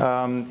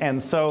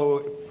 And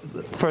so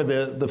for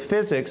the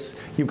physics,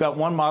 you've got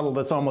one model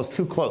that's almost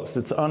too close.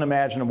 It's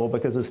unimaginable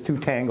because it's too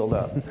tangled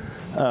up.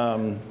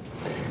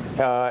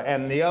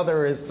 And the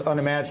other is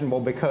unimaginable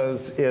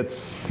because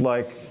it's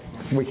like,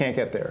 we can't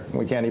get there.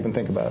 We can't even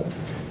think about it.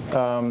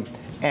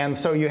 And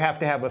so you have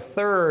to have a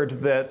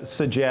third that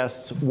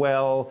suggests,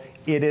 well,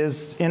 it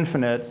is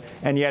infinite,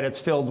 and yet it's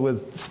filled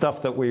with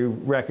stuff that we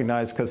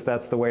recognize because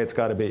that's the way it's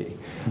got to be.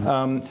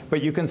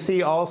 But you can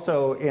see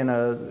also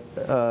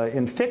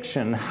in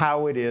fiction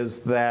how it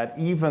is that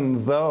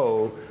even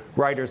though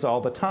writers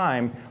all the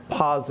time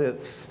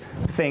posits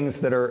things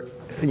that are,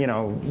 you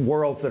know,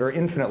 worlds that are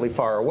infinitely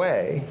far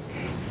away,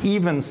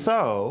 even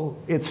so,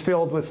 it's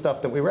filled with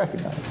stuff that we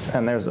recognize.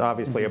 And there's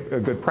obviously a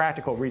good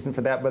practical reason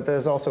for that, but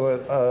there's also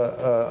an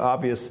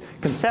obvious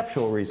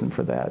conceptual reason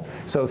for that.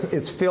 So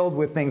it's filled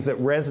with things that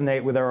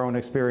resonate with our own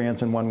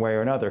experience in one way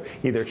or another,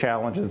 either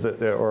challenges it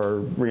or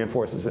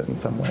reinforces it in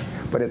some way.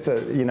 But it's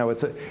a, you know,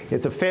 it's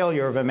a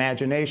failure of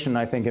imagination,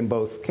 I think, in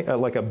both,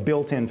 like a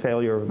built-in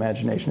failure of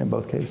imagination in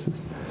both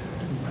cases.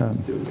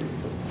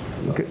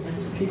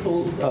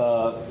 People,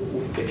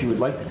 if you would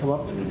like to come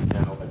up and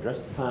now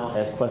address the panel,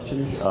 ask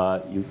questions,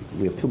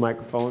 we have 2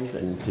 microphones,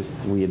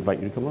 and we invite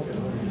you to come up.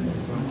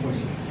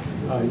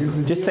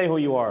 Just say who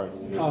you are.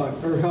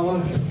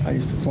 Urhela, I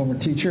used to be a former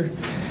teacher.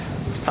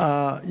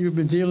 You've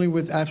been dealing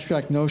with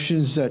abstract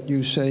notions that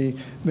you say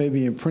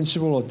maybe in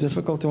principle are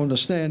difficult to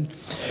understand.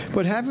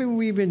 But haven't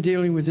we been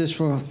dealing with this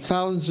for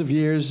thousands of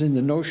years in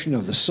the notion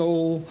of the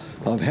soul,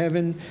 of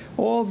heaven,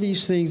 all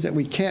these things that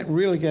we can't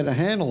really get a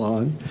handle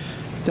on,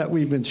 that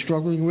we've been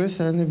struggling with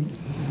and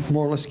have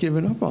more or less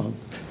given up on?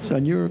 So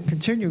you're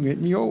continuing it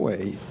in your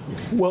way.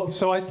 Well,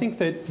 so I think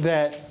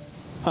that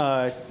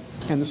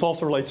and this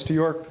also relates to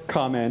your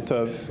comment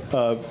of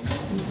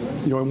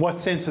you know, in what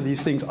sense are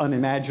these things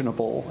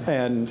unimaginable?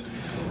 And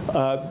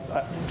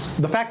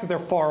the fact that they're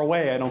far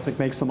away, I don't think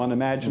makes them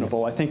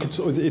unimaginable. I think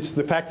it's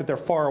the fact that they're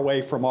far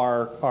away from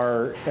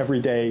our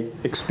everyday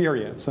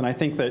experience. And I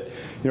think that,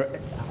 you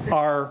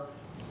know,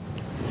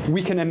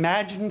 we can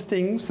imagine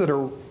things that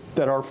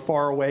are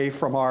far away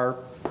from our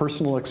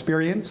personal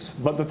experience,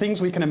 but the things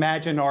we can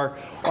imagine are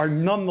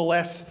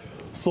nonetheless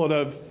sort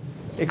of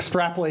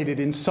extrapolated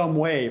in some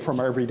way from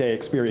our everyday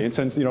experience.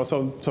 And, you know,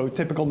 so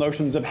typical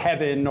notions of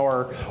heaven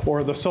or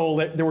the soul,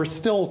 that we're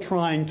still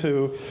trying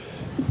to,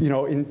 you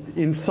know,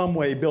 in some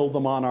way build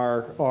them on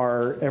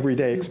our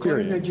everyday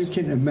experience. That you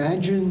can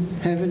imagine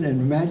heaven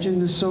and imagine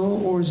the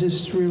soul, or is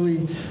this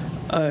really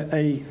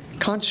a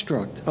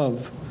construct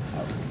of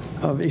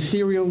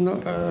ethereal?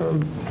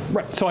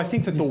 Right. So I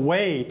think that the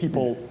way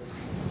people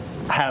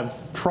have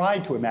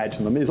tried to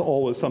imagine them is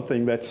always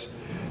something that's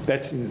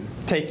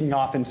taking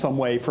off in some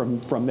way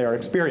from their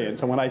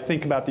experience. And when I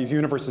think about these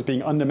universes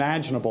being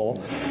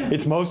unimaginable,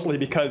 it's mostly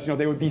because, you know,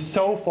 they would be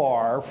so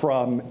far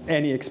from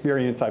any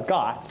experience I've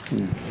got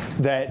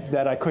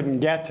that I couldn't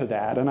get to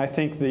that. And I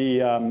think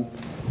the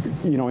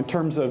you know, in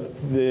terms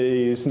of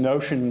these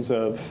notions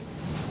of,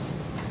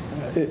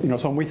 you know,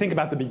 so when we think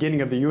about the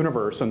beginning of the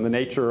universe and the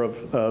nature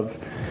of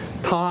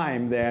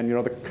time, then, you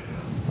know,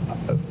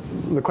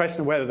 the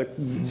question of whether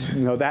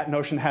you know, that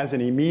notion has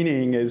any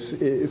meaning it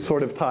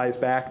sort of ties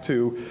back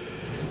to,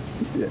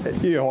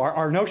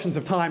 our notions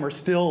of time are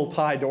still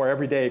tied to our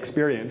everyday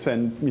experience,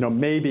 and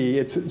maybe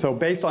it's so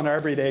based on our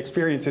everyday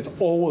experience, it's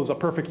always a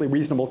perfectly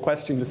reasonable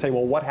question to say,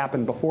 well, what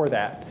happened before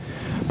that?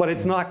 But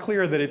it's not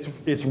clear that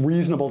it's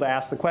reasonable to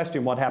ask the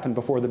question, what happened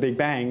before the Big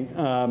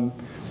Bang?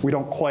 We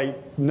don't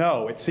quite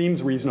know. It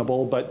seems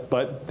reasonable,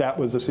 but that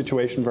was a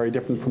situation very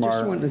different from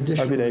our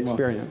everyday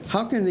experience.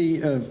 How can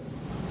the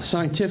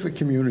scientific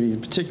community,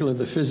 in particular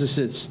the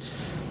physicists,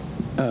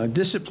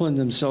 discipline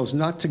themselves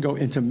not to go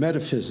into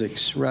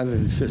metaphysics rather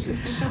than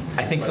physics?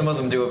 I think some of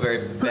them do a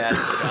very bad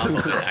job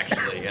of it,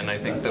 actually, and I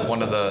think that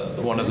one of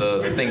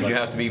the things you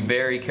have to be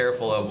very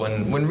careful of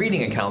when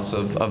reading accounts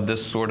of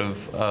this sort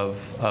of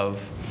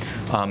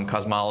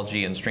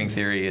cosmology and string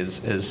theory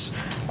is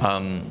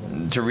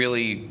to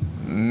really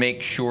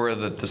make sure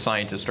that the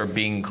scientists are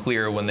being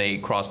clear when they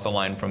cross the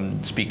line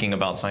from speaking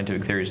about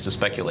scientific theories to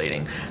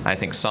speculating. I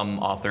think some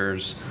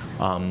authors,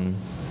 and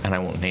I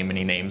won't name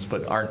any names,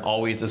 but aren't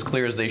always as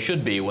clear as they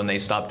should be when they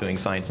stop doing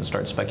science and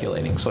start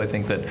speculating. So I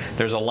think that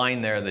there's a line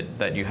there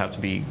that you have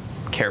to be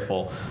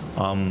careful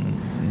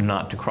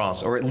not to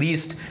cross, or at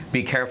least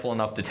be careful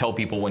enough to tell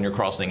people when you're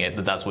crossing it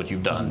that that's what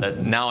you've done. That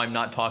now I'm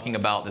not talking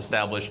about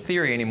established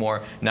theory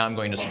anymore, now I'm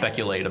going to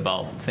speculate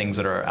about things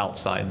that are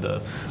outside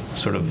the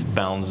sort of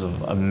bounds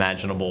of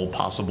imaginable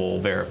possible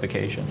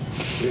verification.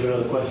 We have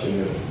another question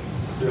here.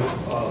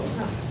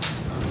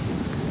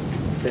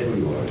 Say who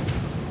you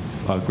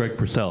are. Greg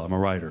Purcell, I'm a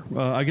writer.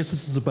 I guess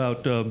this is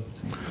about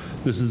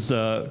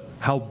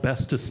how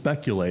best to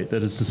speculate.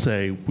 That is to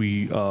say,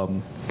 we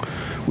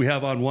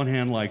have on one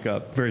hand like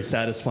a very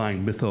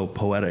satisfying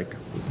mythopoetic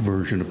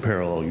version of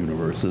parallel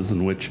universes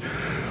in which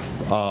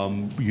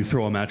you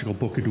throw a magical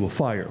book into a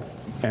fire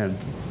and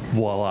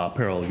voila,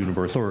 parallel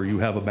universe, or you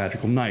have a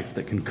magical knife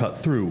that can cut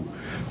through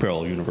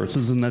parallel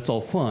universes, and that's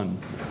all fun.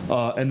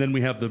 And then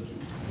we have the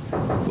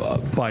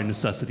by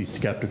necessity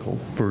skeptical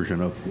version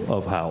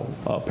of how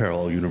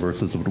parallel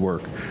universes would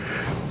work.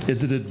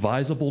 Is it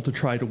advisable to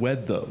try to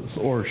wed those,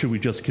 or should we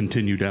just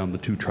continue down the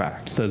two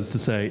tracks? That is to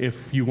say,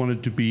 if you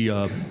wanted to be,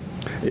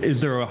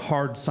 is there a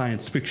hard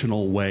science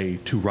fictional way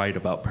to write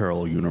about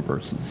parallel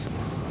universes?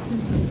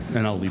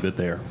 And I'll leave it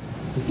there.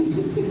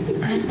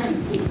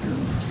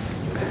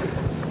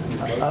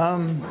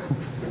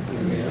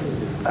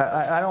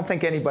 I don't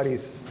think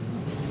anybody's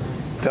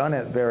done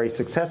it very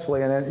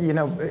successfully, and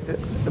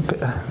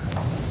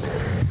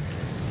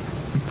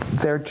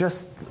they're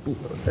just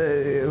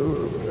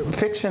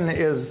fiction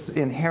is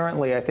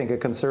inherently, I think, a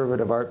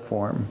conservative art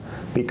form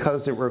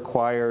because it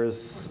requires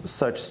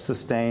such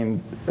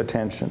sustained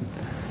attention,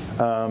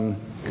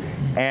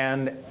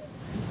 and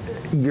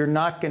you're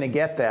not going to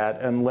get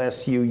that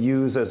unless you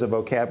use as a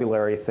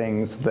vocabulary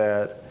things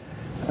that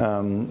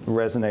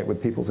resonate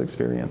with people's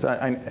experience.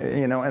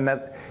 And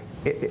that.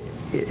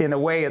 In a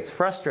way, it's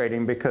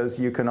frustrating because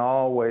you can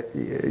always,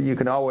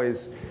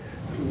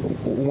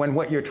 when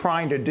what you're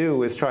trying to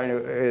do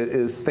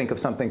is think of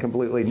something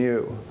completely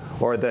new,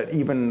 or that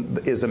even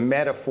is a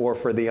metaphor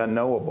for the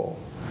unknowable.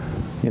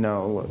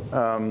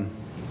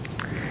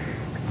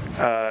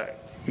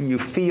 You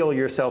feel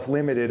yourself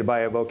limited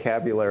by a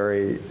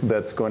vocabulary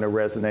that's going to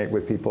resonate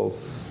with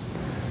people's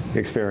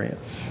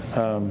experience.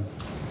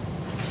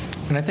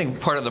 And I think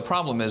part of the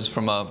problem is,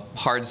 from a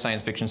hard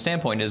science fiction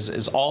standpoint,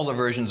 is all the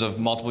versions of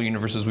multiple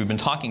universes we've been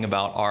talking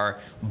about are,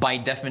 by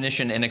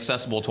definition,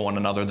 inaccessible to one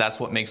another. That's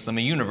what makes them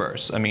a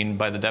universe. I mean,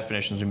 by the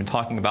definitions we've been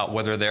talking about,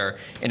 whether they're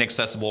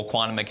inaccessible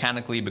quantum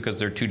mechanically because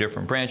they're two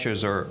different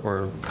branches,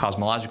 or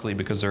cosmologically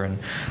because they're in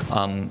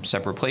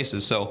separate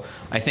places. So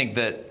I think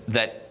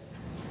that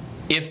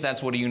if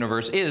that's what a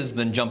universe is,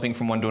 then jumping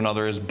from one to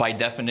another is, by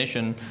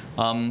definition,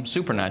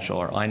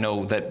 supernatural. I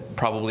know that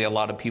probably a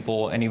lot of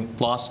people, any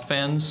Lost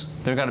fans?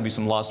 There got to be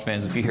some Lost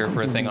fans if you're here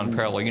for a thing on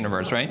parallel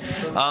universe, right?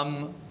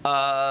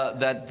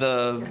 That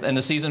in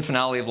the season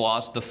finale of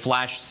Lost, the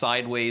Flash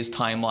sideways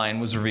timeline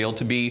was revealed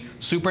to be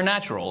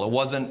supernatural. It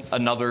wasn't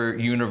another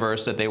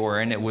universe that they were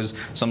in. It was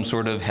some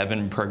sort of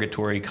heaven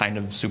purgatory kind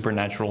of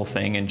supernatural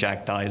thing, and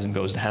Jack dies and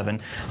goes to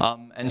heaven.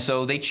 And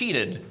so they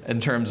cheated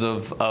in terms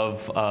of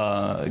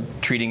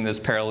treating this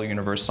parallel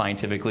universe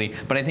scientifically.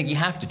 But I think you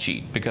have to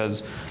cheat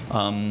because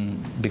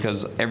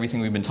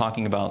everything we've been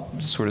talking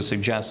about sort of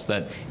suggests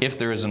that if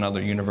there is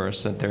another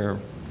universe, that there,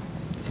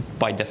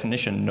 by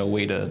definition, no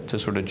way to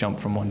sort of jump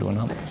from one to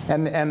another.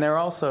 And they're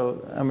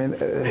also, I mean,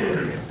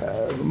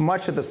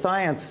 much of the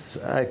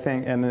science, I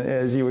think, and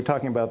as you were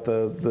talking about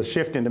the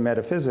shift into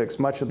metaphysics,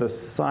 much of the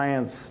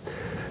science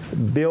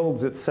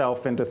builds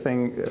itself into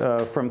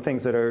from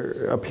things that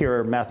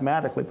appear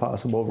mathematically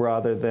possible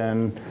rather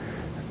than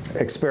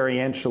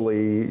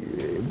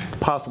experientially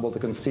possible to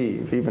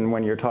conceive, even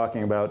when you're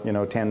talking about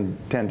 10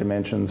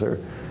 dimensions or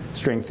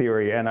string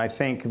theory. And I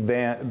think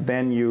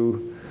then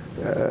you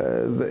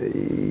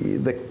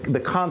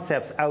the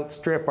concepts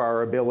outstrip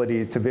our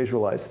ability to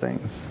visualize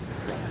things,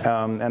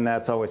 and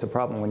that's always a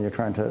problem when you're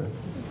trying to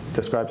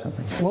describe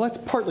something. Well, that's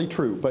partly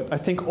true, but I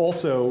think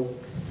also,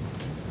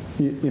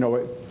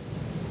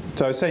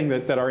 So I was saying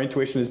that our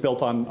intuition is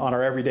built on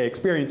our everyday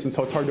experience, and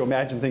so it's hard to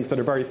imagine things that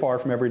are very far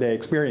from everyday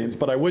experience.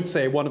 But I would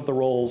say one of the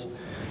roles,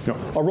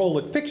 a role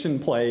that fiction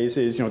plays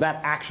is,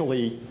 that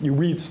actually you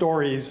read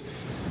stories,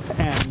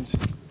 and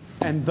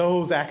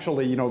those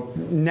actually,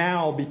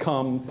 now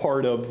become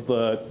part of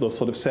the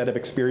sort of set of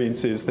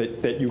experiences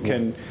that you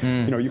can,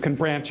 you can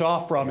branch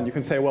off from, and you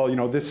can say, well,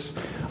 this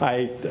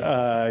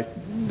I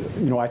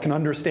can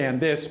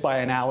understand this by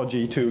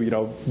analogy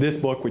to, this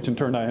book, which in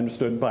turn I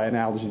understood by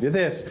analogy to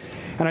this.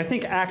 And I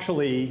think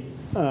actually,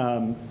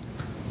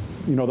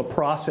 the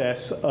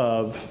process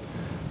of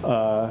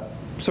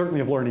certainly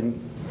of learning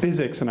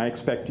physics, and I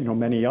expect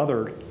many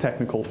other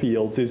technical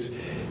fields, is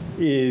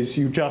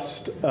you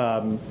just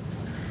there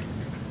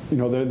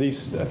are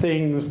these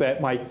things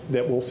that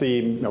will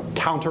seem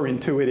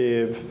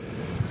counterintuitive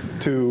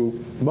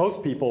to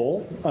most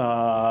people,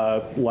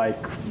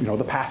 like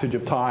the passage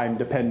of time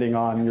depending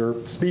on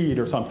your speed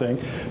or something,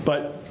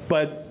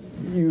 but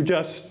you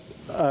just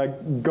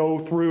go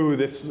through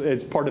this,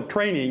 it's part of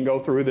training, go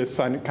through this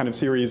kind of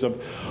series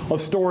of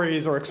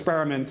stories or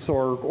experiments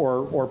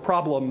or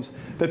problems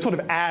that sort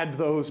of add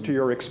those to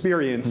your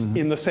experience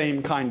in the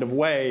same kind of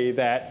way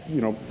that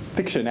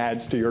fiction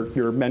adds to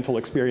your mental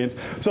experience.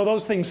 So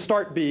those things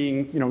start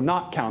being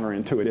not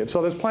counterintuitive.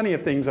 So there's plenty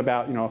of things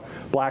about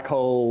black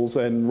holes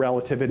and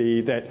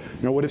relativity that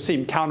would have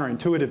seemed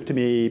counterintuitive to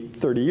me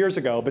 30 years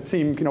ago, but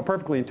seem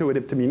perfectly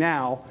intuitive to me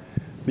now,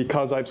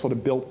 because I've sort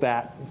of built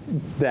that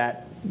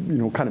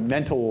kind of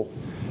mental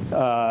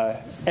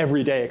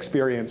everyday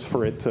experience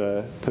for it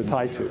to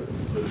tie to.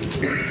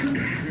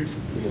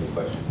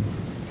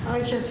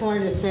 I just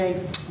wanted to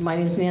say, my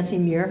name is Nancy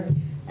Muir,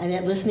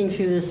 and listening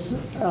to this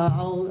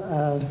whole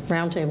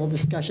roundtable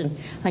discussion,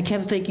 I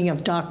kept thinking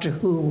of Doctor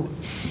Who.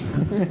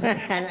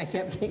 And I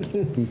kept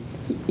thinking,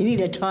 you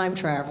need a time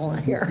travel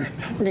here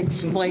and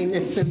explain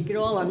this so we can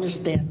all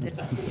understand it.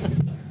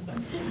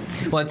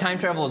 Well, time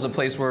travel is a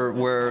place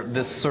where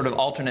this sort of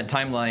alternate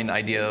timeline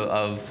idea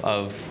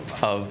of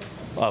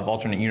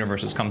alternate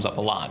universes comes up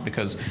a lot,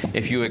 because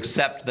if you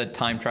accept that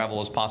time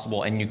travel is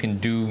possible and you can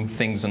do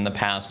things in the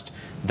past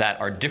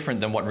that are different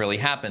than what really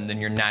happened, then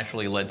you're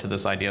naturally led to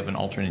this idea of an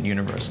alternate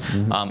universe.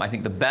 I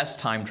think the best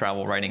time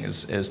travel writing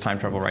is time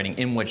travel writing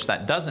in which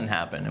that doesn't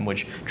happen, in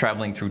which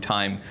traveling through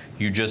time,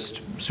 you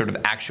just sort of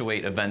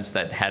actuate events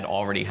that had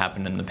already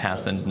happened in the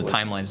past and the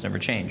timelines never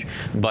change.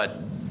 But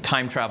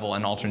time travel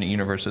and alternate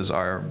universes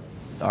are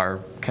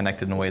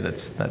connected in a way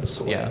that's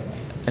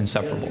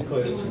inseparable.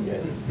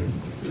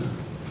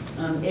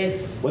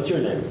 What's your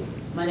name?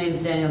 My name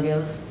is Daniel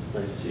Gill.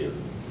 Nice to see you.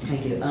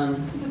 Thank you.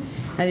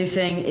 As you're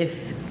saying,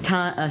 if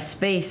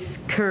space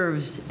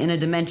curves in a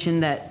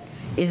dimension that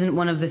isn't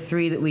one of the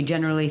three that we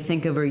generally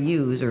think of or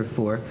use or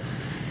for,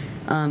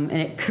 and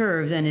it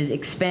curves and is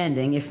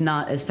expanding, if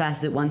not as fast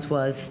as it once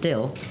was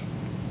still,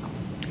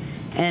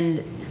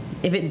 and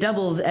if it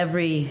doubles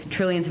every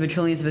trillionth of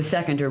a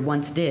second, or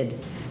once did,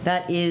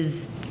 that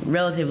is,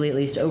 relatively at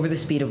least, over the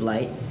speed of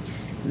light.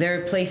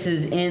 There are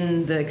places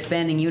in the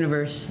expanding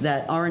universe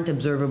that aren't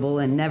observable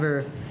and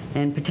never,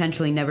 and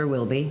potentially never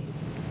will be,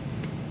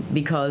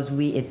 because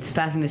it's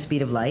passing the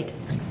speed of light.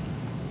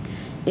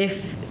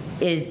 If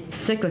it's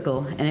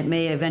cyclical and it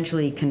may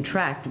eventually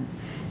contract,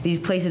 these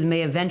places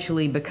may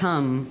eventually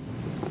become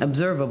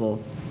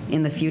observable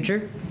in the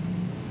future.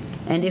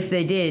 And if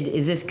they did,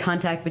 is this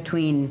contact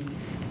between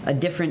a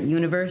different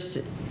universe,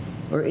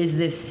 or is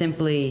this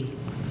simply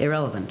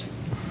irrelevant?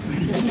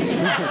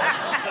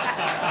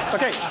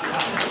 Okay.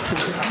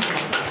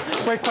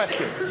 Great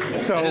question.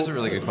 So, that is a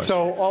really good question.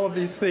 So all of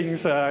these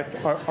things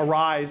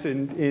arise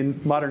in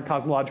modern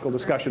cosmological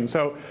discussion.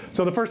 So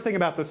the first thing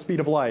about the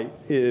speed of light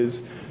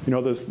is,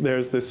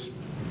 there's this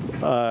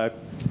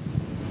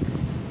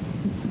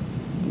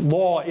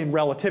law in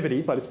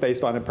relativity, but it's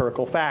based on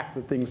empirical fact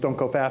that things don't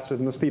go faster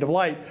than the speed of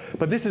light.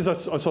 But this is a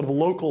sort of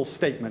local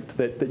statement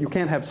that you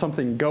can't have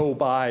something go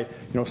by,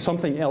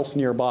 something else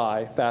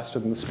nearby faster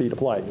than the speed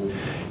of light.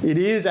 It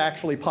is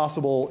actually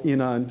possible in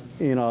a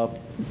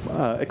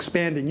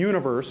expanding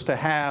universe to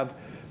have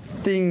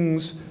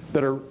things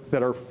that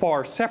are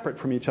far separate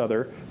from each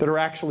other, that are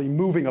actually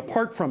moving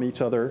apart from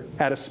each other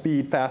at a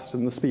speed faster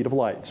than the speed of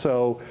light.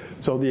 So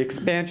the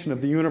expansion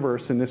of the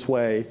universe in this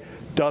way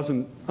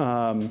doesn't.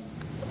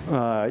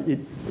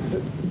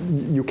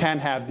 You can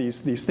have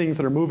these things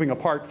that are moving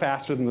apart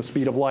faster than the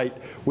speed of light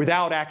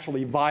without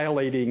actually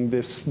violating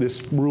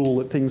this rule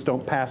that things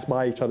don't pass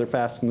by each other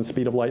faster than the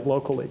speed of light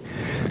locally.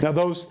 Now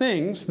those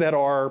things that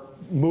are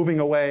moving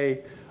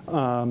away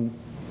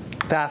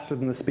faster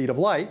than the speed of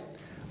light,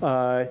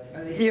 are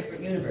they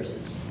separate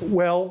universes?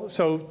 Well,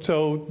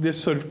 so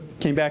this sort of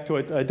came back to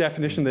a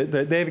definition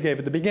that David gave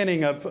at the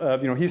beginning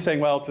of he's saying,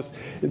 well, it's just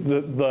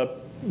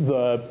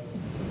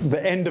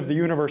the end of the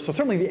universe. So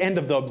certainly the end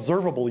of the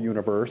observable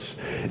universe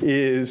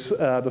is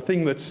the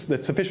thing that's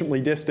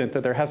sufficiently distant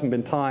that there hasn't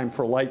been time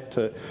for light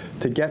to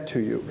get to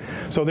you.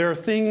 So there are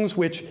things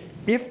which,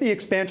 if the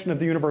expansion of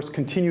the universe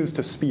continues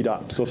to speed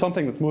up, so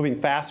something that's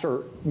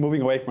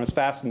moving away from us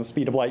faster than the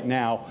speed of light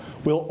now,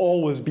 will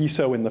always be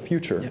so in the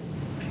future. Yep.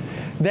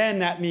 then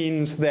that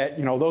means that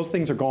those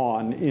things are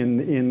gone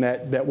in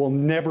that we'll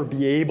never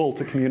be able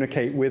to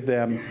communicate with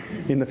them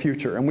in the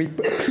future. And we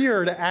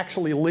appear to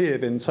actually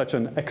live in such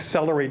an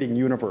accelerating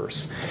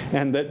universe,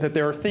 and that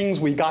there are things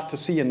we got to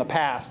see in the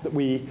past that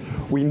we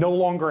no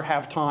longer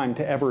have time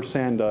to ever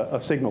send a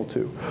signal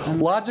to.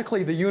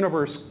 Logically, the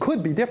universe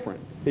could be different.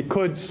 It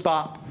could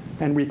stop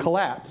and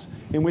recollapse,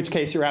 in which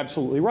case you're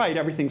absolutely right.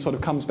 Everything sort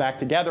of comes back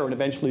together, and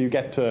eventually you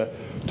get to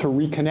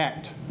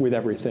reconnect with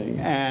everything.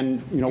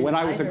 And when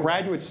I was a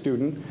graduate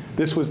student,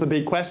 this was the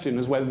big question,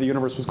 is whether the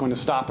universe was going to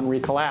stop and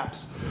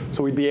recollapse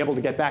so we'd be able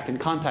to get back in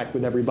contact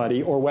with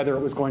everybody, or whether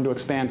it was going to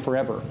expand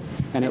forever.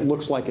 And it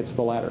looks like it's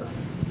the latter.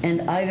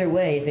 And either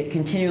way, if it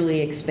continually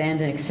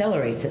expands and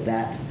accelerates at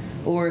that,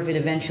 or if it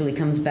eventually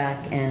comes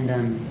back and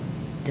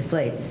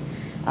deflates,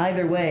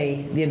 either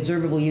way, the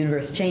observable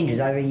universe changes.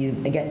 Either you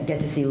get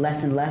to see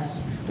less and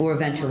less, or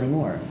eventually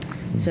more.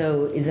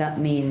 So does that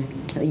mean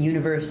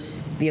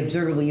the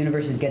observable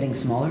universe is getting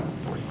smaller?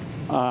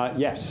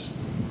 Yes.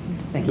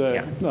 Thank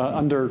you.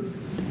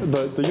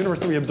 The universe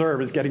that we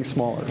observe is getting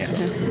smaller. Yes.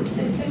 So.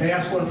 May I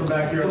ask one from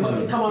back here? Come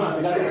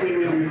on up.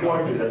 We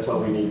record you. That's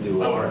what we need to.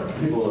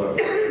 People are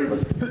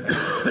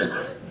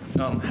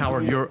listening.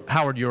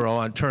 Howard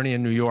Euro, attorney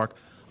in New York.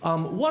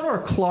 What are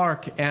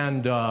Clarke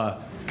and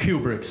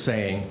Kubrick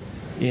saying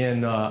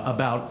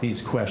about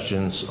these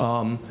questions?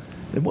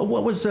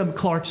 What was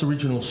Clarke's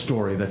original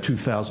story that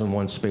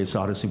 2001: Space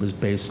Odyssey was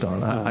based on?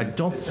 The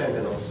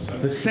Sentinels.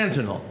 The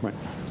Sentinel. Right.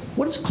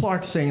 What is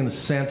Clarke saying in The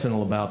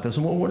Sentinel about this,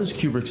 and what is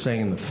Kubrick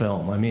saying in the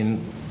film? I mean,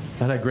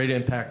 that had a great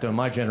impact on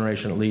my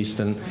generation, at least,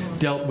 and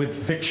dealt with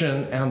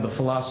fiction and the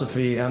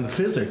philosophy and the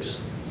physics,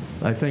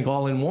 I think,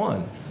 all in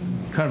one.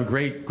 Kind of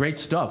great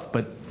stuff.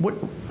 But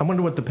I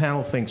wonder what the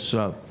panel thinks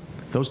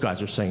those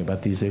guys are saying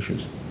about these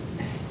issues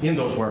in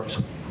those works.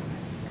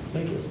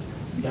 Thank you.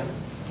 Yeah.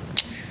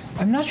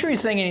 I'm not sure he's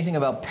saying anything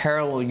about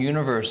parallel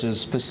universes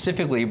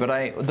specifically,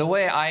 but the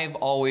way I've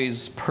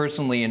always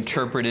personally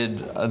interpreted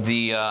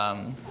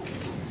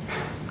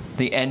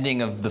the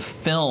ending of the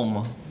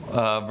film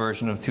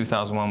version of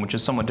 2001, which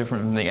is somewhat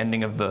different from the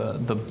ending of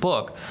the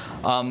book,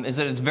 is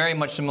that it's very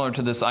much similar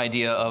to this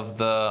idea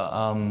of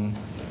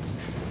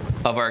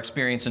our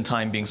experience in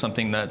time being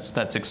something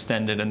that's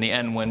extended. In the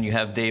end, when you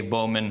have Dave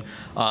Bowman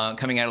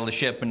coming out of the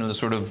ship into the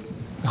sort of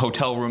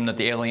hotel room that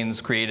the aliens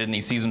created, and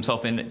he sees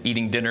himself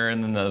eating dinner,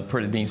 and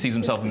then he sees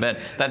himself in bed.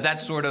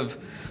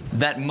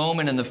 That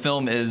moment in the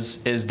film is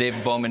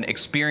David Bowman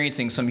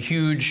experiencing some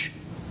huge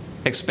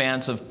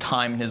expanse of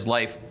time in his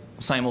life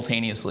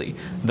simultaneously.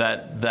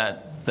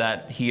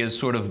 That he is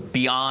sort of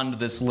beyond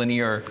this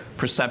linear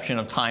perception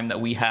of time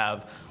that we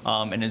have,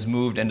 and is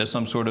moved into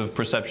some sort of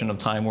perception of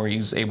time where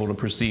he's able to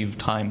perceive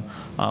time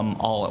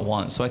all at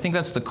once. So I think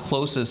that's the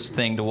closest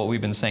thing to what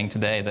we've been saying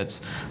today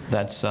that's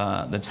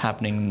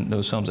happening in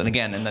those films. And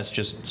again, and that's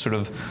just sort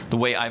of the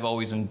way I've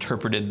always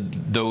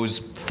interpreted those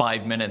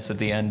 5 minutes at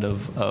the end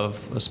of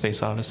A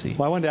Space Odyssey.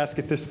 Well, I wanted to ask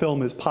if this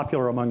film is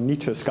popular among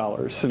Nietzsche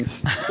scholars,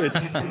 since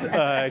it's,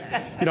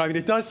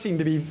 it does seem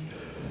to be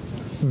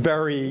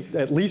very,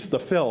 at least the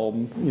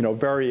film,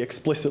 very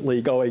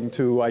explicitly going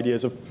to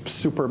ideas of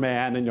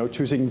Superman and,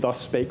 choosing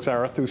 "Thus Spake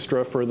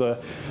Zarathustra" for the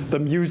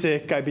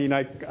music. I mean,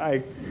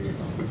 I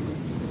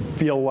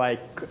feel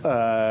like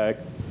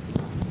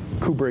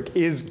Kubrick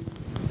is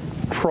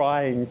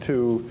trying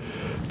to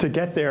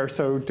get there.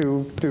 So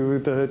do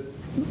the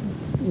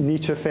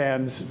Nietzsche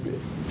fans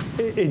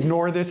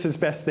ignore this as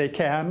best they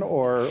can,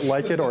 or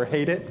like it or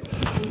hate it?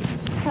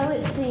 So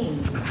it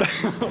seems. The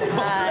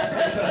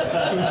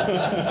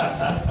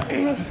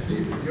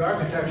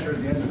architecture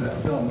at the end of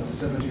that film is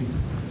the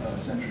 17th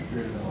century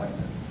period of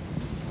enlightenment.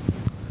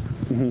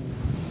 Mm-hmm.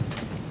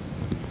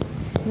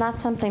 Not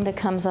something that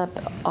comes up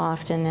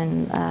often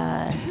in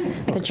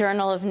the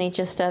Journal of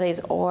Nietzsche Studies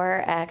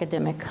or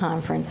academic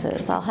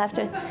conferences. I'll have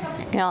to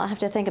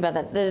think about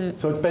that.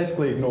 So it's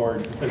basically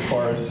ignored as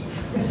far as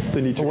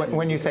the Nietzsche.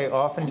 When you say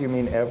often, do you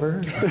mean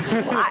ever?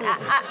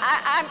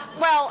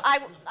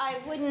 I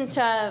wouldn't.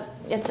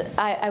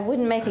 I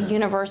wouldn't make a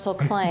universal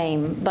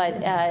claim,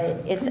 but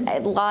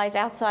it lies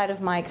outside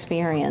of my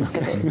experience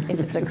if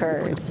it's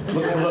occurred.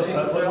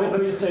 Let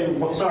me say.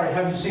 Sorry,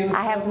 have you seen the film?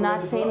 I have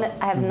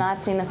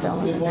not seen the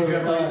film. Did you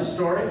ever read the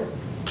story?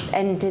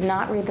 And did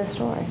not read the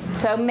story.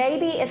 So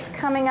maybe it's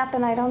coming up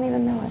and I don't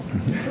even know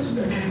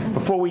it.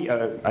 Before we,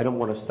 I don't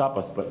want to stop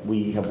us, but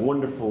we have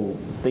wonderful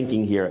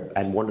thinking here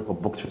and wonderful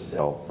books for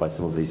sale by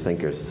some of these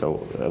thinkers.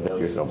 So avail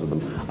yourselves of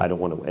them. I don't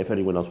want to. If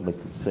anyone else would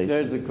like to say.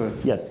 There's a question.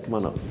 Yes, come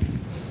on up.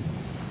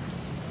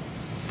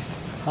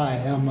 Hi,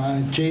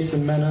 I'm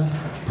Jason Mena,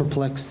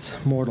 perplexed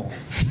mortal.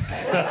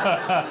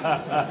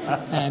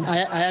 And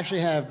I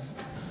actually have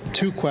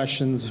two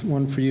questions,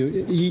 one for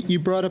you. You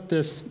brought up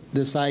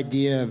this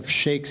idea of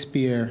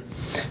Shakespeare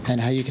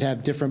and how you could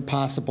have different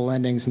possible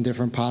endings in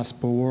different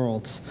possible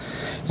worlds.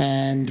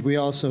 And we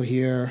also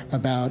hear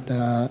about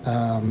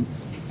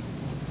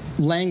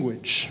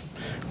language,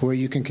 where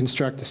you can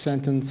construct a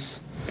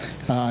sentence,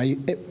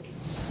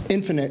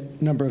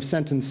 infinite number of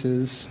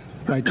sentences,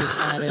 by just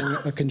adding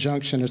a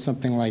conjunction or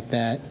something like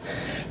that.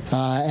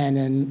 And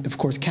then, of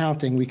course,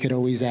 counting, we could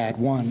always add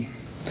 1.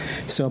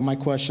 So my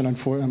question,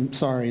 I'm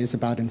sorry, is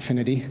about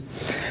infinity.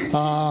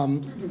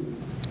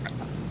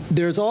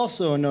 There's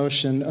also a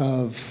notion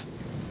of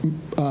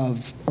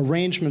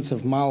arrangements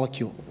of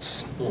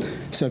molecules.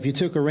 So if you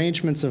took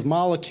arrangements of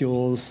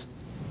molecules,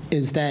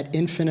 is that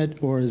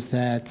infinite or is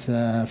that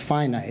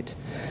finite?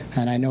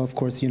 And I know, of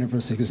course, the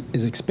universe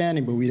is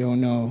expanding, but we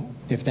don't know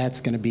if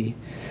that's going to be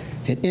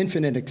an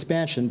infinite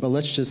expansion. But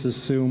let's just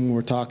assume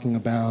we're talking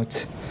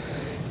about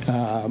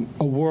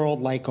a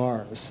world like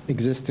ours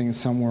existing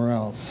somewhere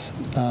else.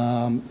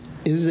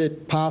 Is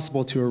it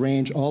possible to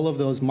arrange all of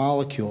those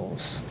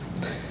molecules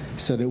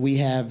so that we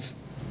have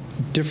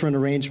different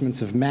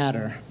arrangements of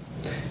matter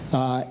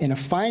in a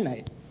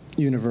finite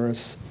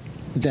universe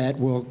that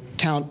will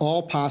count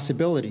all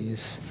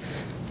possibilities?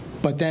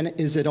 But then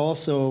is it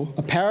also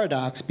a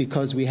paradox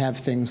because we have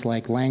things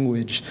like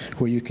language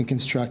where you can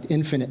construct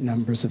infinite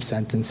numbers of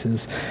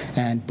sentences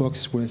and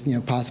books with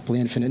possibly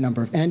infinite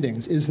number of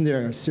endings? Isn't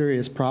there a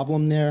serious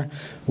problem there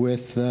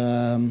with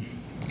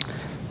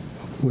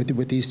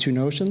these two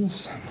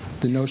notions?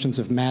 The notions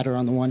of matter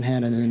on the one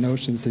hand and the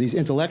notions of these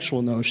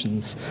intellectual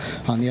notions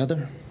on the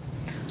other?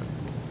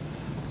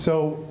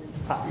 So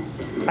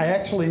I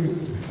actually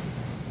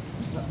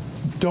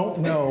don't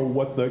know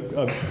what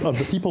of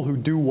the people who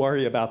do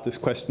worry about this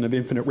question of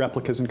infinite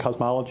replicas in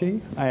cosmology.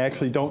 I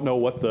actually don't know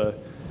what the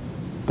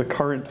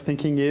current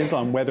thinking is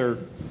on whether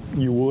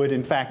you would,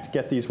 in fact,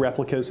 get these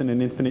replicas in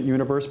an infinite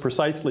universe,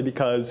 precisely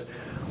because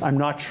I'm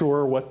not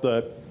sure what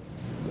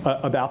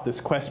about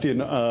this question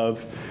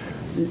of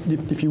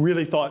if you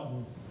really thought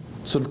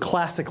sort of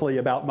classically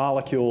about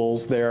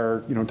molecules,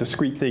 they're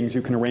discrete things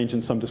you can arrange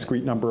in some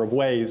discrete number of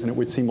ways, and it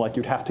would seem like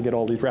you'd have to get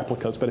all these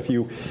replicas. But if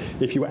you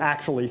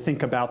actually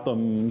think about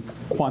them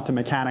quantum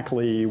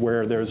mechanically,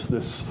 where there's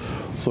this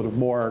sort of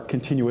more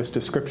continuous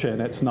description,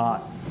 it's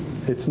not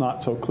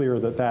so clear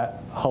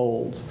that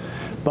holds.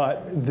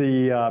 But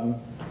the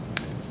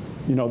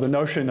the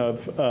notion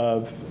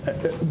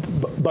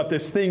but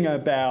this thing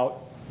about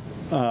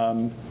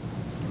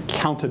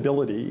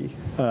countability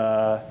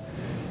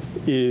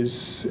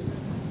is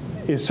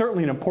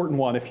certainly an important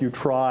one if you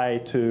try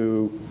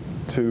to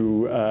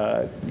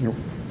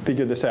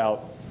figure this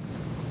out,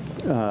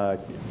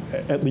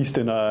 at least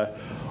in a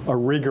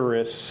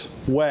rigorous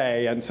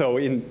way. And so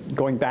in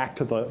going back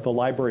to the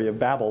Library of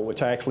Babel,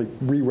 which I actually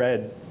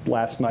reread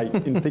last night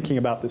in thinking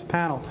about this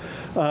panel,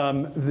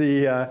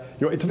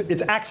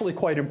 it's actually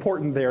quite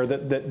important there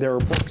that there are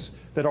books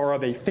that are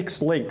of a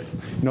fixed length.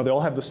 They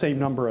all have the same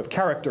number of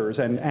characters,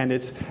 and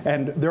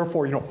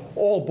therefore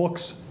all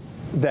books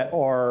that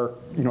are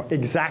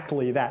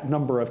exactly that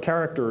number of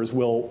characters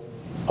will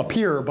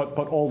appear,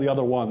 but all the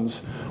other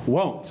ones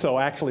won't. So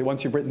actually,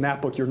 once you've written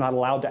that book, you're not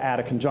allowed to add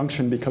a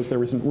conjunction because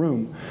there isn't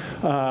room.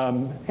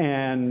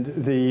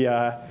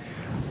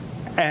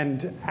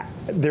 And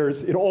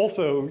there's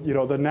also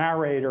the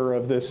narrator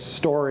of this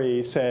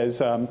story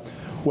says,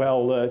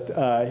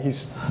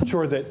 he's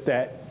sure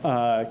that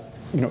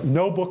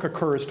no book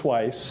occurs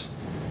twice.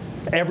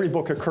 Every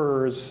book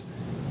occurs,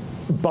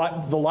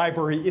 but the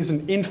library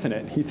isn't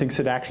infinite. He thinks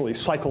it actually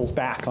cycles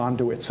back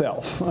onto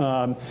itself.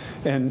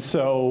 And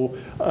so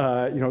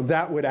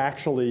that would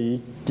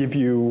actually give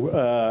you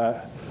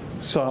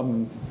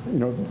some,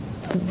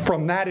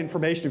 from that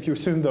information, if you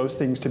assume those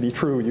things to be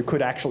true, you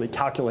could actually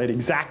calculate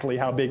exactly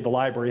how big the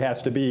library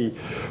has to be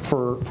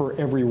for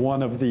every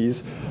one of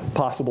these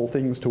possible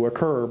things to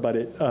occur. But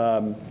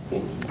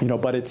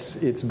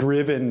it's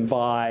driven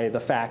by the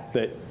fact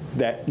that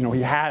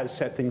he has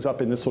set things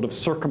up in this sort of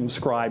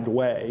circumscribed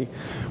way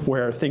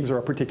where things are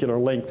a particular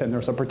length and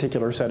there's a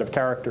particular set of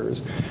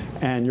characters.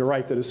 And you're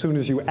right that as soon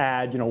as you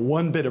add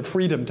one bit of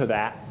freedom to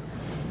that,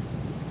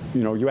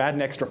 you add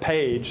an extra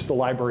page, the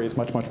library is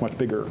much, much, much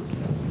bigger.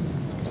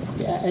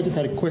 Yeah, I just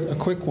had a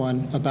quick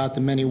one about the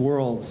many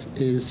worlds.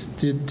 Do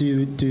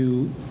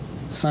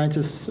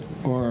scientists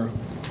or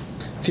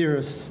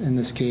theorists in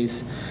this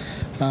case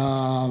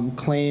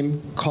claim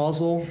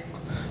causal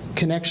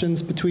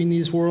connections between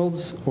these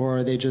worlds, or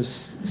are they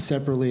just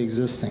separately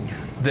existing?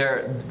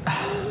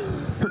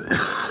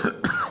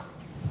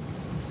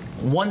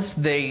 Once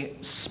they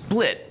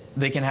split,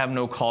 they can have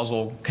no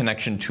causal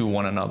connection to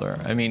one another.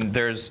 I mean,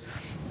 there's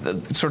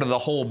sort of the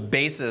whole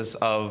basis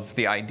of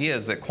the idea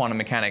is that quantum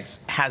mechanics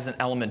has an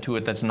element to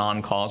it that's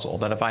non-causal.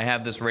 That if I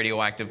have this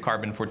radioactive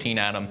carbon-14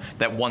 atom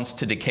that wants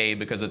to decay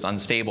because it's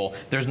unstable,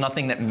 there's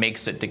nothing that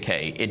makes it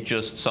decay. It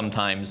just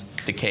sometimes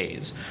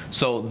decays.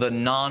 So the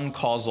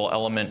non-causal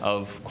element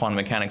of quantum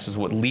mechanics is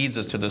what leads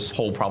us to this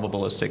whole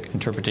probabilistic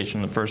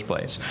interpretation in the first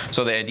place.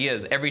 So the idea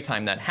is every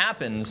time that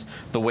happens,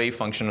 the wave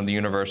function of the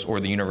universe, or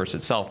the universe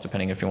itself,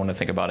 depending if you want to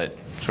think about it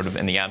sort of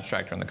in the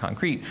abstract or in the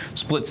concrete,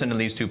 splits into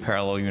these two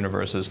parallel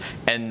universes.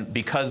 And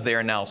because they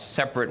are now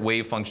separate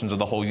wave functions of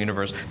the whole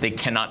universe, they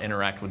cannot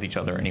interact with each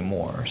other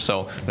anymore.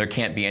 So there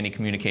can't be any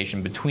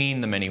communication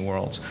between the many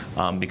worlds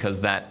because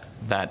that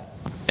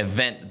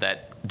event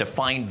that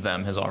defined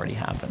them has already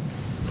happened.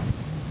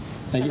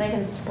 So they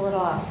can split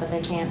off, but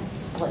they can't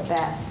split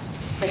back.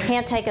 They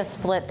can't take a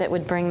split that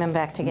would bring them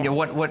back together.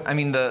 Yeah, I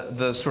mean,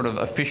 the sort of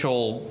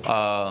official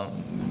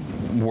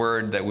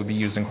word that would be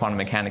used in quantum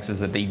mechanics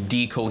is that they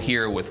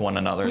decohere with one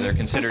another. They're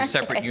considered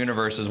separate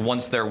universes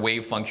once their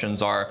wave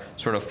functions are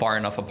sort of far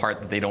enough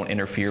apart that they don't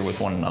interfere with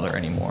one another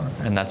anymore.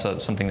 And that's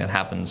something that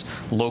happens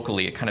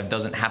locally. It kind of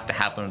doesn't have to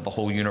happen with the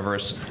whole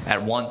universe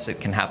at once. It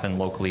can happen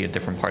locally at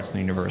different parts of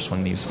the universe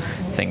when these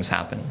things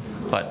happen.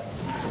 But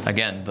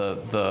again,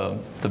 the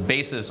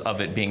basis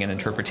of it being an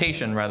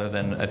interpretation rather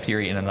than a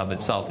theory in and of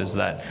itself is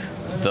that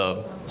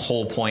the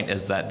whole point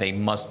is that they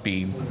must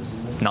be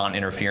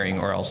non-interfering,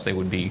 or else there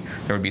would be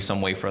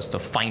some way for us to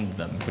find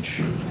them,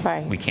 which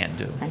we can't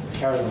do.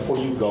 Karen, before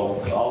you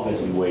go, all of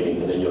us will be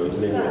waiting, and then your turn.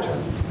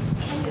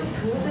 Can you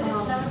prove that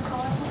it's not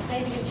causal?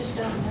 Maybe you just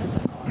don't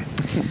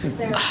know. Is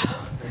there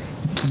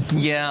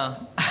Yeah.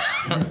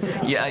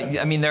 Yeah,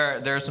 I mean,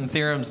 there are some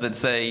theorems that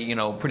say, you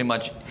know, pretty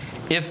much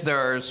if there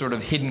are sort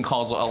of hidden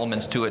causal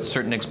elements to it,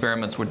 certain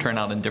experiments would turn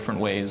out in different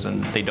ways,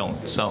 and they don't.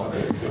 So,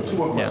 two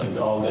more questions,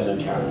 all and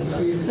then Karen.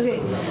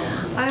 Okay.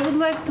 I would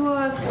like to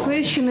ask a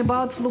question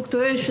about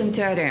fluctuation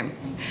theorem.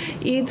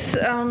 It's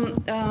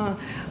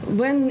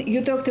when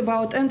you talked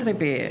about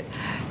entropy,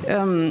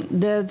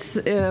 that's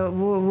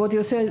what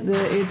you said.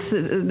 It's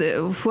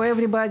for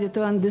everybody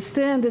to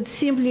understand. It's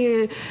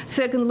simply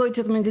second law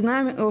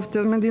of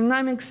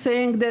thermodynamics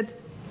saying that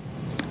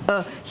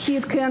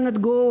heat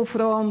cannot go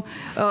from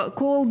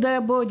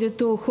colder body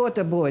to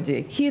hotter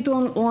body. Heat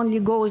only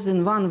goes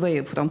in one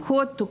way, from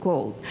hot to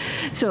cold.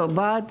 So,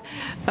 but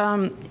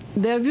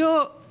there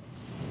were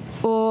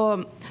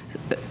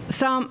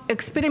some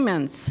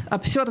experiments,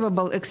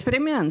 observable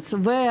experiments,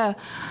 where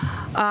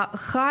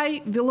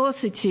high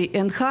velocity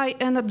and high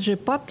energy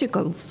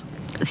particles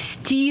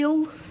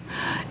steal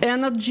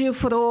energy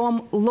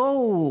from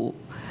low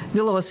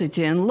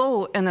velocity and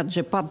low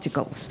energy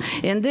particles.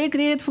 And they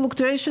create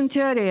fluctuation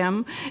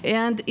theorem,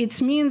 and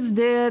it means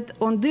that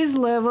on this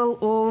level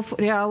of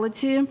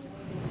reality,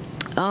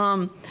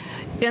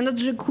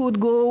 energy could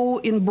go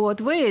in both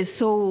ways,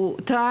 so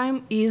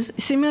time is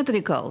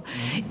symmetrical.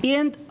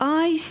 And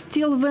I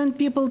still, when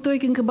people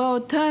talking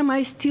about time,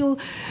 I still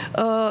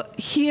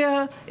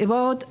hear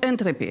about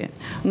entropy,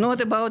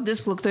 not about this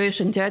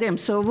fluctuation theorem.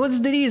 So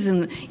what's the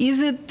reason?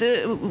 Is it,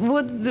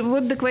 what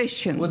the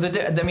question? Well,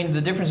 I mean,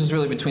 the difference is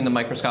really between the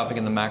microscopic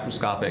and the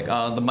macroscopic.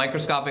 The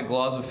microscopic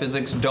laws of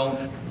physics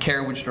don't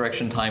care which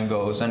direction time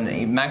goes,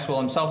 and Maxwell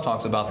himself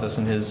talks about this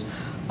in his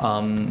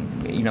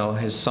you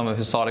know, some of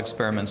his thought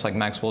experiments, like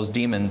Maxwell's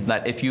demon,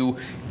 that if you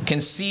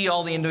can see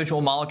all the individual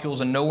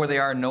molecules and know where they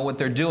are and know what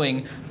they're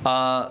doing,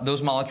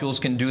 those molecules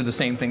can do the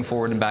same thing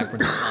forward and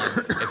backwards in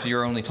time if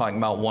you're only talking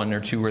about 1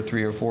 or 2 or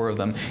 3 or 4 of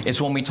them. It's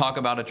when we talk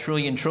about a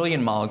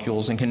trillion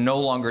molecules and can no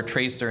longer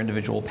trace their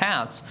individual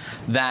paths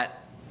that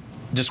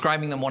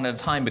describing them one at a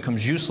time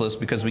becomes useless,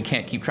 because we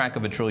can't keep track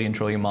of a trillion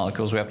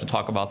molecules. We have to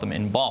talk about them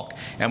in bulk.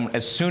 And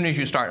as soon as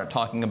you start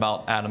talking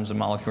about atoms and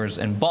molecules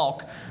in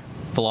bulk,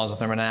 the laws of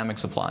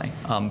thermodynamics apply,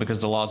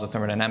 because the laws of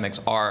thermodynamics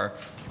are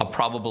a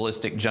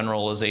probabilistic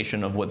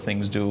generalization of what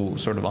things do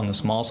sort of on the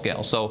small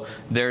scale. So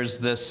there's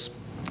this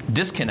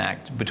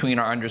disconnect between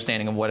our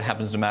understanding of what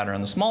happens to matter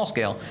on the small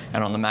scale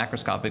and on the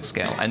macroscopic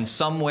scale. And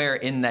somewhere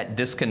in that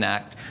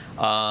disconnect,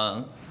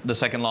 the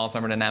second law of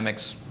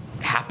thermodynamics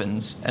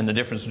happens, and the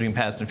difference between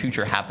past and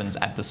future happens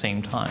at the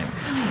same time.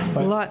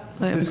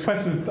 This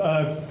question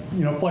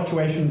of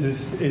fluctuations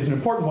is an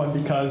important one,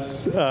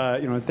 because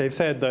as Dave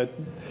said, that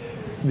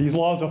these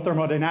laws of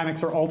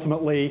thermodynamics are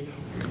ultimately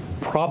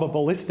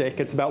probabilistic.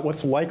 It's about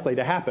what's likely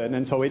to happen,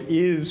 and so it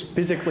is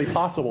physically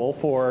possible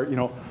for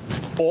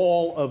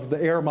all of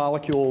the air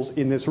molecules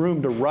in this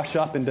room to rush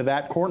up into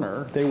that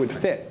corner. They would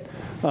fit.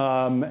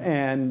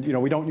 And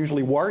we don't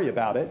usually worry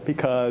about it,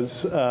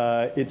 because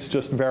it's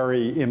just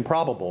very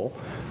improbable.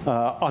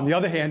 On the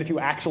other hand, if you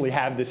actually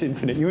have this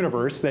infinite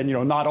universe, then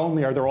not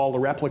only are there all the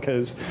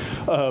replicas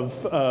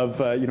of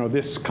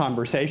this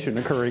conversation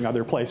occurring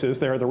other places,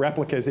 there are the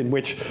replicas in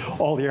which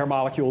all the air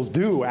molecules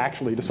do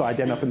actually decide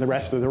to end up in the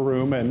rest of the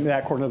room, and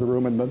that corner of the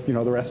room, and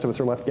the rest of us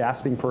are left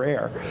gasping for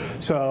air.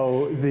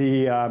 So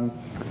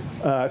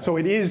so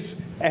it is,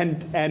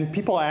 and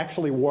people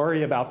actually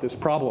worry about this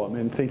problem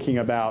and thinking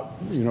about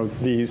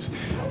these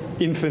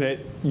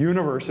infinite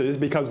universes,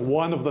 because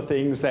one of the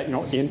things that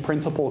in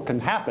principle can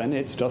happen,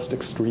 it's just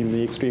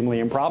extremely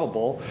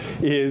improbable,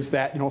 is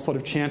that sort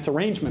of chance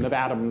arrangement of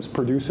atoms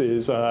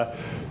produces a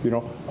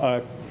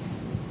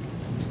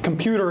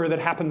computer that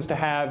happens to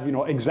have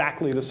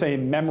exactly the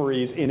same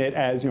memories in it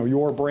as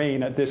your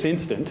brain at this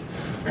instant,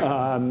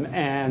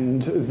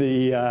 and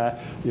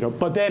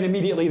but then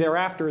immediately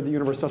thereafter the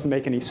universe doesn't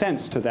make any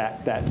sense to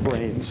that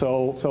brain.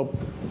 So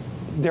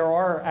there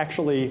are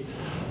actually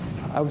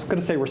I was going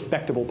to say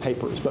respectable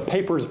papers, but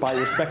papers by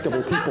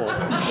respectable people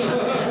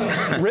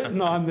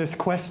written on this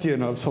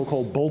question of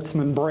so-called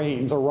Boltzmann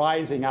brains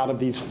arising out of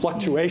these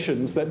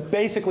fluctuations that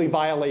basically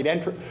violate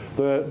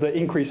the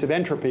increase of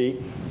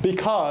entropy,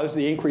 because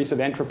the increase of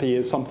entropy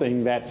is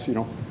something that's, you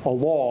know, a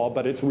law,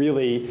 but it's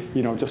really,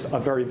 you know, just a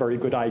very, very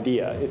good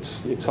idea.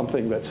 It's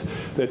something that's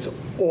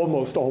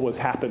almost always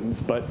happens,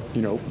 but,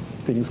 you know,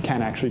 things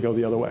can actually go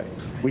the other way.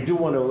 We do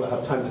want to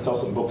have time to sell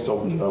some books, so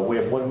we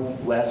have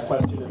one last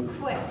question.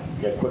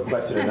 Quick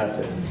question, and that's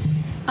it.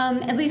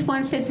 At least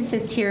one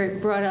physicist here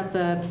brought up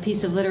a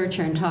piece of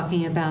literature in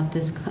talking about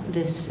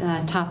this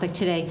topic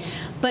today.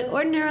 But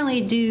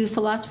ordinarily, do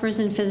philosophers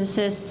and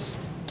physicists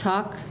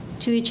talk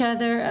to each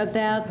other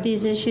about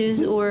these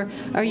issues, or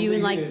are you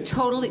in like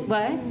totally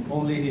what?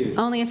 Only here.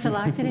 Only at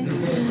Philoctetes?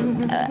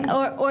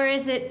 Or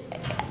is it?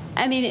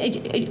 I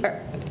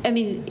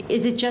mean,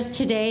 is it just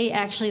today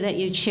actually that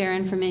you share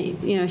information,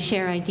 you know,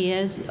 share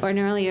ideas?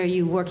 Ordinarily, are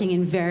you working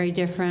in very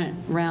different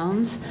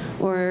realms,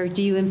 or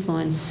do you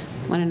influence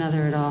one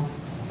another at all?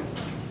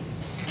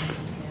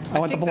 I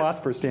want the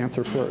philosophers to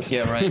answer first.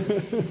 Yeah, right.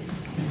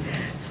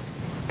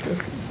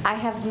 I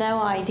have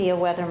no idea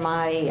whether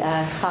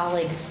my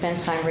colleagues spend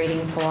time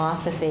reading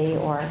philosophy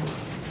or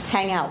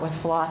hang out with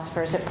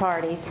philosophers at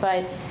parties,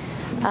 but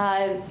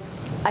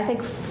I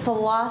think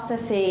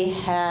philosophy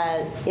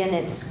in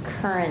its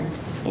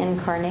current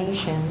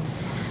incarnation,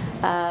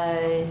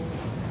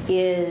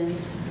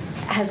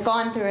 has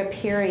gone through a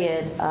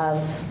period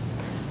of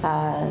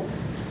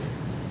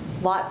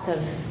lots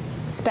of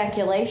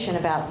speculation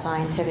about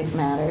scientific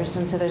matters,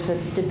 and so there's a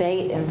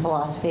debate in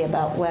philosophy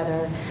about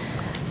whether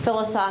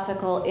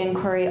philosophical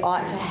inquiry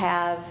ought to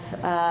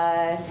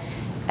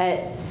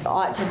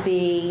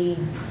be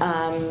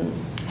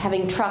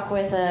having truck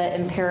with an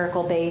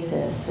empirical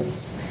basis.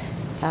 It's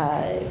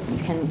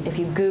if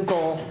you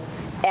Google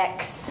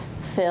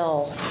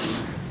X-Phil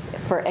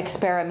for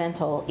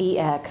experimental,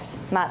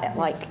 EX, not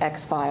like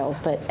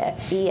X-Files, but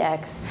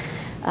EX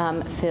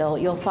Phil,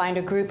 you'll find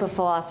a group of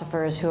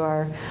philosophers who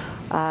are,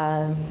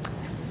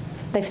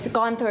 they've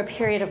gone through a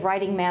period of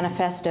writing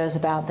manifestos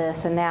about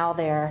this, and now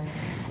they're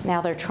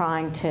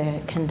trying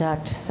to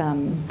conduct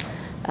some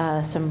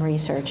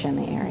research in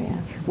the area.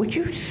 Would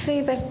you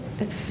say that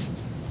it's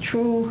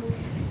true,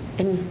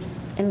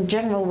 in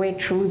general way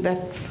true, that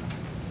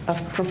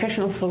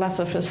professional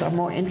philosophers are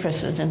more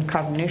interested in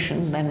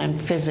cognition than in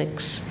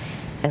physics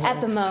as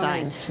at the moment?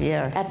 Science?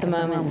 Yeah. At the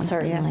moment,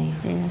 certainly.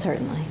 Yeah.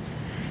 Certainly.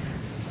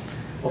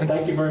 Well,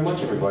 thank you very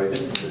much, everybody.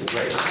 This has been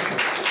great.